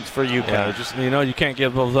 possessions for UConn. Yeah, just, you can't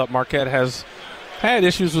give those up. Marquette has had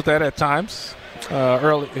issues with that at times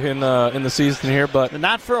early in the season here, but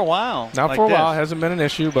not for a while. Not for a while. Hasn't been an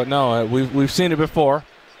issue, but no, we've seen it before.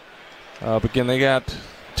 But again, they got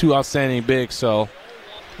 2 outstanding bigs,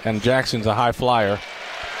 and Jackson's a high flyer.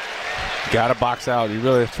 Got to box out.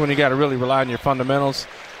 It's when you got to really rely on your fundamentals.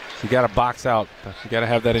 You got to box out. You got to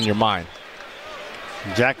have that in your mind.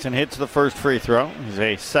 Jackson hits the first free throw. He's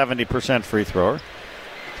a 70% free thrower.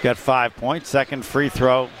 He's got 5 points. Second free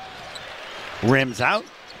throw rims out.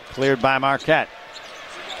 Cleared by Marquette.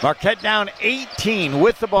 Marquette down 18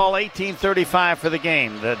 with the ball, 18-35 for the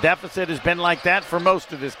game. The deficit has been like that for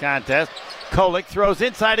most of this contest. Kolek throws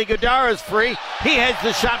inside. Iguodara's free. He has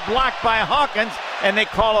the shot blocked by Hawkins, and they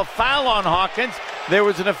call a foul on Hawkins. There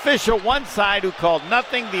was an official one side who called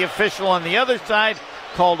nothing. The official on the other side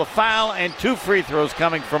called a foul, and 2 free throws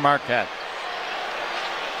coming from Marquette.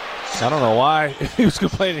 I don't know why he was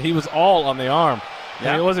complaining. He was all on the arm.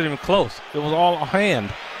 Yeah. It wasn't even close. It was all a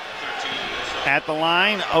hand. At the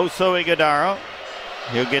line, Oso Iguodara.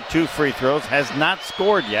 He'll get 2 free throws. Has not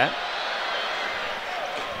scored yet.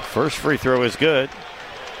 First free throw is good.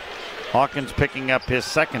 Hawkins picking up his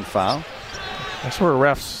 2nd foul. That's where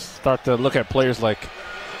refs start to look at players like,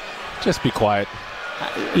 just be quiet.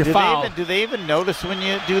 Do they even notice when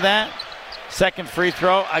you do that? Second free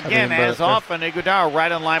throw. Again, often, Iguodara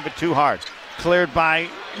right on line, but too hard. Cleared by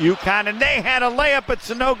UConn, and they had a layup, but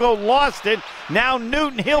Sonogo lost it. Now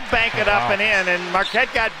Newton, he'll bank it up and in, and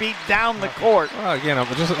Marquette got beat down the court. Well, again,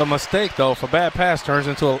 just a mistake, though. If a bad pass turns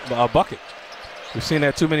into a bucket. We've seen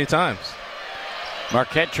that too many times.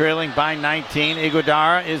 Marquette trailing by 19.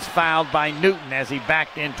 Iguodara is fouled by Newton as he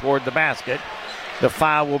backed in toward the basket. The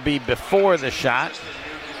foul will be before the shot,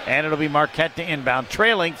 and it'll be Marquette to inbound.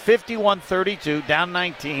 Trailing 51-32, down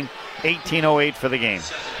 19, 18:08 for the game.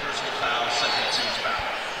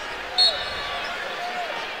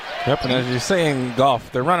 Yep, and as you're saying,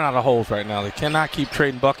 golf, they're running out of holes right now. They cannot keep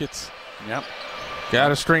trading buckets. Yep. Got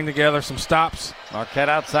to string together some stops. Marquette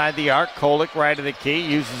outside the arc. Kolek right of the key,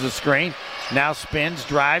 uses a screen. Now spins,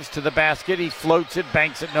 drives to the basket. He floats it,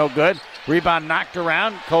 banks it, no good. Rebound knocked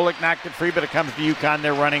around. Kolek knocked it free, but it comes to UConn.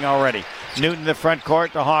 They're running already. Newton the front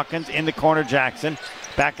court to Hawkins. In the corner, Jackson.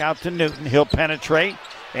 Back out to Newton. He'll penetrate.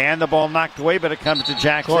 And the ball knocked away, but it comes to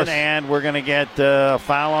Jackson. And we're going to get a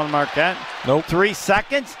foul on Marquette. Nope. 3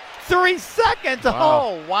 seconds. 3 seconds. Wow.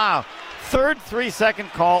 Oh, wow. third 3-second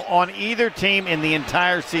call on either team in the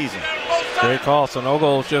entire season. Great call.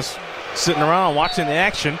 Sonogo's just sitting around watching the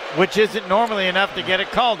action. Which isn't normally enough to get it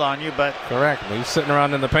called on you, but... Correct. He's sitting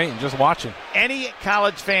around in the paint and just watching. Any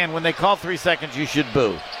college fan, when they call 3 seconds, you should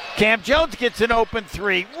boo. Cam Jones gets an open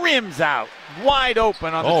three, rims out, wide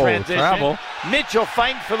open on the transition. Travel. Mitchell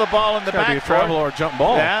fighting for the ball in the backcourt. Be a travel or a jump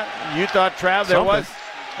ball. Yeah, you thought travel. There was.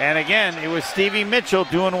 And again, it was Stevie Mitchell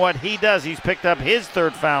doing what he does. He's picked up his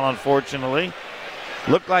third foul, unfortunately.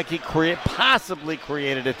 Looked like he possibly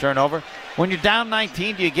created a turnover. When you're down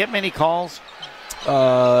 19, do you get many calls?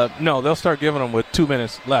 No, they'll start giving them with 2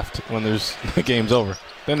 minutes left when the game's over.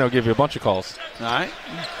 Then they'll give you a bunch of calls. All right.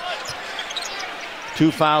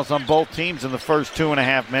 2 fouls on both teams in the first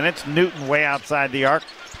 2.5 minutes. Newton way outside the arc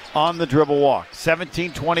on the dribble walk.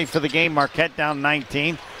 17-20 for the game. Marquette down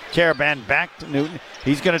 19. Caravan back to Newton.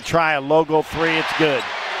 He's going to try a logo three. It's good.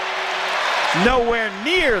 Nowhere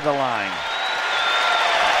near the line.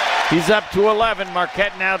 He's up to 11.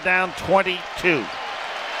 Marquette now down 22.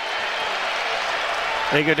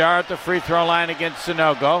 Iguodala at the free throw line against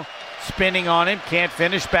Sonogo. Spinning on him. Can't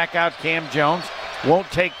finish. Back out Cam Jones. Won't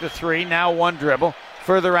take the three. Now one dribble.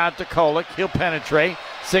 Further out to Kolek. He'll penetrate.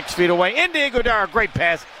 6 feet away. Into Iguodala. Great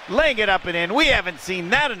pass. Laying it up and in. We haven't seen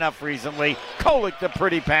that enough recently. Kolek the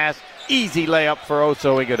pretty pass. Easy layup for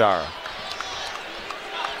Oso Iguodala.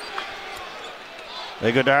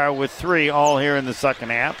 Iguodala with 3 all here in the second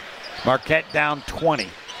half. Marquette down 20.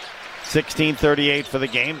 16:38 for the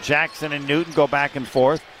game. Jackson and Newton go back and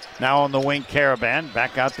forth. Now on the wing, Caravan.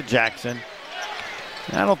 Back out to Jackson.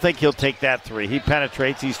 I don't think he'll take that three. He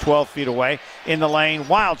penetrates. He's 12 feet away. In the lane.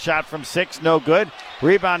 Wild shot from 6. No good.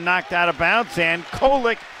 Rebound knocked out of bounds. And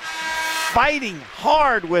Kolek fighting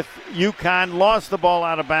hard with UConn. Lost the ball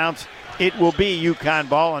out of bounds. It will be UConn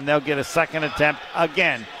ball, and they'll get a second attempt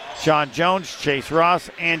again. Sean Jones, Chase Ross,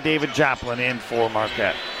 and David Joplin in for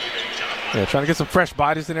Marquette. Yeah, trying to get some fresh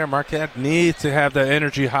bodies in there. Marquette needs to have that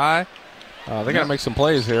energy high. They got to make some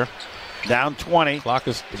plays here. Down 20. Clock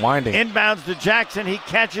is winding. Inbounds to Jackson. He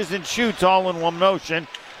catches and shoots all in one motion.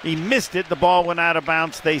 He missed it. The ball went out of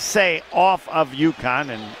bounds. They say off of UConn,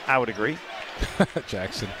 and I would agree.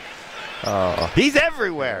 Jackson. He's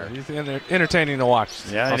everywhere. He's entertaining to watch.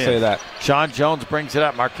 Yeah, I'll say that. Sean Jones brings it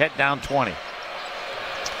up. Marquette down 20.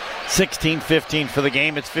 16-15 for the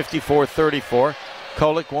game. It's 54-34.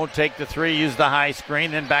 Kolek won't take the three, use the high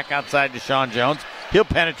screen, then back outside to Sean Jones. He'll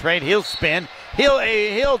penetrate, he'll spin,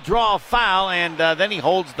 he'll draw a foul, and then he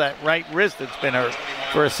holds that right wrist that's been hurt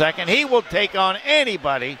for a second. He will take on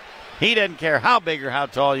anybody. He doesn't care how big or how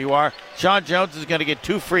tall you are. Sean Jones is going to get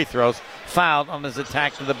 2 free throws, fouled on his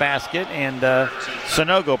attack to the basket, and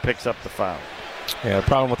Sonogo picks up the foul. Yeah, the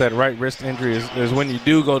problem with that right wrist injury is when you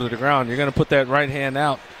do go to the ground, you're going to put that right hand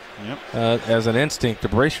out as an instinct to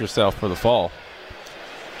brace yourself for the fall.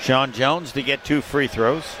 Sean Jones to get 2 free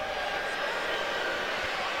throws.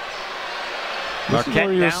 This is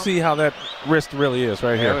where you'll see how that wrist really is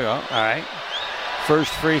right here. There we go. All right.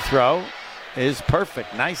 First free throw is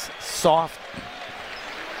perfect. Nice, soft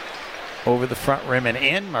over the front rim and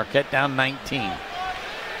in. Marquette down 19.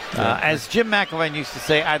 As Jim McElvain used to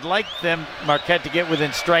say, I'd like Marquette, to get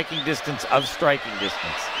within striking distance of striking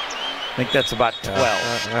distance. I think that's about 12.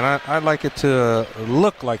 And I'd like it to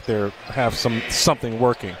look like they have something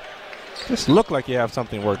working. Just look like you have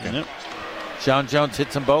something working. Yep. Sean Jones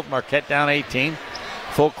hits them both. Marquette down 18.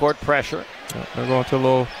 Full court pressure. They're going to a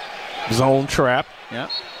little zone trap. Yeah.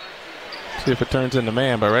 See if it turns into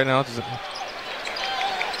man, but right now it's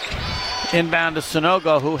inbound to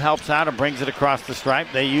Sonogo, who helps out and brings it across the stripe.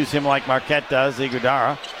 They use him like Marquette does,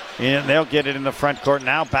 Iguodala. And they'll get it in the front court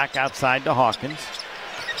now, back outside to Hawkins.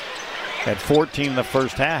 At 14 in the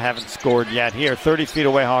first half, haven't scored yet here. 30 feet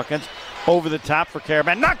away, Hawkins. Over the top for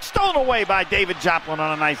Caravan. Stolen away by David Joplin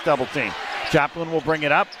on a nice double team. Joplin will bring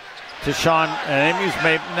it up to Sean.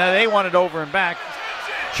 They want it over and back.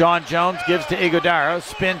 Sean Jones gives to Iguodala.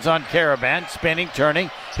 Spins on Caravan. Spinning,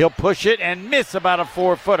 turning. He'll push it and miss about a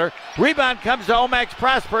 4-footer. Rebound comes to Omax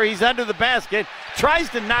Prosper. He's under the basket. Tries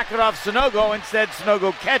to knock it off Sonogo. Instead,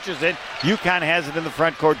 Sonogo catches it. UConn has it in the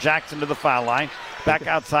front court. Jackson to the foul line. Back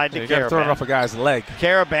outside to Caravan. Throw it off a guy's leg.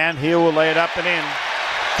 Caravan, he will lay it up and in.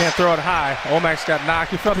 Can't throw it high. Omax got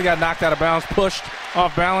knocked. He felt he got knocked out of bounds, pushed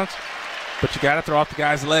off balance. But you got to throw off the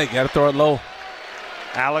guy's leg. You got to throw it low.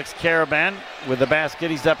 Alex Caravan with the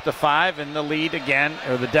basket. He's up to 5 and the lead again,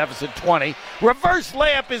 or the deficit 20. Reverse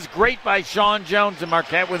layup is great by Sean Jones and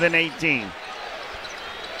Marquette within 18.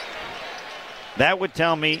 That would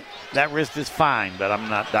tell me that wrist is fine, but I'm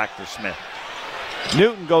not Dr. Smith.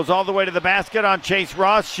 Newton goes all the way to the basket on Chase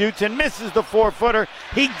Ross, shoots and misses the 4-footer.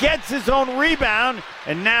 He gets his own rebound,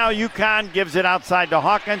 and now UConn gives it outside to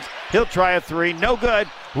Hawkins. He'll try a three, no good.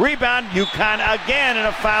 Rebound, UConn again, and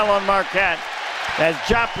a foul on Marquette. As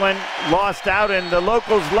Joplin lost out, and the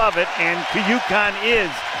locals love it, and UConn is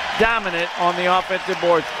dominant on the offensive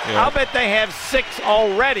boards. Yeah. I'll bet they have 6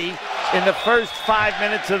 already in the first 5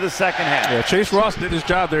 minutes of the second half. Yeah, Chase Ross did his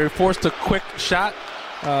job there. He forced a quick shot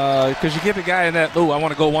because you get the guy in that, I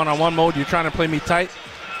want to go one-on-one mode. You're trying to play me tight.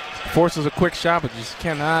 Forces a quick shot, but just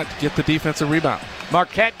cannot get the defensive rebound.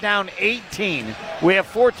 Marquette down 18. We have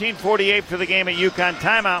 14:48 for the game at UConn.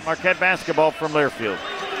 Timeout, Marquette basketball from Learfield.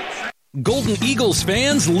 Golden Eagles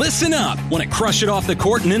fans, listen up. Want to crush it off the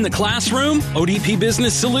court and in the classroom? ODP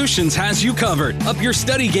Business Solutions has you covered. Up your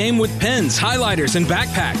study game with pens, highlighters, and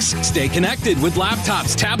backpacks. Stay connected with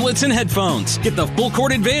laptops, tablets, and headphones. Get the full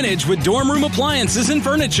court advantage with dorm room appliances and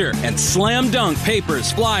furniture. And slam dunk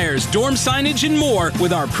papers, flyers, dorm signage, and more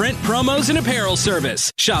with our print, promos, and apparel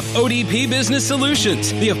service. Shop ODP Business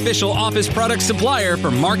Solutions, the official office product supplier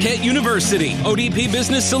for Marquette University. ODP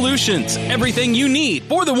Business Solutions, everything you need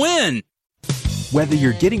for the win. Whether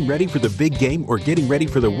you're getting ready for the big game or getting ready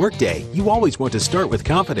for the workday, you always want to start with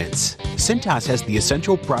confidence. Cintas has the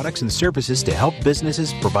essential products and services to help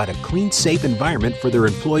businesses provide a clean, safe environment for their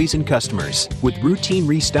employees and customers. With routine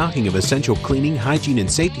restocking of essential cleaning, hygiene,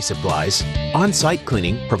 and safety supplies, on-site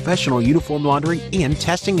cleaning, professional uniform laundering, and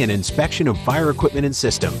testing and inspection of fire equipment and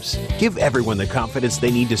systems. Give everyone the confidence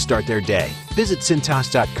they need to start their day. Visit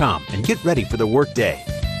Cintas.com and get ready for the workday.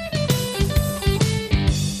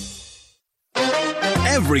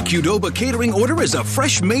 Every Qdoba catering order is a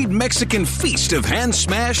fresh-made Mexican feast of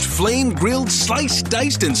hand-smashed, flame-grilled, sliced,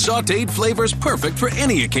 diced, and sautéed flavors perfect for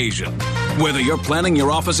any occasion. Whether you're planning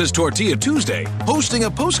your office's Tortilla Tuesday, hosting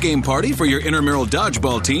a post-game party for your intramural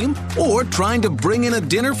dodgeball team, or trying to bring in a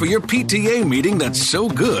dinner for your PTA meeting that's so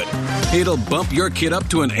good, it'll bump your kid up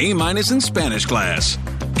to an A- in Spanish class.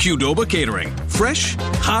 Qdoba Catering. Fresh,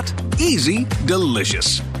 hot, easy,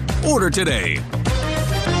 delicious. Order today.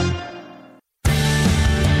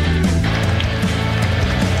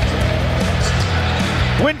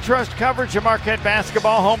 Wintrust coverage of Marquette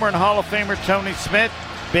basketball. Homer and Hall of Famer Tony Smith.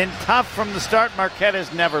 Been tough from the start. Marquette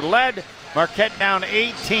has never led. Marquette down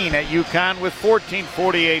 18 at UConn with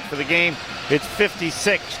 14:48 for the game. It's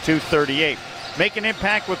 56-38. Make an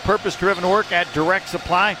impact with purpose-driven work at Direct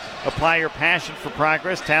Supply. Apply your passion for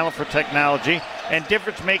progress, talent for technology, and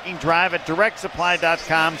difference-making drive at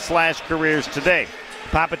directsupply.com/careers today.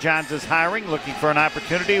 Papa John's is hiring, looking for an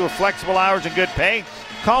opportunity with flexible hours and good pay.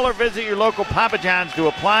 Call or visit your local Papa John's to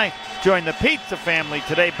apply. Join the pizza family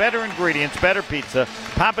today. Better ingredients, better pizza.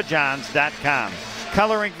 PapaJohns.com.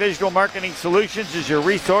 Color Ink Visual Marketing Solutions is your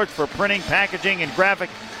resource for printing, packaging, and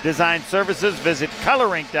graphic design services. Visit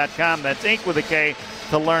colorink.com, that's ink with a K,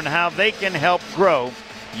 to learn how they can help grow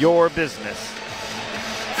your business.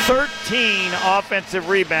 13 offensive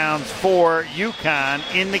rebounds for UConn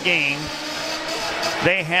in the game.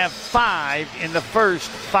 They have 5 in the first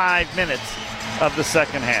 5 minutes of the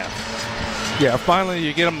second half. Yeah, finally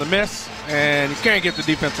you get them to miss, and you can't get the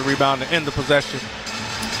defensive rebound to end the possession.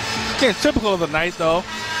 Again, typical of the night, though.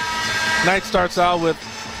 Night starts out with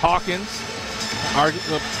Hawkins,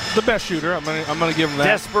 the best shooter. I'm gonna give him that.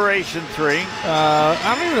 Desperation three.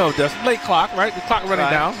 I don't even know. Late clock, right? The clock running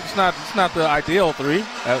down. It's not the ideal three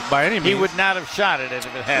by any means. He would not have shot it if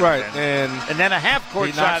it had right, been. And then a half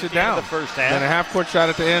court shot at the end of the first half. Then a half court shot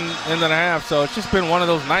at the end of the half. So it's just been one of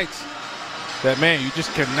those nights that, man, you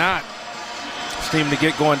just cannot seem to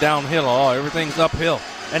get going downhill at all. Everything's uphill.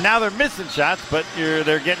 And now they're missing shots, but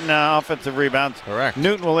they're getting offensive rebounds. Correct.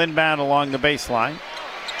 Newton will inbound along the baseline.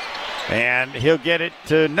 And he'll get it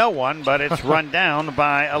to no one, but it's run down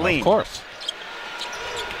by Aline. Of course.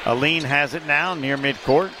 Aline has it now near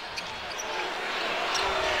midcourt.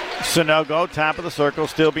 Sunogo, top of the circle,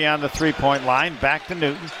 still beyond the three-point line. Back to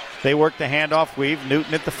Newton. They work the handoff weave.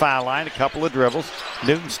 Newton at the foul line, a couple of dribbles.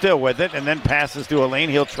 Newton still with it, and then passes to Aline.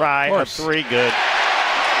 He'll try a three. Good.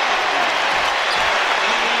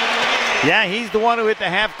 Yeah, he's the one who hit the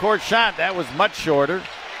half-court shot. That was much shorter.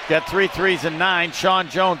 Got 3 threes and 9. Sean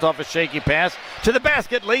Jones off a shaky pass to the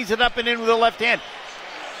basket, lays it up and in with the left hand.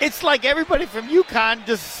 It's like everybody from UConn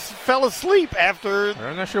just fell asleep after.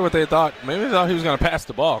 I'm not sure what they thought. Maybe they thought he was going to pass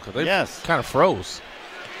the ball because they kind of froze.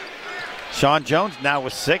 Sean Jones now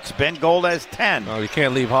with 6. Ben Gold has 10. No, you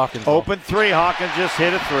can't leave Hawkins. Open three. Hawkins just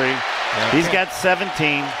hit a 3. Yeah. He's got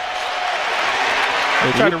 17.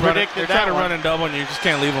 They try to run and double, and you just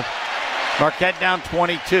can't leave them. Marquette down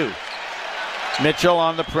 22. Mitchell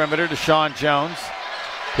on the perimeter to Sean Jones.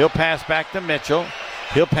 He'll pass back to Mitchell.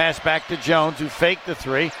 He'll pass back to Jones, who faked the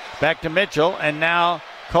three. Back to Mitchell, and now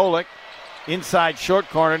Kolek inside short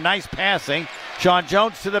corner. Nice passing. Sean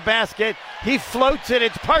Jones to the basket. He floats it.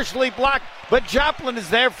 It's partially blocked, but Joplin is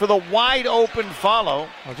there for the wide open follow.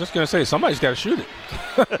 I was just going to say, somebody's got to shoot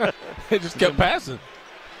it. They just kept passing.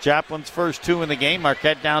 Joplin's first 2 in the game.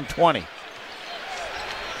 Marquette down 20.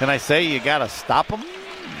 Can I say you got to stop them?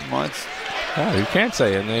 Yeah, you can't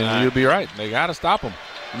say it, and you'll be right. They got to stop them.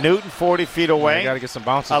 Newton 40 feet away. They got to get some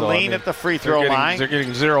bounces. Aline at the free throw line. They're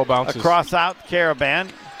getting 0 bounces. Across out Caravan.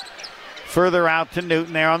 Further out to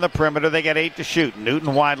Newton there on the perimeter. They got 8 to shoot.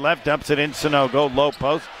 Newton wide left, dumps it in Sanogo. Low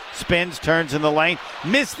post. Spins, turns in the lane.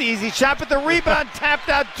 Missed the easy shot, but the rebound tapped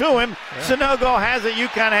out to him. Yeah. Sanogo has it.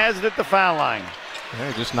 UConn has it at the foul line.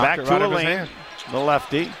 Yeah, just knocked it right out of his hand. The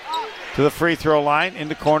lefty to the free throw line. In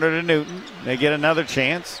the corner to Newton. They get another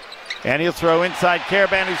chance. And he'll throw inside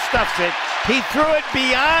Caravan, who stuffs it. He threw it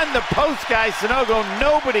beyond the post guy. Sanogo,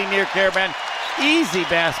 nobody near Caravan. Easy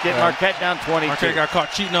basket. Yeah. Marquette down 22. Marquette got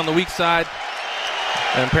caught cheating on the weak side.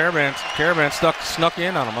 And Caravan snuck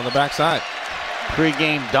in on him on the backside.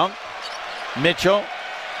 Pre-game dunk. Mitchell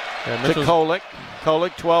to Kolek.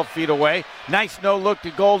 Kolek 12 feet away. Nice no look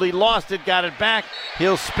to Goldie. Lost it, got it back.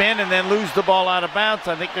 He'll spin and then lose the ball out of bounds.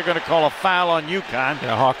 I think they're going to call a foul on UConn.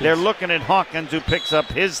 Yeah, Hawkins. They're looking at Hawkins, who picks up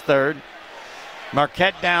his third.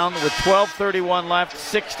 Marquette down with 12:31 left,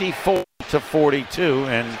 64-42,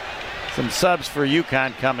 and some subs for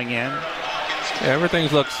UConn coming in. Yeah, everything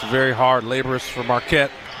looks very hard, laborious for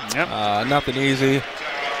Marquette. Yep. Nothing easy.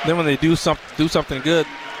 Then when they do something good,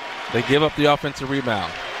 they give up the offensive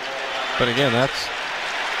rebound. But again, that's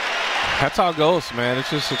how it goes, man.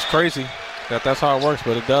 It's crazy that's how it works,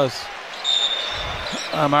 but it does.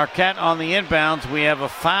 Marquette on the inbounds. We have a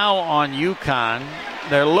foul on UConn.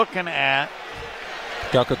 They're looking at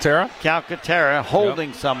Calcaterra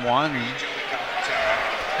holding someone.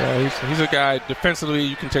 Yeah, he's a guy defensively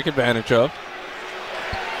you can take advantage of.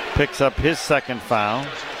 Picks up his second foul.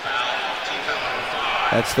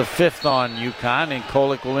 That's the 5th on UConn, and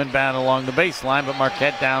Kolek will inbound along the baseline, but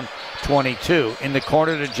Marquette down 22. In the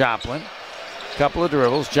corner to Joplin. Couple of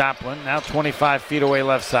dribbles. Joplin now 25 feet away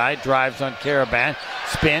left side. Drives on Caravan.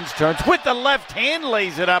 Spins, turns with the left hand,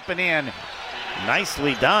 lays it up and in.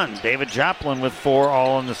 Nicely done. David Joplin with 4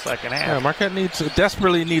 all in the second half. Yeah, Marquette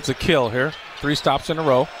desperately needs a kill here. 3 stops in a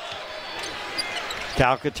row.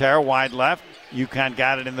 Calcaterra wide left. UConn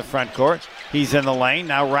got it in the front court. He's in the lane.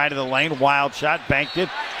 Now right of the lane. Wild shot. Banked it.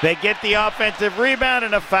 They get the offensive rebound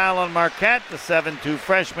and a foul on Marquette. The 7'2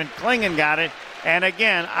 freshman Klingon got it. And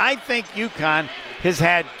again, I think UConn has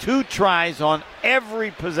had 2 tries on every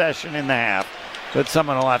possession in the half. But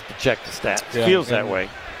someone will have to check the stats. Yeah, feels that way.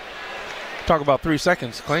 Talk about 3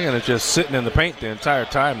 seconds. Klingon is just sitting in the paint the entire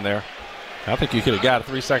time there. I think you could have got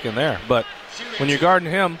a 3-second there. But when you're guarding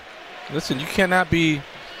him, listen, you cannot be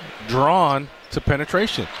drawn to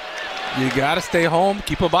penetration. You got to stay home,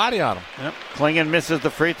 keep a body on him. Yep. Klingon misses the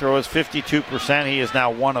free throw, is 52%. He is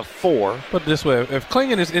now 1 of 4. Put it this way, if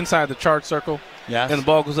Klingon is inside the charge circle and the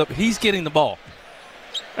ball goes up, he's getting the ball.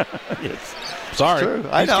 Yes. Sorry, true.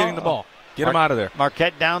 He's getting the ball. Get him out of there.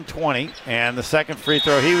 Marquette down 20, and the second free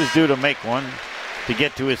throw, he was due to make one to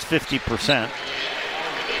get to his 50%.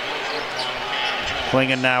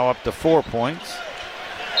 Klingon now up to 4 points.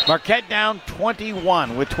 Marquette down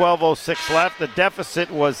 21 with 12:06 left. The deficit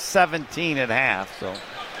was 17 at half. So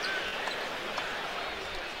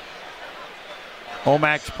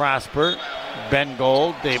Omax Prosper, Ben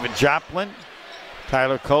Gold, David Joplin,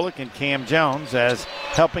 Tyler Kolek, and Cam Jones as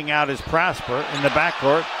helping out is Prosper in the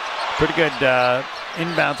backcourt. Pretty good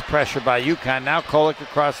inbounds pressure by UConn. Now Kolek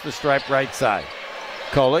across the stripe right side.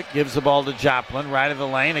 Kolek gives the ball to Joplin, right of the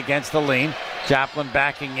lane against the lean. Joplin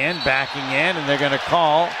backing in, and they're going to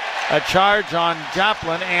call a charge on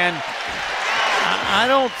Joplin, and I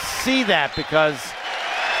don't see that because,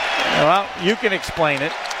 well, you can explain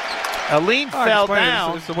it. Aline fell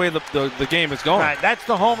down. It's the way the game is going. Right, that's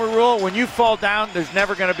the Homer rule. When you fall down, there's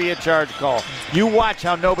never going to be a charge call. You watch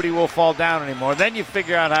how nobody will fall down anymore. Then you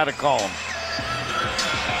figure out how to call them.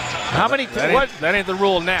 How many? That ain't the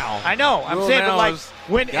rule now. I know. I'm saying, but like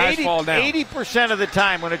when 80% of the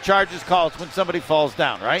time when a charge is called, it's when somebody falls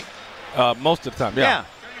down, right? Most of the time, yeah.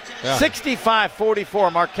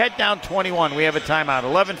 65-44. Marquette down 21. We have a timeout.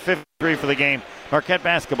 11:53 for the game. Marquette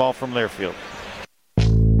basketball from Learfield.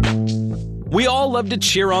 We all love to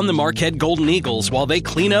cheer on the Marquette Golden Eagles while they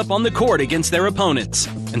clean up on the court against their opponents.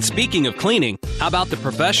 And speaking of cleaning, how about the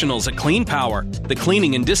professionals at Clean Power? The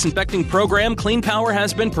cleaning and disinfecting program Clean Power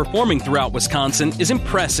has been performing throughout Wisconsin is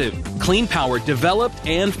impressive. Clean Power developed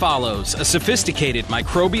and follows a sophisticated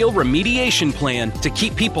microbial remediation plan to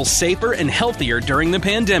keep people safer and healthier during the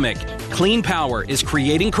pandemic. Clean Power is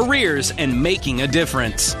creating careers and making a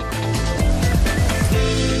difference.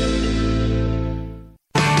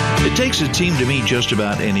 It takes a team to meet just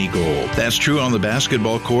about any goal. That's true on the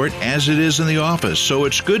basketball court as it is in the office, so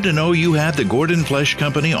it's good to know you have the Gordon Flesch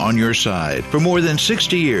Company on your side. For more than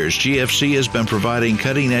 60 years, GFC has been providing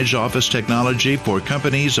cutting-edge office technology for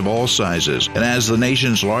companies of all sizes. And as the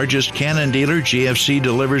nation's largest Canon dealer, GFC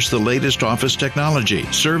delivers the latest office technology,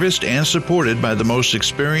 serviced and supported by the most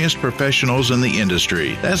experienced professionals in the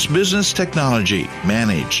industry. That's business technology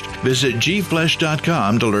managed. Visit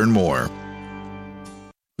gflesch.com to learn more.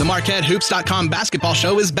 The MarquetteHoops.com basketball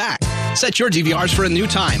show is back. Set your DVRs for a new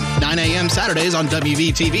time, 9 a.m. Saturdays on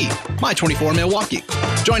WVTV, My 24 Milwaukee.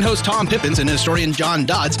 Join host Tom Pippins and historian John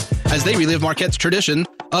Dodds as they relive Marquette's tradition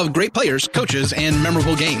of great players, coaches, and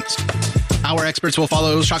memorable games. Our experts will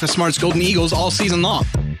follow Shaka Smart's Golden Eagles all season long.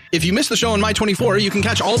 If you missed the show on My 24, you can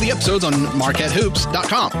catch all the episodes on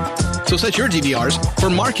MarquetteHoops.com. So set your DVRs for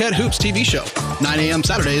Marquette Hoops TV show, 9 a.m.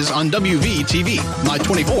 Saturdays on WVTV, My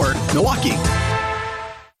 24 Milwaukee.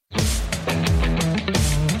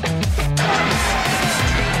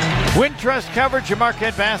 Wintrust coverage of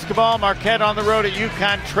Marquette basketball. Marquette on the road at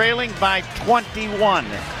UConn, trailing by 21.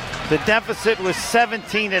 The deficit was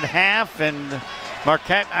 17 at half, and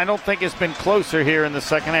Marquette, I don't think, has been closer here in the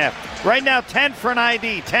second half. Right now, 10 for an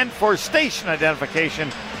ID, 10 for station identification.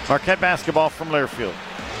 Marquette basketball from Learfield.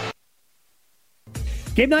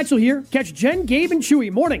 Gabe Neitzel here. Catch Jen, Gabe, and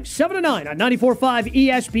Chewy mornings 7 to 9 on 94.5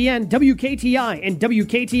 ESPN, WKTI, and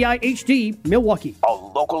WKTI HD, Milwaukee. A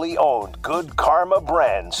locally owned Good Karma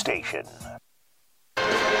brand station.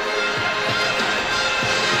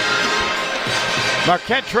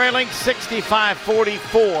 Marquette trailing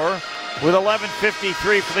 65-44 with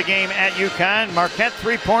 11:53 for the game at UConn. Marquette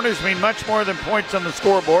three-pointers mean much more than points on the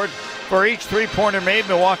scoreboard. For each three-pointer made,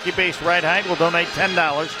 Milwaukee-based Right Height will donate $10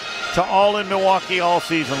 to All in Milwaukee all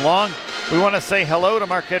season long. We want to say hello to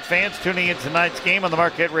Marquette fans tuning in tonight's game on the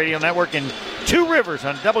Marquette Radio Network in Two Rivers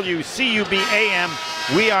on WCUB AM.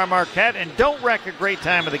 We are Marquette, and don't wreck a great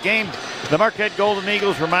time of the game. The Marquette Golden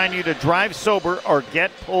Eagles remind you to drive sober or get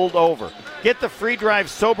pulled over. Get the free Drive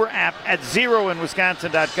Sober app at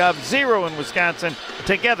zeroinwisconsin.gov. Zero in Wisconsin.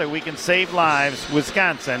 Together we can save lives.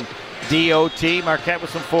 Wisconsin DOT. Marquette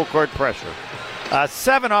with some full court pressure.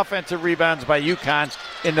 7 offensive rebounds by UConn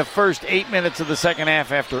in the first 8 minutes of the second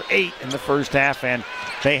half after 8 in the first half, and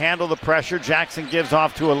they handle the pressure. Jackson gives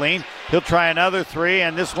off to Aline. He'll try another 3,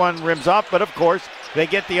 and this one rims off, but of course they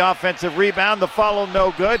get the offensive rebound. The follow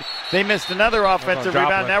no good. They missed another offensive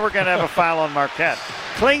rebound. Now we're going to have a foul on Marquette.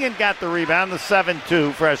 Klingen got the rebound, the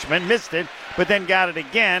 7-2 freshman. Missed it, but then got it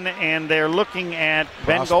again, and they're looking at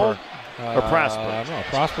Ben Gold or Prosper. I don't know,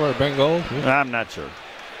 Prosper or Ben Gold? I'm not sure.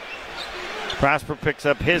 Prosper picks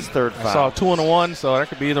up his third foul. I saw 2 and 1, so that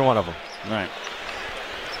could be either one of them. Right.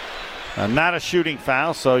 Not a shooting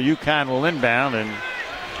foul, so UConn will inbound, and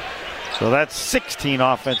so that's 16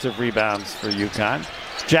 offensive rebounds for UConn.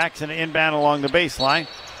 Jackson inbound along the baseline,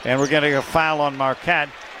 and we're getting a foul on Marquette.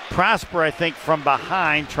 Prosper, I think, from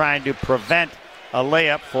behind, trying to prevent a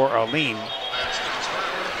layup for Aline.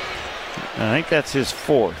 I think that's his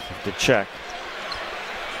 4th, to check.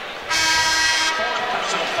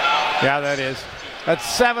 Yeah, that is. That's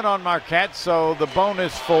 7 on Marquette, so the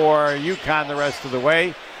bonus for UConn the rest of the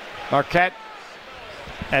way. Marquette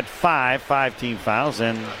at 5 team fouls,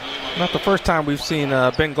 and not the first time we've seen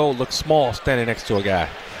Ben Gold look small standing next to a guy.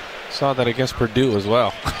 Saw that against Purdue as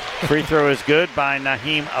well. Free throw is good by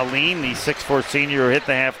Naheem Aline, the 6'4 senior who hit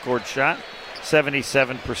the half-court shot.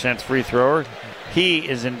 77% free thrower. He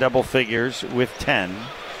is in double figures with 10.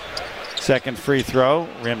 Second free throw,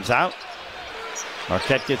 rims out.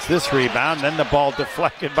 Marquette gets this rebound, then the ball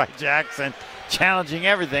deflected by Jackson, challenging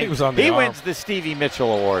everything. He wins the Stevie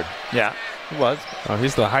Mitchell Award. Yeah, he was. Oh, he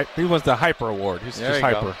wins the Hyper Award. He's just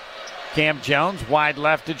hyper. Go. Cam Jones, wide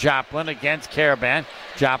left to Joplin against Caravan.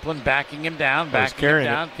 Joplin backing him down,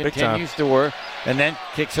 continues to work, and then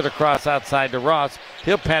kicks it across outside to Ross.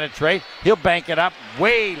 He'll penetrate. He'll bank it up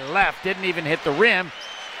way left. Didn't even hit the rim.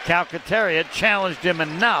 Calcaterra challenged him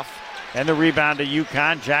enough, and the rebound to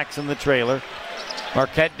UConn. Jackson the trailer.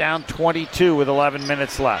 Marquette down 22 with 11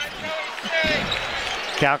 minutes left.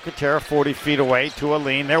 Calcaterra 40 feet away to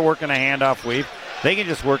Aline. They're working a handoff weave. They can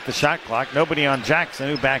just work the shot clock. Nobody on Jackson,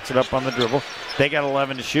 who backs it up on the dribble. They got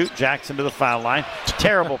 11 to shoot. Jackson to the foul line.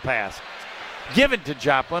 Terrible pass. Given to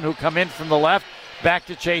Joplin, who come in from the left. Back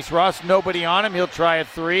to Chase Ross. Nobody on him. He'll try a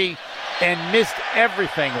three and missed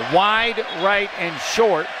everything. Wide, right, and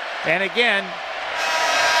short. And again,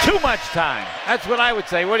 too much time. That's what I would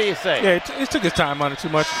say. What do you say? Yeah, he took his time on it too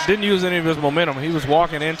much. Didn't use any of his momentum. He was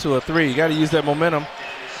walking into a three. You got to use that momentum.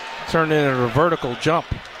 Turned it into a vertical jump.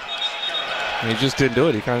 And he just didn't do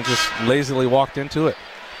it. He kind of just lazily walked into it.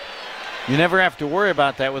 You never have to worry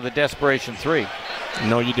about that with a desperation three.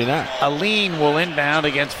 No, you do not. Aline will inbound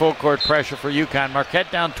against full court pressure for UConn.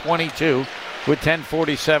 Marquette down 22 with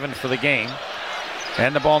 10:47 for the game.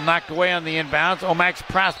 And the ball knocked away on the inbounds. Omax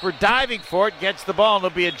Prosper diving for it, gets the ball, and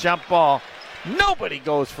it'll be a jump ball. Nobody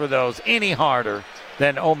goes for those any harder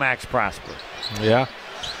than Omax Prosper. Yeah.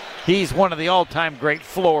 He's one of the all-time great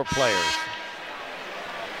floor players.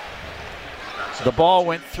 The ball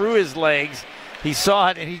went through his legs. He saw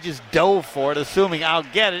it, and he just dove for it, assuming I'll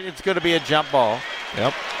get it. It's going to be a jump ball.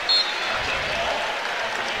 Yep.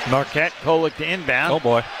 Marquette, Kolick to inbound. Oh,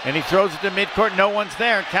 boy. And he throws it to midcourt. No one's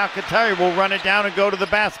there. Calcaterra will run it down and go to the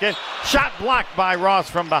basket. Shot blocked by Ross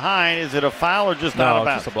from behind. Is it a foul or just not a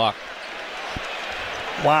bounce? Just a block.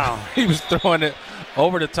 Wow. He was throwing it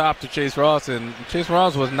over the top to Chase Ross, and Chase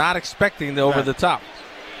Ross was not expecting the over the top.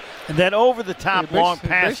 And that over the top long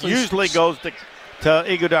pass usually goes to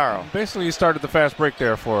Iguodaro. Basically, he started the fast break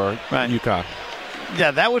there for UConn.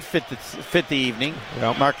 Yeah, that would fit the evening.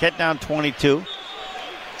 Yep. Marquette down 22.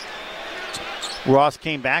 Ross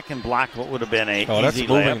came back and blocked what would have been a easy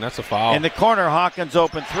layup. That's a foul. In the corner, Hawkins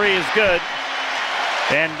open three is good.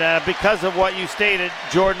 And because of what you stated,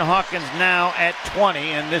 Jordan Hawkins now at 20,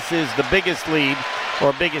 and this is the biggest lead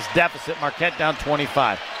or biggest deficit. Marquette down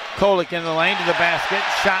 25. Kolick in the lane to the basket.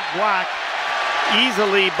 Shot blocked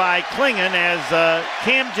easily by Klingon as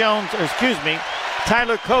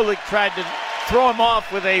Tyler Kolick tried to throw him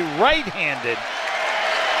off with a right-handed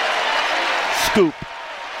scoop.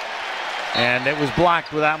 And it was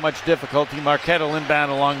blocked without much difficulty. Marquette will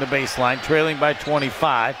inbound along the baseline, trailing by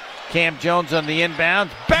 25. Cam Jones on the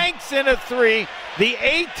inbound, banks in a three. The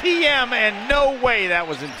ATM, and no way that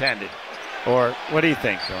was intended. Or what do you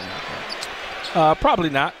think, Tony? Probably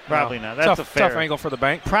not. Probably not. That's a fair tough angle for the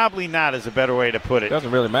bank. Probably not is a better way to put it.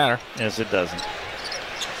 Doesn't really matter. Yes, it doesn't.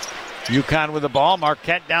 UConn with the ball.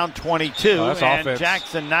 Marquette down 22. That's and offense.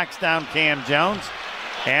 Jackson knocks down Cam Jones.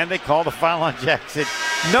 And they call the foul on Jackson.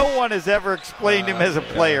 No one has ever explained him as a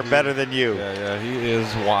player better than you. Yeah, he is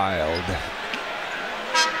wild.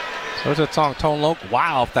 What's that song, Tone Loc?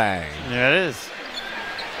 Wild Thing. Yeah, it is.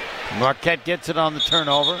 Marquette gets it on the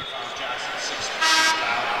turnover.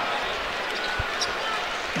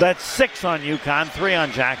 That's 6 on UConn, 3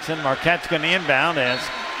 on Jackson. Marquette's going to inbound as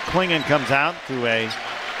Klingon comes out to a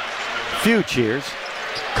few cheers.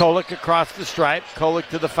 Kolick across the stripe. Kolick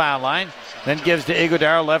to the foul line. Then gives to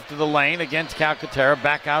Iguodaro left of the lane against Calcaterra.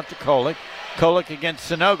 Back out to Kolick. Kolick against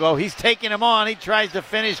Sanogo. He's taking him on. He tries to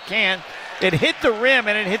finish. Can't. It hit the rim,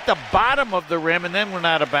 and it hit the bottom of the rim, and then went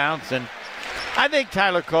out of bounds. And I think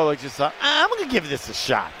Tyler Kolick just thought, I'm going to give this a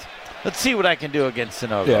shot. Let's see what I can do against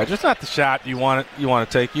Sanogo. Yeah, just not the shot you want to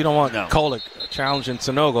take. You don't want Kolick challenging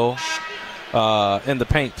Sanogo in the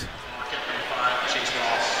paint.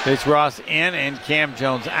 Chase Ross in and Cam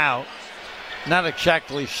Jones out. Not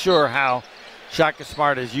exactly sure how Shaka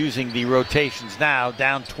Smart is using the rotations now,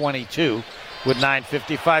 down 22 with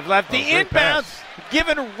 9:55 left. The inbounds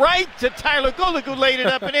given right to Tyler Kolick, who laid it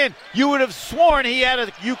up and in. You would have sworn he had a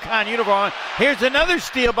UConn uniform on. Here's another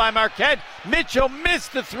steal by Marquette. Mitchell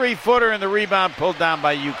missed the three-footer, and the rebound pulled down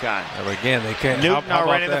by UConn. Yeah, again, they can't. Newton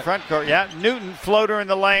already in the front court. Yeah, Newton floater in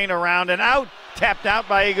the lane, around and out. Tapped out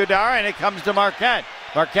by Iguodaro, and it comes to Marquette.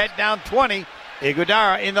 Marquette down 20.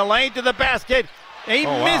 Iguodaro in the lane to the basket. He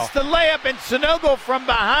missed the layup, and Sanogo from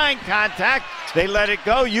behind contact. They let it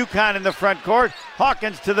go. UConn in the front court.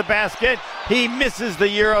 Hawkins to the basket. He misses the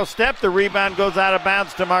Euro step. The rebound goes out of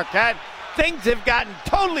bounds to Marquette. Things have gotten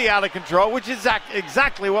totally out of control, which is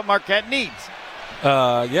exactly what Marquette needs.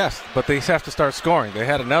 Yes, but they have to start scoring. They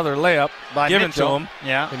had another layup given Mitchell. to him,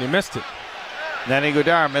 and he missed it. Then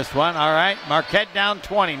Iguodaro missed one. All right, Marquette down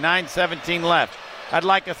 20, 9:17 left. I'd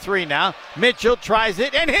like a three now. Mitchell tries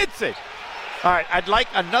it and hits it. All right, I'd like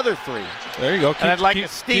another three. There you go. And I'd like a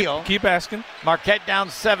steal. Keep asking. Marquette down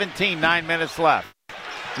 17, 9 minutes left.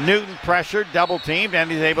 Newton pressured, double-teamed, and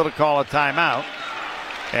he's able to call a timeout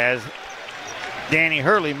as Danny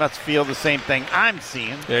Hurley must feel the same thing I'm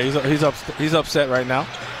seeing. Yeah, he's upset right now,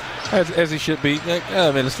 as he should be.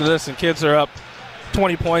 I mean, listen, kids are up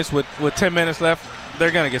 20 points with 10 minutes left.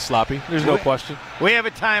 they're going to get sloppy. There's no question. We have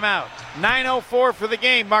a timeout. 9:04 for the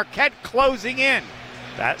game. Marquette closing in.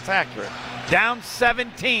 That's accurate. Down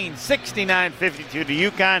 17, 69-52 to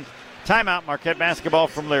UConn. Timeout, Marquette basketball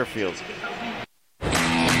from Learfield.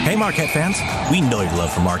 Hey Marquette fans, we know your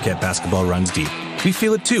love for Marquette basketball runs deep. We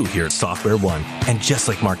feel it too here at Software One. And just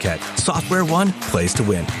like Marquette, Software One plays to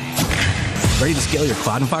win. Ready to scale your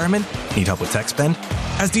cloud environment? Need help with tech spend?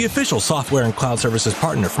 As the official software and cloud services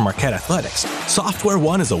partner for Marquette Athletics, Software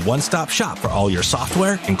One is a one-stop shop for all your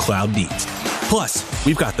software and cloud needs. Plus,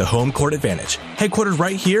 we've got the home court advantage, headquartered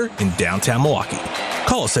right here in downtown Milwaukee.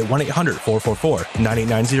 Call us at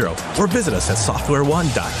 1-800-444-9890 or visit us at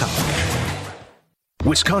softwareone.com.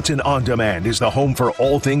 Wisconsin On Demand is the home for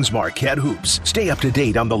all things Marquette hoops. Stay up to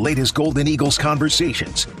date on the latest Golden Eagles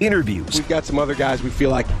conversations, interviews. We've got some other guys we feel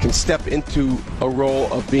like can step into a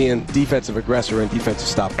role of being defensive aggressor and defensive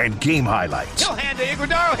stopper. And game highlights. He'll hand to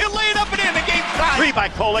Iguodala. He'll lay it up and in. The game's tied. 3 by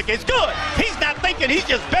Kolek is good. He's not thinking. He's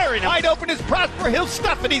just burying him. Wide open is Prosper. He'll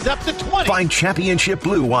stuff it. He's up to 20. Find Championship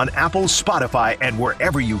Blue on Apple, Spotify, and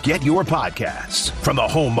wherever you get your podcasts. From the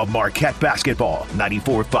home of Marquette basketball,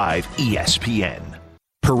 94.5 ESPN.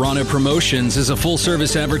 Piranha Promotions is a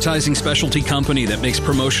full-service advertising specialty company that makes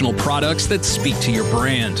promotional products that speak to your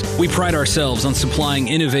brand. We pride ourselves on supplying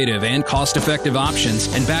innovative and cost-effective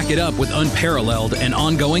options and back it up with unparalleled and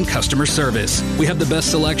ongoing customer service. We have the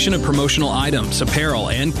best selection of promotional items,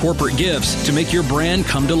 apparel, and corporate gifts to make your brand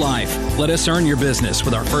come to life. Let us earn your business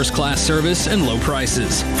with our first-class service and low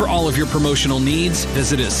prices. For all of your promotional needs,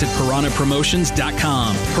 visit us at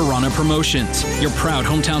piranhapromotions.com. Piranha Promotions, your proud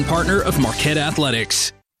hometown partner of Marquette Athletics.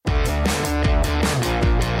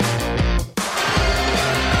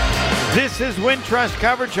 This is Wintrust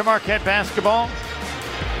coverage of Marquette basketball.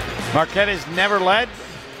 Marquette has never led.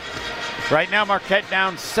 Right now, Marquette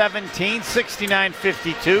down 17,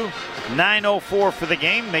 69-52. 9:04 for the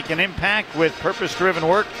game. Make an impact with purpose-driven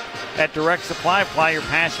work at Direct Supply. Apply your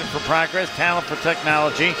passion for progress, talent for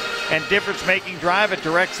technology, and difference-making drive at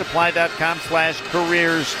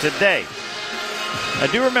directsupply.com/careers today. I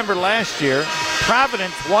do remember last year,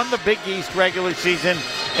 Providence won the Big East regular season,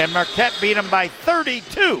 and Marquette beat them by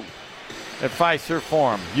 32. At Fiserv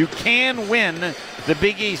Forum. You can win the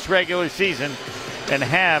Big East regular season and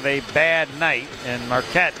have a bad night. And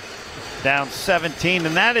Marquette down 17,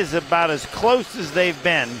 and that is about as close as they've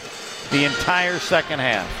been the entire second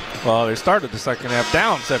half. Well, they started the second half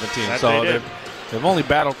down 17, so they've only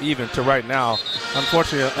battled even to right now.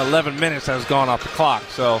 Unfortunately, 11 minutes has gone off the clock,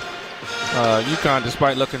 so UConn,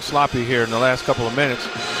 despite looking sloppy here in the last couple of minutes,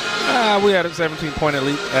 we had a 17-point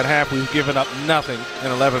lead at half. We've given up nothing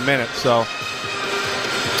in 11 minutes. So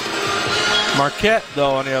Marquette,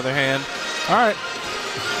 though, on the other hand, all right,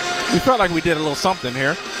 we felt like we did a little something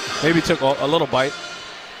here. Maybe took a little bite.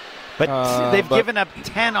 But they've given up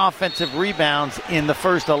 10 offensive rebounds in the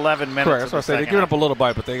first 11 minutes. Correct. That's what I say. They've given up a little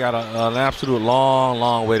bite, but they got an absolute long,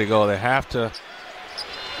 long way to go. They have to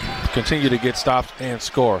continue to get stops and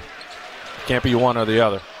score. Can't be one or the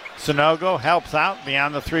other. Sonogo helps out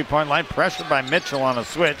beyond the three-point line. Pressured by Mitchell on a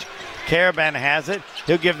switch. Caravan has it.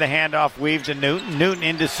 He'll give the handoff weave to Newton. Newton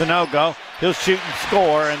into Sonogo. He'll shoot and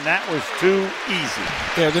score, and that was too easy.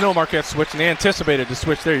 Yeah, they know Marquette switched, and they anticipated the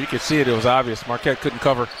switch there. You could see it. It was obvious. Marquette couldn't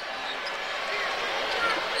cover.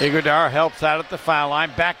 Iguodala helps out at the foul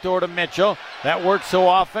line. Backdoor to Mitchell. That works so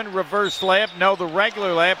often. Reverse layup. No, the regular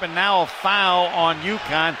layup, and now a foul on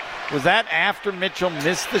UConn. Was that after Mitchell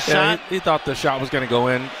missed the shot? He thought the shot was going to go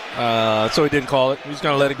in, so he didn't call it. He was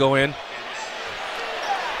going to let it go in.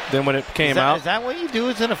 Then when it came out. Is that what you do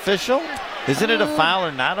as an official? Isn't it a foul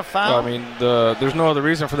or not a foul? Well, I mean, there's no other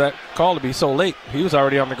reason for that call to be so late. He was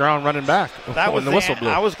already on the ground running back when the whistle blew.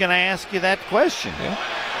 I was going to ask you that question. Yeah.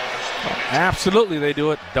 Well, absolutely they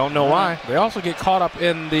do it. Don't know why. They also get caught up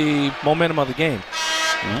in the momentum of the game.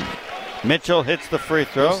 Mm-hmm. Mitchell hits the free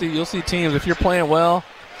throw. You'll see teams, if you're playing well,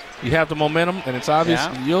 you have the momentum, and it's obvious,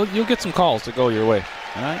 you'll get some calls to go your way.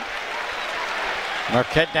 All right.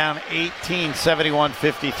 Marquette down 18,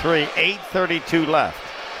 71-53, 8:32 left.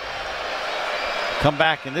 Come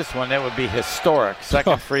back in this one, that would be historic.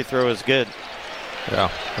 Second free throw is good.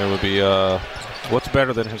 Yeah, it would be, what's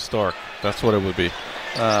better than historic? That's what it would be.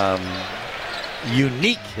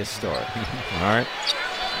 Unique historic. All right.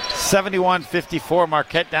 71-54,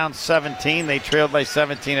 Marquette down 17. They trailed by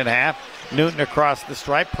 17 at half. Newton across the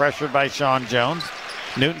stripe, pressured by Sean Jones.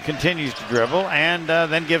 Newton continues to dribble and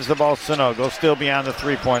then gives the ball to Sonogo, still beyond the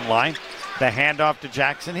three-point line. The handoff to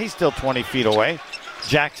Jackson. He's still 20 feet away.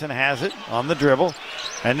 Jackson has it on the dribble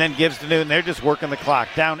and then gives to Newton. They're just working the clock.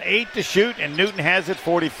 Down 8 to shoot, and Newton has it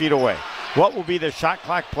 40 feet away. What will be the shot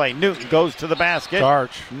clock play? Newton goes to the basket.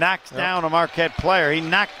 Charge. Knocks down a Marquette player. He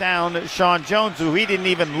knocked down Sean Jones, who he didn't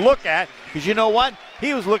even look at, because you know what?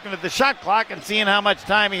 He was looking at the shot clock and seeing how much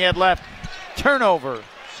time he had left. Turnover.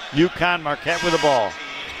 UConn, Marquette with the ball.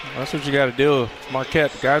 That's what you got to do. It's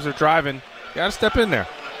Marquette. The guys are driving. You got to step in there.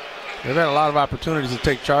 They've had a lot of opportunities to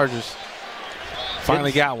take charges.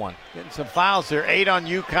 Finally got one. Getting some fouls here. 8 on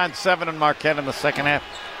UConn, 7 on Marquette in the second half.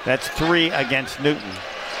 That's 3 against Newton.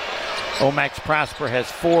 Omax Prosper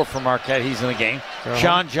has 4 for Marquette. He's in the game.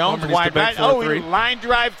 Sean Jones, wide right. Line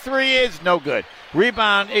drive 3 is no good.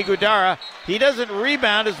 Rebound, Iguodara. He doesn't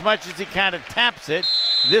rebound as much as he kind of taps it.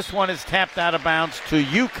 This one is tapped out of bounds to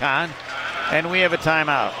UConn, and we have a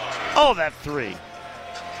timeout. Oh, that 3.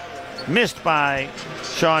 Missed by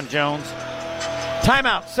Sean Jones.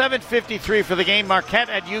 Timeout, 7:53 for the game. Marquette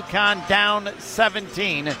at UConn down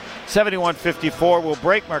 17. 71-54 will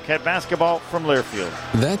break Marquette basketball from Learfield.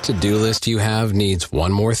 That to-do list you have needs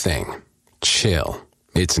one more thing. Chill.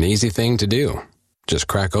 It's an easy thing to do. Just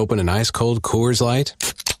crack open an ice-cold Coors Light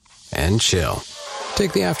and chill.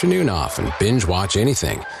 Take the afternoon off and binge watch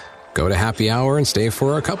anything. Go to happy hour and stay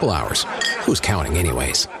for a couple hours. Who's counting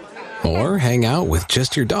anyways? Or hang out with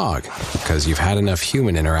just your dog, because you've had enough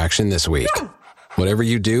human interaction this week. Whatever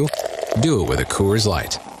you do it with a Coors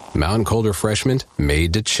Light. Mountain Cold Refreshment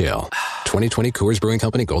made to chill. 2020 Coors Brewing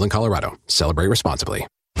Company, Golden, Colorado. Celebrate responsibly.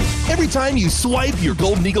 Every time you swipe your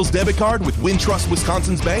Golden Eagles debit card with Wintrust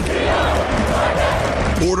Wisconsin's bank,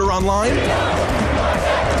 order online,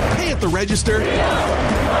 pay at the register,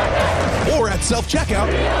 or at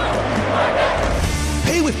self-checkout,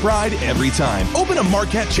 pay with pride every time. Open a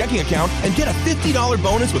Marquette checking account and get a $50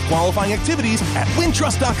 bonus with qualifying activities at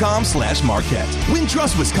wintrust.com/Marquette.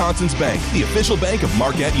 Wintrust Wisconsin's bank, the official bank of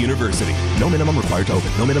Marquette University. No minimum required to open.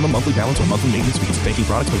 No minimum monthly balance or monthly maintenance fees. Banking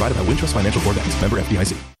products provided by Wintrust Financial Corp. Member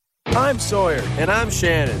FDIC. I'm Sawyer. And I'm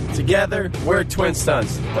Shannon. Together, we're Twin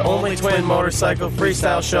Stunts, the only twin motorcycle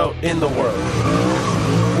freestyle show in the world.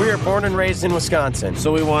 We are born and raised in Wisconsin,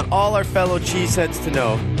 so we want all our fellow cheeseheads to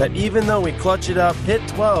know that even though we clutch it up, hit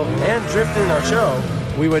 12, and drift in our show,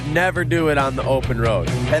 we would never do it on the open road.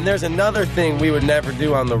 And there's another thing we would never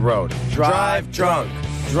do on the road. Drive drunk.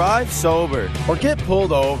 Drive sober. Or get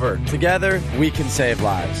pulled over. Together, we can save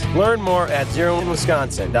lives. Learn more at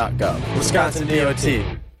zeroinwisconsin.gov. Wisconsin DOT.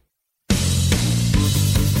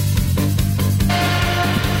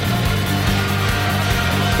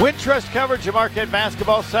 Wintrust coverage of Marquette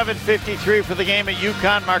basketball, 7:53 for the game at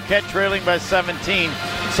UConn. Marquette trailing by 17,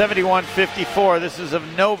 71-54. This is of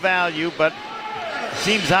no value, but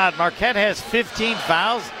seems odd. Marquette has 15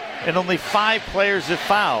 fouls, and only 5 players have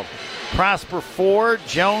fouled. Prosper 4,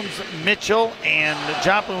 Jones, Mitchell, and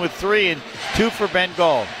Joplin with 3, and 2 for Ben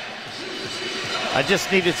Gall. I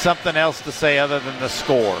just needed something else to say other than the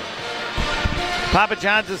score. Papa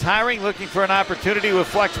John's is hiring, looking for an opportunity with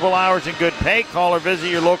flexible hours and good pay. Call or visit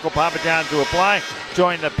your local Papa John's to apply.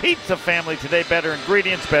 Join the pizza family today. Better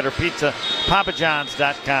ingredients, better pizza.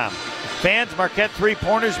 PapaJohns.com. Fans, Marquette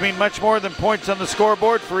three-pointers mean much more than points on the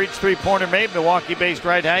scoreboard. For each three-pointer made, Milwaukee-based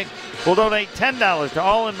Right Height will donate $10 to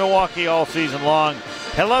All in Milwaukee all season long.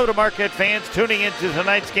 Hello to Marquette fans tuning into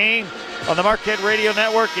tonight's game on the Marquette Radio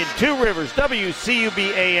Network in Two Rivers,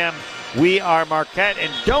 WCUB AM. We are Marquette,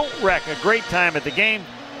 and don't wreck a great time at the game.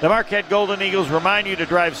 The Marquette Golden Eagles remind you to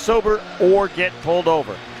drive sober or get pulled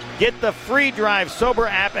over. Get the free Drive Sober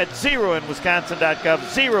app at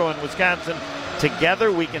zeroinwisconsin.gov. Zero in Wisconsin.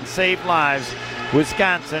 Together we can save lives.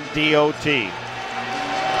 Wisconsin DOT.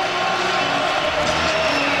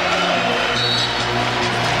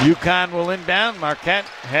 UConn will inbound. Marquette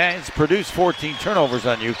has produced 14 turnovers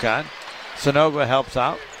on UConn. Sonoga helps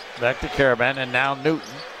out. Back to Caravan, and now Newton.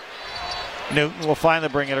 Newton will finally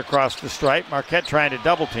bring it across the stripe. Marquette trying to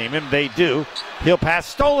double team him. They do. He'll pass.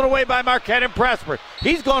 Stolen away by Marquette and Prosper.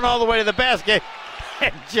 He's going all the way to the basket.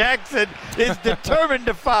 And Jackson is determined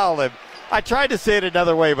to foul him. I tried to say it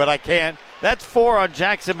another way, but I can't. That's 4 on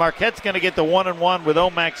Jackson. Marquette's going to get the 1-and-1 with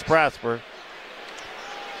Omax Prosper.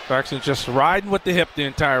 Jackson just riding with the hip the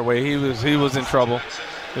entire way. He was in trouble.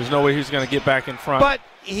 There's no way he's going to get back in front. But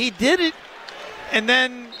he did it, and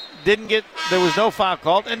then didn't get, there was no foul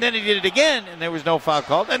called, and then he did it again, and there was no foul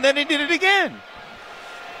called, and then he did it again.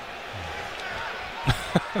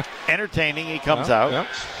 Entertaining, he comes out. Yep.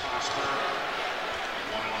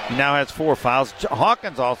 He now has 4 fouls.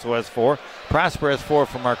 Hawkins also has 4. Prosper has 4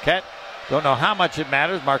 for Marquette. Don't know how much it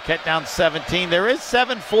matters. Marquette down 17. There is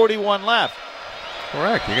 7:41 left.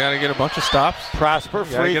 Correct. You got to get a bunch of stops. Prosper,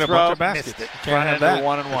 free get throw, a bunch of baskets. missed it. Can't have that.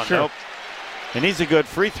 1-and-1. Sure. Nope. And he's a good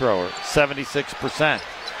free thrower, 76%.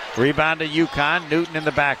 Rebound to UConn. Newton in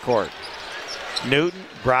the backcourt. Newton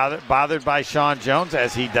bothered by Sean Jones,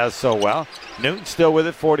 as he does so well. Newton still with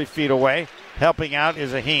it, 40 feet away. Helping out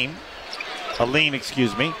is Aline,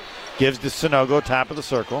 gives to Sanogo, top of the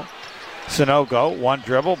circle. Sanogo, one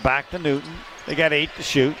dribble, back to Newton. They got 8 to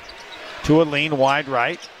shoot. To Aline, wide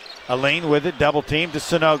right. Aline with it, double team to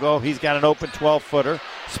Sanogo. He's got an open 12-footer.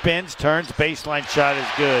 Spins, turns, baseline shot is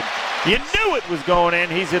good. You knew it was going in.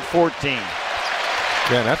 He's at 14.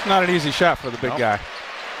 Yeah, that's not an easy shot for the big guy.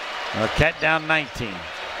 Marquette down 19.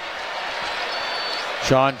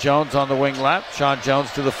 Sean Jones on the wing left. Sean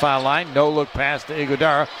Jones to the foul line. No look pass to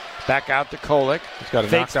Iguodala. Back out to Kolek. He's got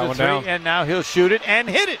to knock that one down. And now he'll shoot it and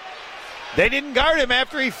hit it. They didn't guard him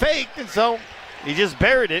after he faked, and so he just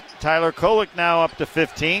buried it. Tyler Kolek now up to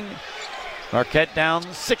 15. Marquette down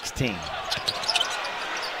 16.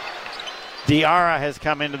 Diarra has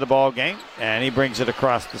come into the ball game, and he brings it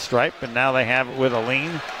across the stripe, and now they have it with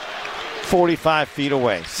Aline 45 feet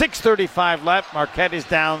away. 6:35 left. Marquette is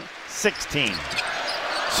down 16.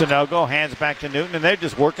 Sanogo hands back to Newton, and they're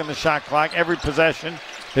just working the shot clock every possession.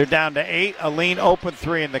 They're down to 8. Aline open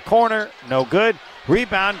 3 in the corner. No good.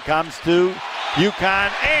 Rebound comes to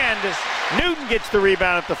UConn, and Newton gets the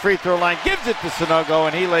rebound at the free throw line, gives it to Sanogo,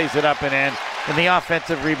 and he lays it up and in. And the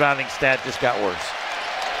offensive rebounding stat just got worse.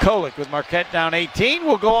 Kolek with Marquette down 18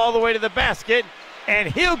 will go all the way to the basket, and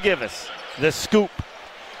he'll give us the scoop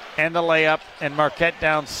and the layup, and Marquette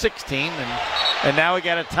down 16. And now we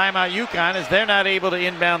got a timeout UConn as they're not able to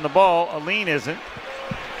inbound the ball. Aline isn't.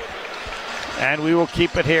 And we will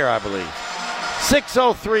keep it here, I believe.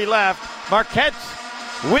 6:03 left. Marquette's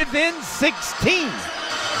within 16.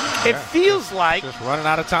 It feels like just running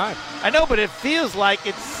out of time. I know, but it feels like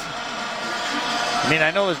it's. I mean,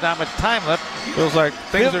 I know there's not much time left. Feels like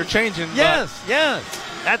things are changing. Yes.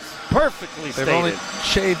 That's perfectly stated. They've only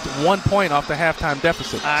shaved 1 point off the halftime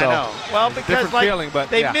deficit. I know. Well, because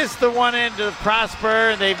they missed the one end of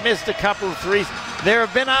Prosper. They've missed a couple of threes. There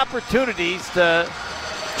have been opportunities to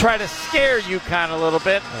try to scare UConn a little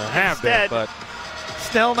bit. Instead, but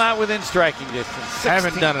still not within striking distance. 16.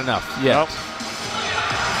 Haven't done enough yet. Nope.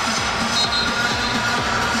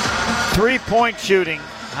 3-point shooting.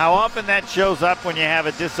 How often that shows up when you have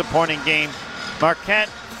a disappointing game. Marquette,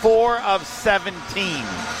 4 of 17.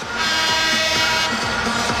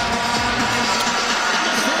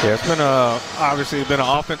 Yeah, it's been obviously been an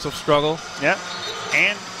offensive struggle. Yep,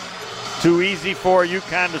 and too easy for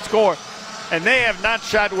UConn to score. And they have not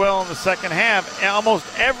shot well in the second half. Almost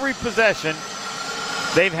every possession,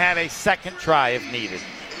 they've had a second try if needed.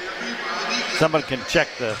 Someone can check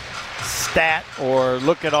the stat or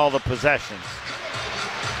look at all the possessions.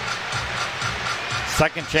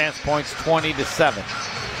 Second chance points 20-7.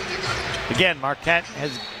 Again, Marquette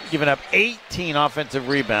has given up 18 offensive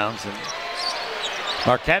rebounds. And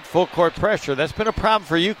Marquette full court pressure. That's been a problem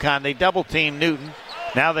for UConn. They double team Newton.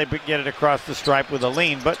 Now they get it across the stripe with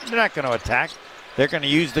Aline, but they're not going to attack. They're going to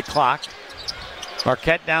use the clock.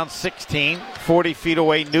 Marquette down 16, 40 feet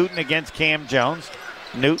away. Newton against Cam Jones.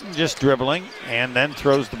 Newton just dribbling and then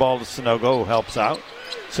throws the ball to Sanogo, who helps out.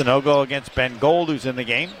 Sanogo against Ben Gold, who's in the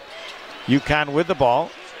game. UConn with the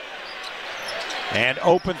ball. And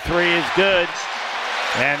open 3 is good.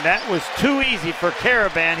 And that was too easy for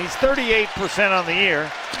Caravan. He's 38% on the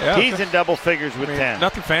year. Yeah, he's in double figures with 10.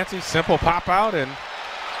 Nothing fancy, simple pop out and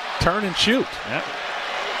turn and shoot. Yep.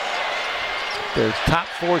 Their top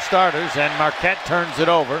 4 starters, and Marquette turns it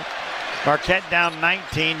over. Marquette down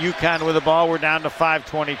 19. UConn with the ball. We're down to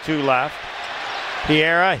 5:22 left.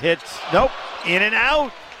 Diarra hits, in and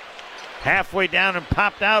out. Halfway down and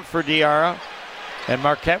popped out for Diarra. And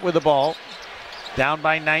Marquette with the ball. Down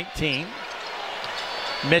by 19.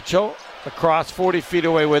 Mitchell across 40 feet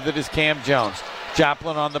away with it is Cam Jones.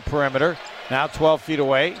 Joplin on the perimeter. Now 12 feet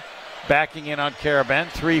away. Backing in on Caravan.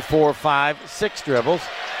 3, 4, 5, 6 dribbles.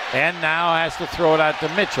 And now has to throw it out to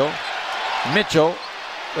Mitchell. Mitchell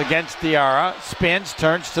against Diarra. Spins,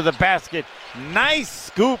 turns to the basket. Nice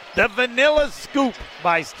scoop. The vanilla scoop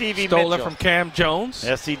by Stevie Mitchell. Stole it from Cam Jones.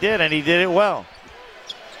 Yes, he did, and he did it well.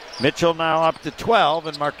 Mitchell now up to 12,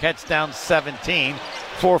 and Marquette's down 17.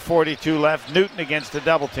 4:42 left. Newton against the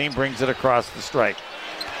double team brings it across the stripe.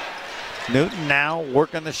 Newton now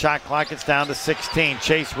working the shot clock. It's down to 16.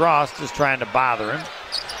 Chase Ross is trying to bother him.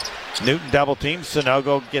 Newton double team.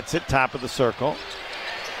 Sanogo gets it top of the circle.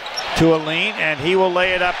 To Aline, and he will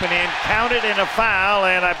lay it up and in. Counted in a foul,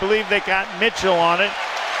 and I believe they got Mitchell on it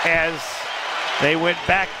as they went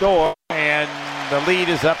back door, and the lead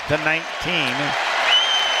is up to 19.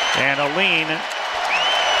 And Aline,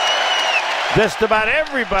 just about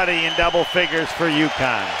everybody in double figures for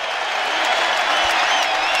UConn.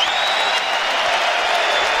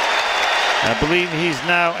 I believe he's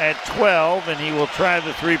now at 12, and he will try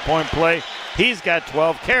the three-point play. He's got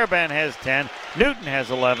 12. Caravan has 10. Newton has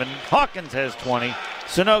 11. Hawkins has 20.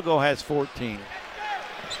 Sunogo has 14.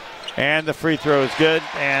 And the free throw is good,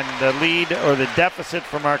 and the lead or the deficit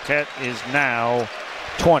for Marquette is now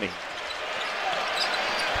 20.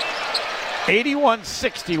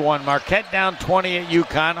 81-61. Marquette down 20 at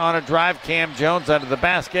UConn on a drive. Cam Jones under the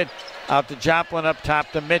basket. Out to Joplin, up top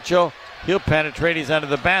to Mitchell. He'll penetrate. He's under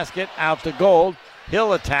the basket. Out to Gold.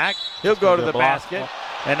 He'll attack. He'll go to the basket.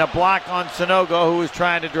 And a block on Sunogo, who is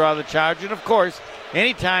trying to draw the charge. And, of course,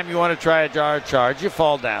 anytime you want to try to draw a charge, you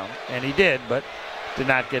fall down. And he did, but did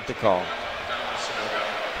not get the call.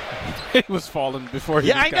 He was falling before he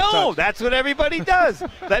got touched. Yeah, I know. That's what everybody does.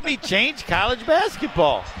 Let me change college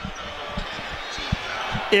basketball.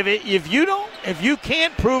 If you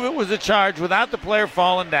can't prove it was a charge without the player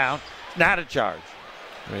falling down, not a charge.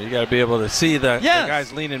 Well, you got to be able to see the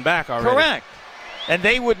guys leaning back already. Correct. And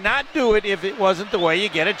they would not do it if it wasn't the way you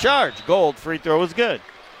get a charge. Gold, free throw is good.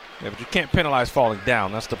 Yeah, but you can't penalize falling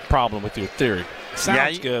down. That's the problem with your theory. It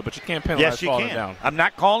sounds good, but you can't penalize falling down. I'm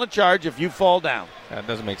not calling a charge if you fall down. That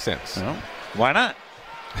doesn't make sense. No. Why not?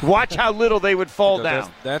 Watch how little they would fall down.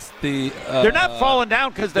 That's the they're not falling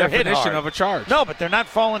down because they're hit hard. Definition of a charge. No, but they're not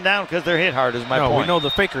falling down because they're hit hard is my point. No, we know the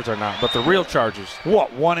fakers are not, but the real charges.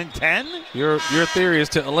 What, 1 in 10? Your theory is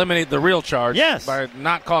to eliminate the real charge by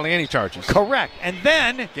not calling any charges. Correct. And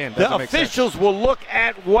then the officials will look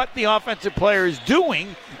at what the offensive player is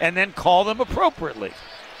doing and then call them appropriately.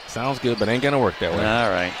 Sounds good, but ain't going to work that way. All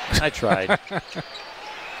right. I tried.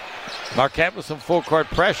 Marquette with some full court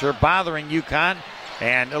pressure bothering UConn.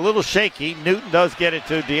 And a little shaky. Newton does get it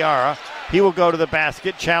to Diarra. He will go to the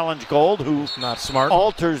basket, challenge Gold, who not smart,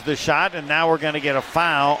 alters the shot, and now we're going to get a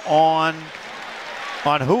foul on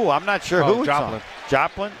who? I'm not sure who Joplin. It's on.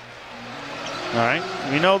 Joplin? All right.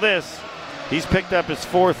 We know this. He's picked up his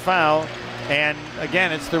fourth foul, and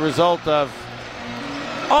again, it's the result of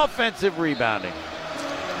offensive rebounding.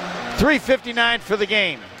 3:59 for the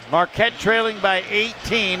game. Marquette trailing by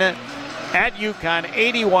 18. At UConn,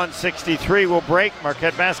 81-63 will break.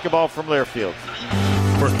 Marquette basketball from Learfield.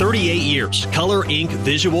 For 38 years, Color Inc.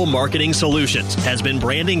 Visual Marketing Solutions has been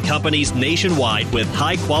branding companies nationwide with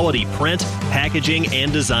high-quality print, packaging,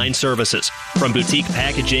 and design services. From boutique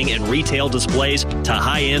packaging and retail displays to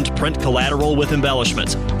high-end print collateral with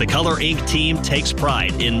embellishments, the Color Inc. team takes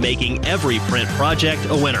pride in making every print project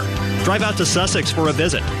a winner. Drive out to Sussex for a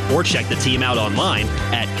visit or check the team out online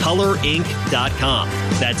at colorinc.com.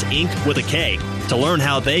 That's Inc. with a K to learn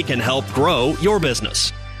how they can help grow your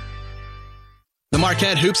business. The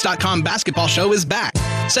MarquetteHoops.com basketball show is back.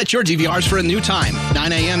 Set your DVRs for a new time,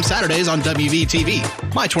 9 a.m. Saturdays on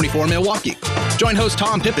WVTV, My 24 Milwaukee. Join host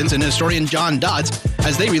Tom Pippins and historian John Dodds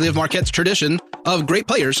as they relive Marquette's tradition of great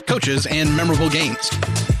players, coaches, and memorable games.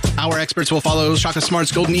 Our experts will follow Shaka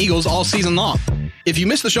Smart's Golden Eagles all season long. If you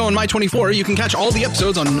missed the show on My 24, you can catch all the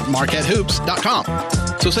episodes on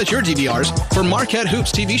MarquetteHoops.com. So set your DVRs for Marquette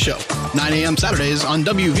Hoops TV show, 9 a.m. Saturdays on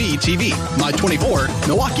WVTV, My 24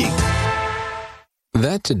 Milwaukee.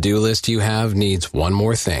 That to-do list you have needs one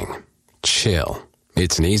more thing. Chill.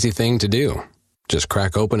 It's an easy thing to do. Just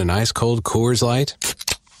crack open an ice-cold Coors Light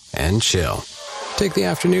and chill. Take the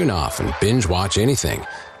afternoon off and binge watch anything.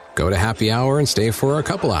 Go to happy hour and stay for a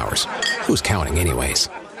couple hours. Who's counting anyways?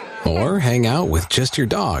 Or hang out with just your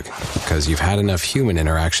dog because you've had enough human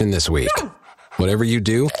interaction this week. Whatever you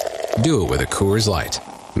do it with a Coors Light.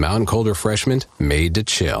 Mountain cold refreshment made to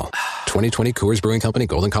chill. 2020 Coors Brewing Company,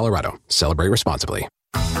 Golden, Colorado. Celebrate responsibly.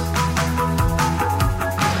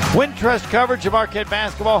 Wintrust coverage of Marquette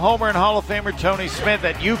basketball. Homer and Hall of Famer Tony Smith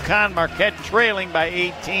at UConn. Marquette trailing by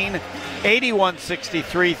 18,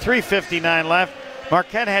 81-63, 3:59 left.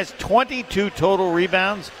 Marquette has 22 total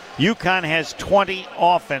rebounds. UConn has 20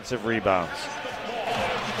 offensive rebounds.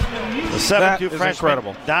 The 7'2" freshman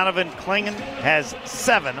incredible. Donovan Klingen has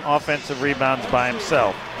 7 offensive rebounds by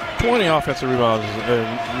himself. 20 offensive rebounds is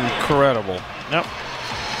incredible. Yep.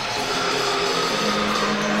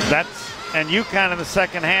 And UConn in the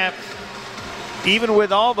second half, even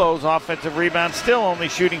with all those offensive rebounds, still only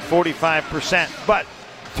shooting 45%. But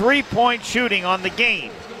three-point shooting on the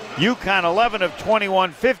game. UConn 11 of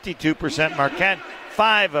 21, 52%. Marquette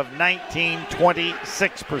 5 of 19,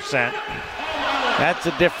 26%. That's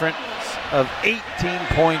a difference of 18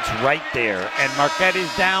 points right there. And Marquette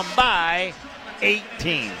is down by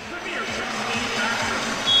 18.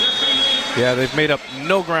 Yeah, they've made up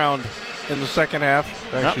no ground in the second half.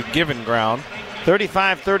 They're actually given ground.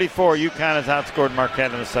 35-34, UConn has outscored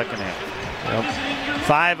Marquette in the second half. Yep.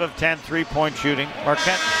 5 of 10 three-point shooting.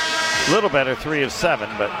 Marquette, a little better, 3 of 7,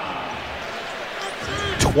 but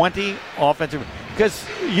 20 offensive. Because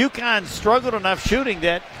UConn struggled enough shooting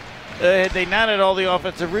that they not had all the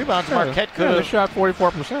offensive rebounds. Marquette could have. They shot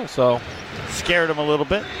 44%, so. Scared them a little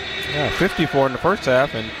bit. Yeah, 54 in the first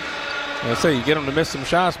half. And I say you get them to miss some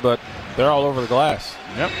shots, but they're all over the glass.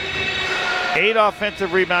 Yep. 8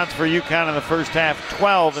 offensive rebounds for UConn in the first half,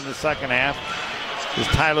 12 in the second half. As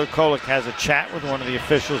Tyler Kolek has a chat with one of the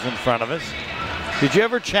officials in front of us. Did you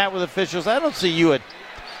ever chat with officials? I don't see you at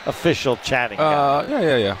official chatting guy.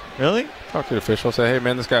 Yeah. Really? Talk to the official. Say, hey,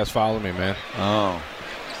 man, this guy's following me, man. Oh.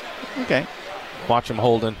 Okay. Watch him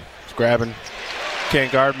holding. He's grabbing.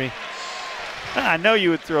 Can't guard me. I know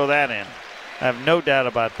you would throw that in. I have no doubt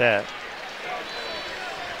about that.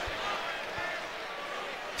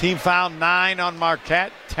 Team foul 9 on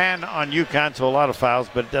Marquette, 10 on UConn, so a lot of fouls,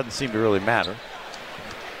 but it doesn't seem to really matter.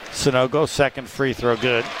 Sunogo, second free throw,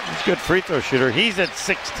 good. He's a good free throw shooter. He's at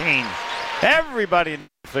 16. Everybody in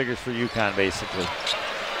figures for UConn, basically.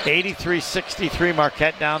 83-63,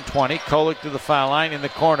 Marquette down 20. Kolek to the foul line in the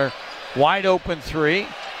corner. Wide open 3.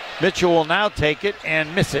 Mitchell will now take it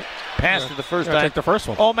and miss it. Pass to the first time. Take the first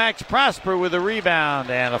one. Omax Prosper with a rebound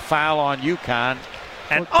and a foul on UConn.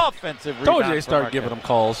 An offensive rebound. Told you they started giving them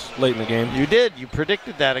calls late in the game. You did. You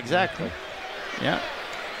predicted that exactly. Yeah.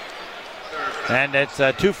 And it's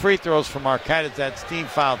 2 free throws for Marquette. That's team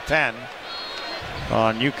foul 10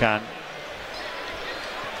 on UConn.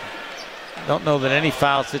 Don't know that any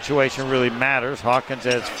foul situation really matters. Hawkins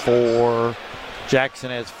has 4.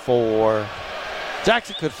 Jackson has 4.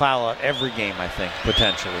 Jackson could foul out every game, I think,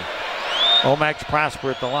 potentially. Omax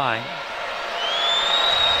Prosper at the line.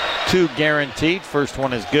 2 guaranteed. First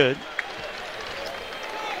one is good.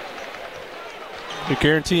 You're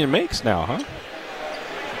guaranteeing makes now, huh?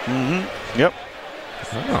 Mm-hmm. Yep.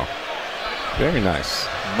 Oh, very nice.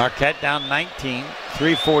 Marquette down 19.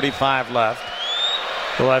 3:45 left.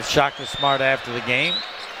 We'll have Shaka Smart after the game.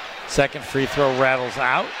 Second free throw rattles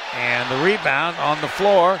out. And the rebound on the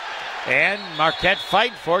floor. And Marquette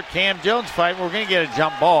fighting for it. Cam Jones fighting. We're going to get a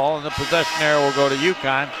jump ball. And the possession arrow will go to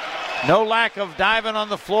UConn. No lack of diving on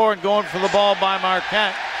the floor and going for the ball by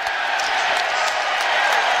Marquette.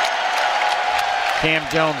 Cam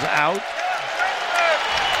Jones out.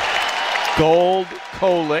 Gold,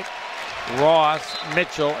 Kolek, Ross,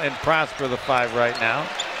 Mitchell, and Prosper, the 5 right now.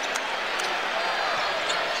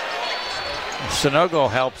 Sunogo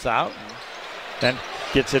helps out, then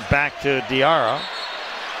gets it back to Diarra.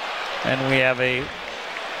 And we have a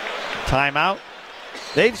timeout.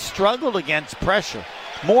 They've struggled against pressure.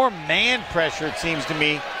 More man pressure, it seems to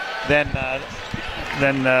me, than the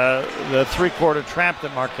three-quarter trap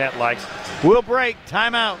that Marquette likes. We'll break.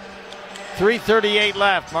 Timeout. 3:38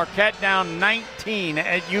 left. Marquette down 19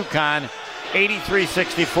 at UConn.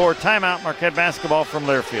 83-64. Timeout. Marquette basketball from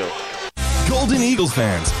Learfield. Golden Eagles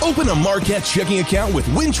fans, open a Marquette checking account with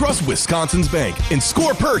Wintrust Wisconsin's Bank and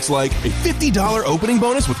score perks like a $50 opening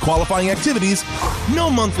bonus with qualifying activities, no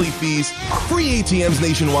monthly fees, free ATMs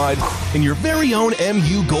nationwide, and your very own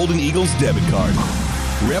MU Golden Eagles debit card.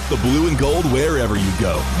 Rep the blue and gold wherever you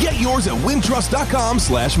go. Get yours at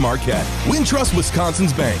wintrust.com/Marquette. Wintrust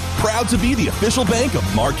Wisconsin's Bank, proud to be the official bank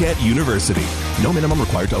of Marquette University. No minimum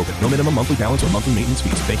required to open. No minimum monthly balance or monthly maintenance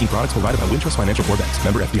fees. Banking products provided by Wintrust Financial Corp. Banks.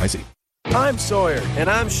 Member FDIC. I'm Sawyer. And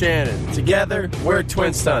I'm Shannon. Together, we're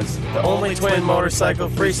Twin Stunts, the only twin motorcycle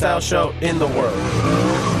freestyle show in the world.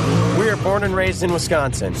 We are born and raised in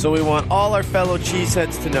Wisconsin, so we want all our fellow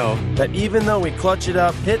cheeseheads to know that even though we clutch it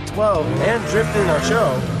up, hit 12, and drift in our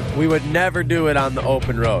show, we would never do it on the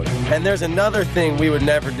open road. And there's another thing we would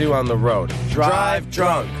never do on the road. Drive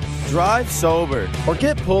drunk. Drive sober. Or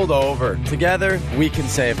get pulled over. Together, we can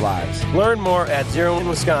save lives. Learn more at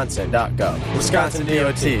zeroinwisconsin.gov. Wisconsin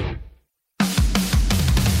DOT.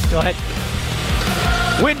 Go ahead.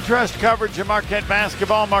 Wintrust coverage of Marquette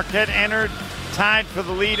basketball. Marquette entered tied for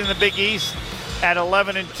the lead in the Big East at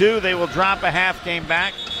 11-2. They will drop a half game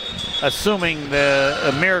back, assuming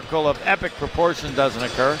a miracle of epic proportion doesn't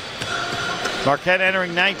occur. Marquette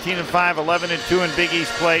entering 19-5, 11-2 in Big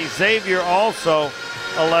East play. Xavier also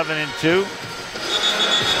 11-2.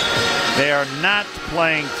 They are not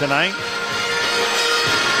playing tonight.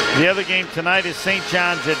 The other game tonight is St.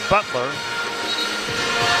 John's at Butler.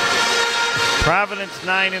 Providence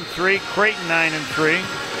 9-3, Creighton 9-3.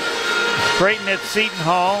 Creighton at Seton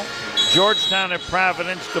Hall, Georgetown at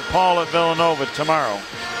Providence, DePaul at Villanova tomorrow.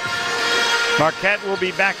 Marquette will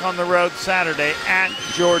be back on the road Saturday at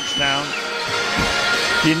Georgetown.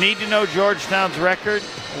 You need to know Georgetown's record,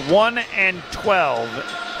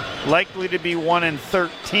 1-12, likely to be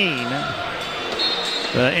 1-13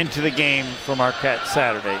 into the game for Marquette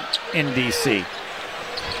Saturday in D.C.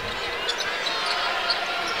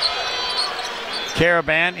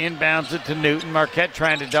 Caravan inbounds it to Newton. Marquette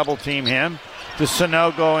trying to double team him. To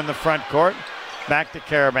Sanogo in the front court. Back to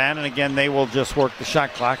Caravan, and again, they will just work the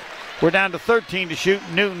shot clock. We're down to 13 to shoot.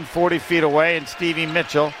 Newton 40 feet away, and Stevie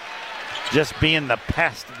Mitchell just being the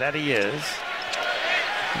pest that he is.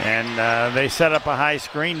 And they set up a high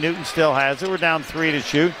screen. Newton still has it. We're down 3 to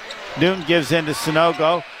shoot. Newton gives in to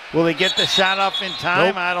Sanogo. Will he get the shot off in time?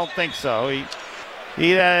 Nope. I don't think so.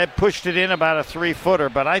 He pushed it in about a 3-footer,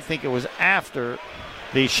 but I think it was after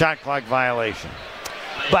the shot clock violation.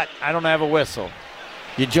 But I don't have a whistle.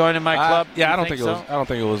 You joining my club? Yeah, I don't think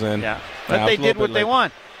it was in. Yeah, but they did what they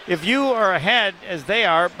want. If you are ahead, as they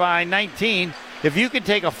are, by 19, if you can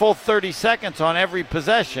take a full 30 seconds on every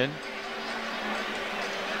possession,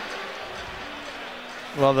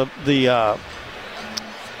 well,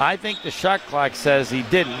 I think the shot clock says he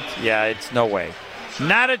didn't. Yeah, it's no way.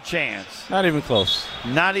 Not a chance. Not even close.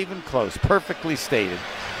 Not even close. Perfectly stated.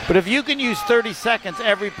 But if you can use 30 seconds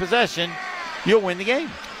every possession, you'll win the game.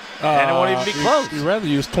 And it won't even be close. You'd rather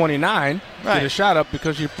use 29, get a shot up,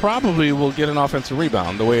 because you probably will get an offensive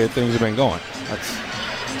rebound the way things have been going.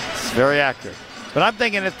 It's very accurate. But I'm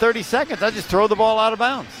thinking at 30 seconds, I just throw the ball out of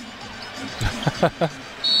bounds.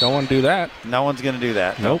 Don't want to do that. No one's going to do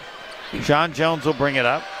that. Nope. Sean Jones will bring it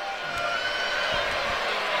up.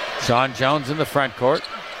 Sean Jones in the front court.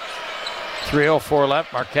 3:04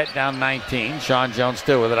 left. Marquette down 19. Sean Jones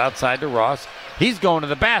still with it outside to Ross. He's going to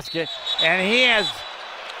the basket, and he has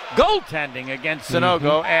goaltending against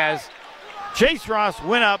Sanogo as Chase Ross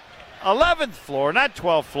went up 11th floor, not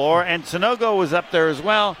 12th floor, and Sanogo was up there as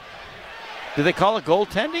well. Did they call it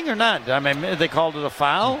goaltending or not? I mean, they called it a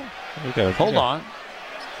foul? Hold on.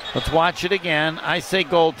 Let's watch it again. I say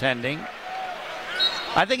goaltending.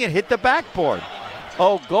 I think it hit the backboard.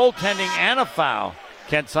 Oh, goaltending and a foul.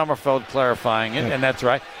 Kent Sommerfeld clarifying it, and that's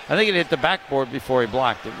right. I think it hit the backboard before he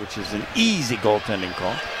blocked it, which is an easy goaltending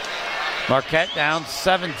call. Marquette down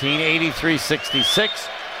 17, 83-66.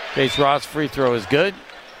 Chase Ross free throw is good.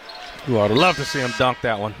 You ought to love to see him dunk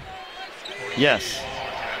that one. Yes.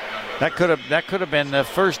 That could have been the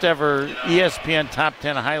first ever ESPN top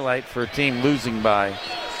 10 highlight for a team losing by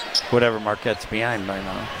whatever Marquette's behind by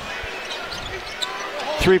now.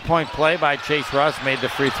 3-point play by Chase Ross made the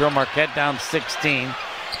free throw. Marquette down 16,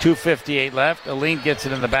 2:58 left. Aline gets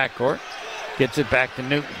it in the backcourt. Gets it back to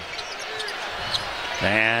Newton.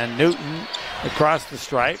 And Newton across the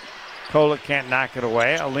stripe. Kolek can't knock it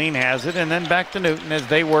away. Aline has it, and then back to Newton as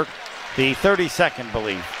they work the 32nd,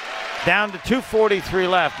 believe. Down to 2:43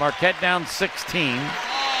 left. Marquette down 16.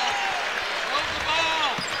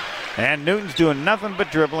 And Newton's doing nothing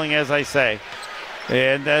but dribbling, as I say.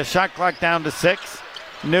 And the shot clock down to 6.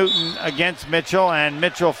 Newton against Mitchell, and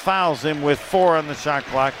Mitchell fouls him with 4 on the shot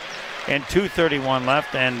clock and 2:31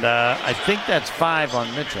 left. And I think that's 5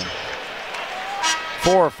 on Mitchell.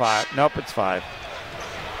 4 or 5. Nope, it's 5.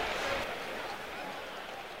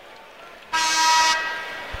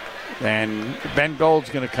 And Ben Gold's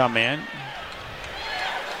going to come in.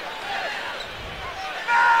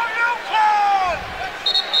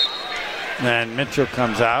 And Mitchell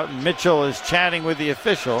comes out. And Mitchell is chatting with the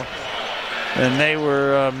official. And they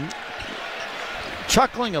were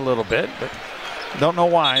chuckling a little bit, but don't know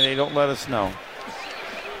why. They don't let us know.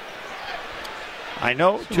 I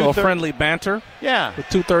know. A little friendly banter. Yeah. With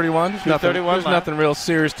 2:31. There's left. nothing real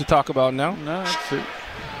serious to talk about now. No, that's it.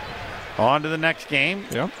 On to the next game.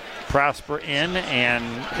 Yep. Prosper in and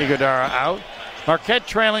Iguodara out. Marquette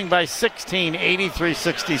trailing by 16,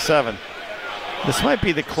 83-67. This might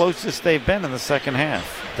be the closest they've been in the second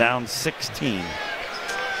half. Down 16.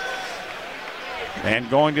 And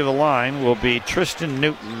going to the line will be Tristan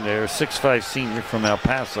Newton, their 6'5 senior from El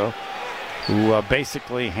Paso, who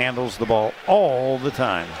basically handles the ball all the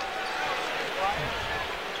time.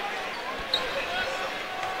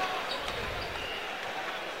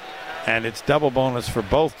 And it's double bonus for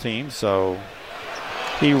both teams, so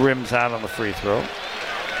he rims out on the free throw.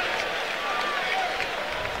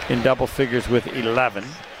 In double figures with 11.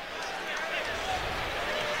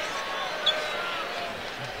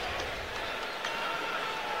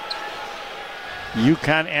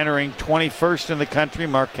 UConn entering 21st in the country,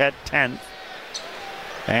 Marquette 10th.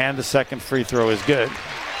 And the second free throw is good.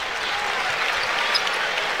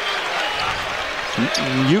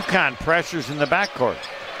 UConn pressures in the backcourt.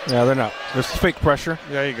 Yeah, they're not. There's fake pressure.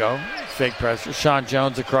 There you go. Fake pressure. Sean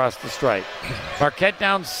Jones across the stripe. Marquette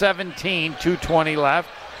down 17, 2:20 left.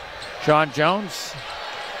 Sean Jones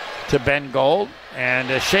to Ben Gold.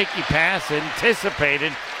 And a shaky pass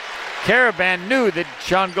anticipated. Caravan knew that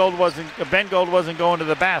Ben Gold wasn't going to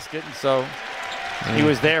the basket, and so he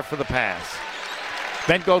was there for the pass.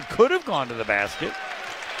 Ben Gold could have gone to the basket,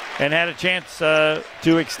 and had a chance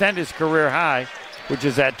to extend his career high, which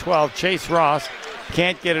is at 12. Chase Ross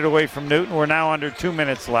can't get it away from Newton. We're now under 2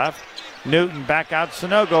 minutes left. Newton back out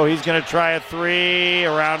Sunogo. He's going to try a three,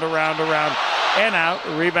 around, and out.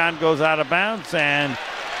 The rebound goes out of bounds, and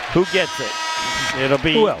who gets it? It'll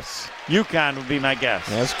be who else? UConn would be my guess.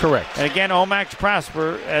 That's correct. And again, Omax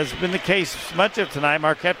Prosper has been the case much of tonight.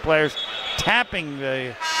 Marquette players tapping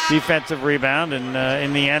the defensive rebound, and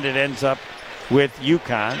in the end, it ends up with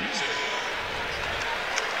UConn.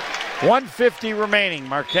 1:50 remaining.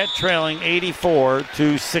 Marquette trailing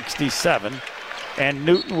 84-67. And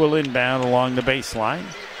Newton will inbound along the baseline.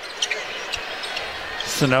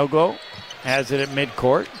 Sunogo has it at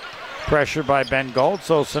midcourt. Pressured by Ben Gold.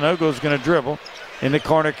 So Sunogo's going to dribble. In the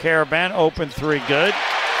corner, Caravan. Open three, good.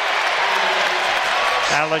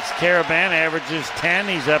 Alex Caravan averages 10.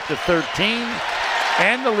 He's up to 13.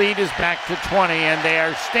 And the lead is back to 20. And they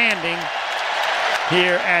are standing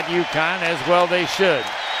here at UConn, as well they should.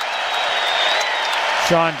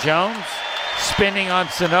 Sean Jones spinning on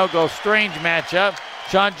Sunogo. Strange matchup.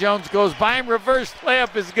 Sean Jones goes by him. Reverse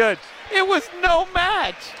layup is good. It was no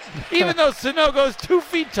match. Even though Sunogo's 2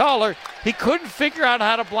 feet taller, he couldn't figure out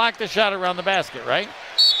how to block the shot around the basket, right?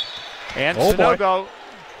 And Sunogo,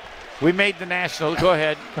 we made the national. Go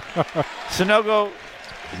ahead. Sunogo,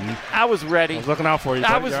 I was ready. I was looking out for you.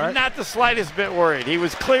 I was not the slightest bit worried. He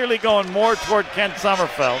was clearly going more toward Ken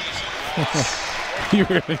Sommerfeld. you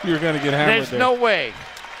were going to get hammered. There's no way.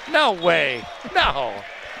 No way. No.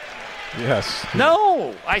 Yes.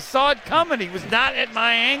 No. I saw it coming. He was not at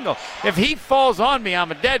my angle. If he falls on me,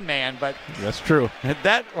 I'm a dead man, but that's true.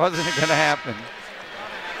 That wasn't going to happen.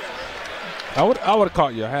 I would have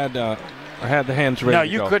caught you. I had the hands ready. No, to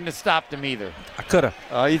you go. couldn't have stopped him either. I could have.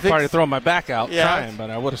 You think probably thrown my back out trying, but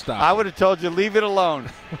I would have stopped. I would have told you, leave it alone.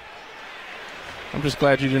 I'm just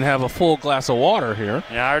glad you didn't have a full glass of water here.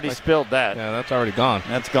 Yeah, I already spilled that. Yeah, that's already gone.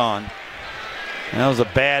 That's gone. That was a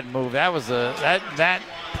bad move. That was that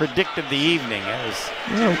predicted the evening. It was.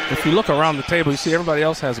 If you look around the table, you see everybody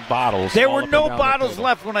else has bottles. There were no bottles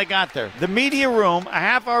left when I got there. The media room, a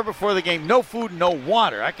half hour before the game, no food, no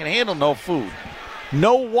water. I can handle no food.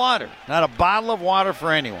 No water. Not a bottle of water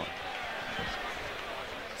for anyone.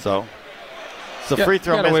 So, it's a free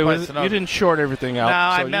throw miss by Sunogo. You didn't short everything out. No,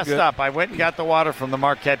 I messed up. I went and got the water from the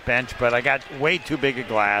Marquette bench, but I got way too big a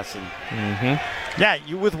glass. And yeah,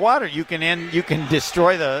 with water you can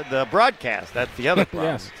destroy the broadcast. That's the other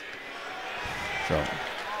problem. Yes. So,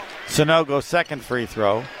 Sunogo's second free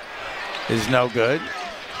throw is no good.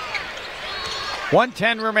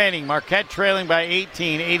 1:10 remaining. Marquette trailing by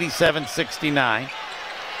 18, 87-69.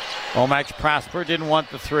 Omax Prosper didn't want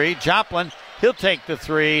the three. Joplin, he'll take the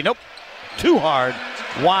three. Nope. Too hard.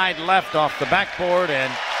 Wide left off the backboard,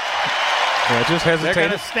 and just hesitated. They're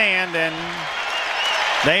going to stand, and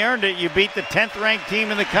they earned it. You beat the 10th-ranked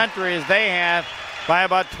team in the country as they have by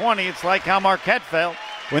about 20. It's like how Marquette felt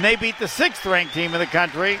when they beat the 6th-ranked team in the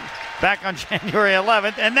country back on January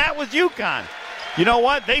 11th, and that was UConn. You know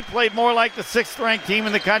what? They played more like the 6th-ranked team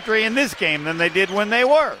in the country in this game than they did when they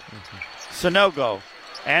were. Sunogo,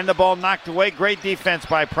 and the ball knocked away. Great defense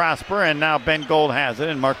by Prosper, and now Ben Gold has it,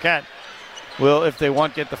 and Marquette will, if they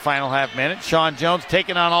want, get the final half minute. Sean Jones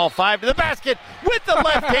taking on all five to the basket with the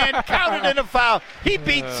left hand, counted in a foul. He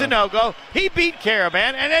beat Sunogo, he beat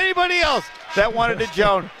Caravan, and anybody else that wanted to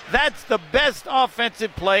Joan. That's the best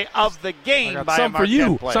offensive play of the game by a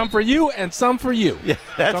Marquette player. Some for you, and some for you. Yeah,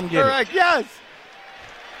 that's correct, yes.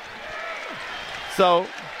 So,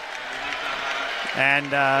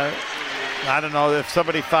 and I don't know if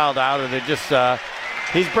somebody fouled out or they just,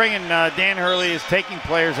 he's bringing, Dan Hurley is taking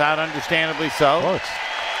players out, understandably so. Of course.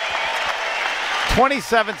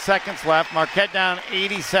 27 seconds left. Marquette down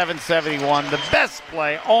 87-71. The best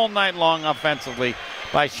play all night long offensively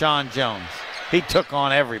by Sean Jones. He took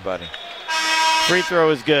on everybody. Free throw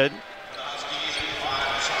is good.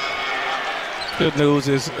 Good news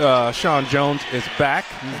is Sean Jones is back.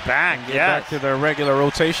 He's back, yes. Back to their regular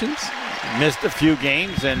rotations. Missed a few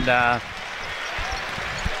games, and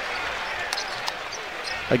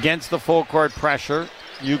against the full court pressure,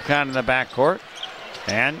 UConn in the backcourt,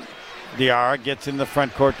 and Diarra gets in the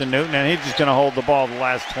front court to Newton, and he's just going to hold the ball the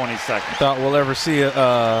last 20 seconds. Thought we'll ever see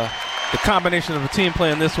the combination of a team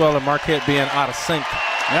playing this well and Marquette being out of sync.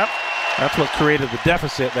 Yep. That's what created the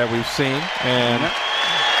deficit that we've seen. And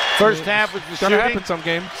first half was the shooting. It's going to happen some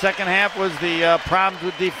games. Second half was the problems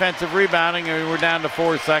with defensive rebounding, and we're down to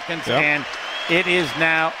 4 seconds, and it is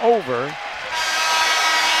now over.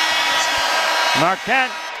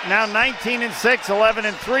 Marquette now 19-6,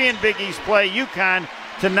 11-3 in Big East play. UConn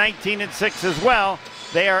to 19-6 as well.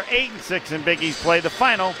 They are 8-6 in Big East play. The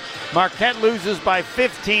final Marquette loses by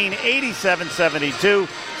 15, 87-72.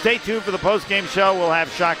 Stay tuned for the postgame show. We'll have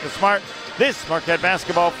Shaka Smart. This Marquette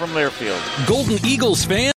basketball from Learfield. Golden Eagles fans.